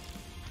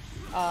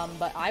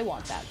 But I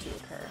want that to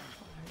occur.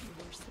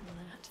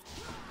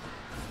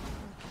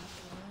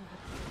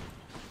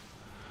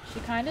 She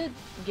kind of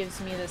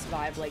gives me this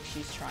vibe like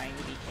she's trying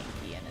to be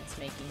kinky, and it's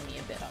making me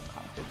a bit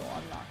uncomfortable,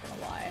 I'm not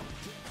gonna lie.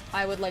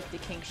 I would like to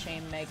kink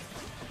shame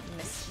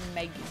Miss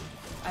Meg.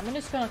 I'm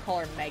just gonna call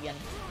her Megan.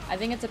 I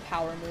think it's a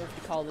power move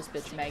to call this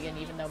bitch Megan,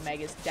 even though Meg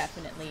is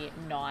definitely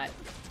not,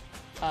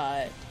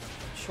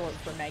 short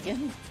for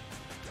Megan.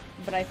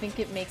 But I think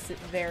it makes it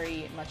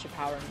very much a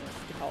power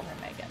move to call her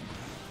Megan.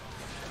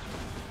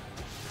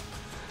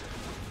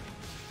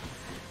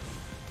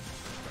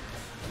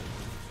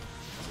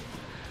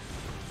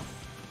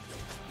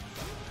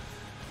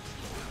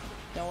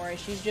 Don't worry,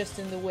 she's just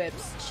into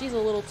whips. She's a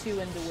little too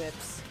into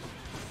whips.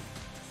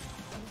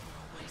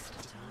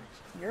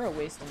 You're a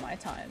waste of my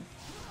time.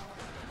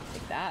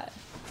 Take that.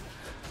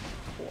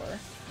 Whore.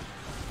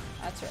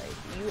 That's right,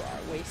 you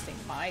are wasting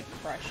my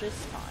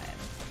precious time.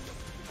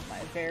 My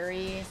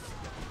very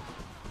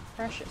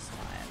precious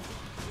time.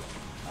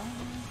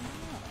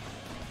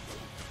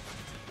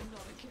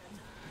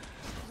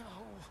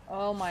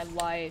 Oh my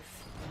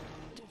life.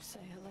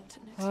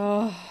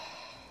 Oh.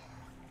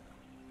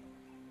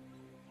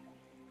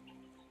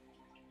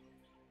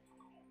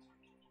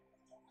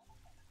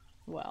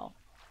 Well,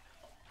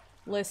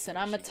 listen,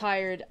 I'm a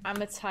tired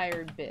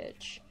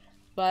bitch,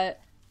 but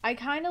I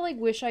kind of like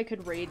wish I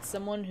could raid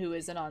someone who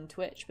isn't on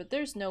Twitch, but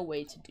there's no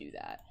way to do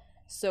that.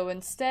 So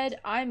instead,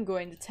 I'm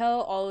going to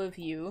tell all of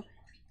you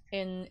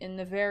in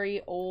the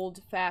very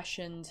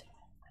old-fashioned,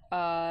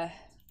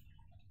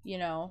 you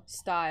know,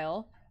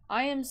 style,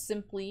 I am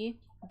simply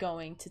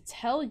going to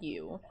tell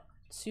you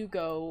to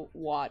go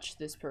watch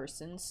this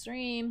person's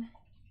stream.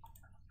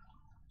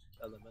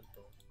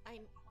 Elemental.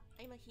 I'm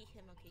a he,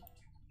 him, okay?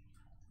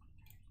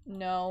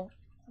 No.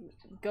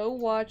 Go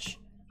watch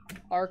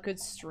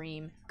Arca's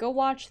stream. Go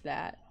watch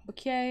that,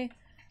 okay?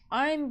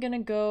 I'm gonna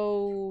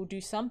go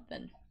do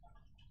something.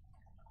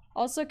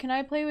 Also, can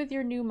I play with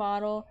your new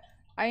model?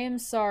 I am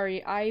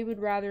sorry, I would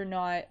rather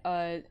not,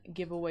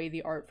 give away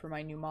the art for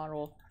my new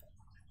model.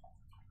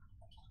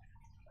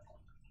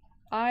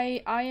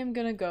 I am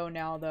gonna go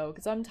now, though,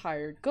 because I'm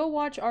tired. Go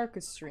watch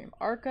Arca's stream.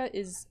 Arca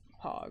is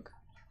Pog.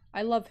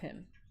 I love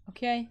him,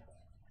 okay?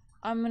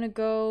 I'm gonna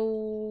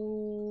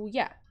go...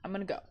 yeah, I'm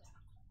gonna go.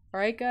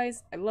 Alright,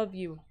 guys? I love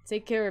you.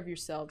 Take care of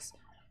yourselves.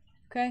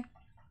 Okay?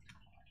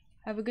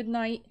 Have a good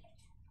night.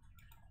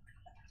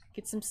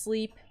 Get some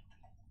sleep.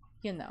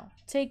 You know.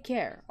 Take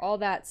care. All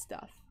that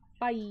stuff.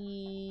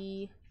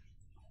 Bye!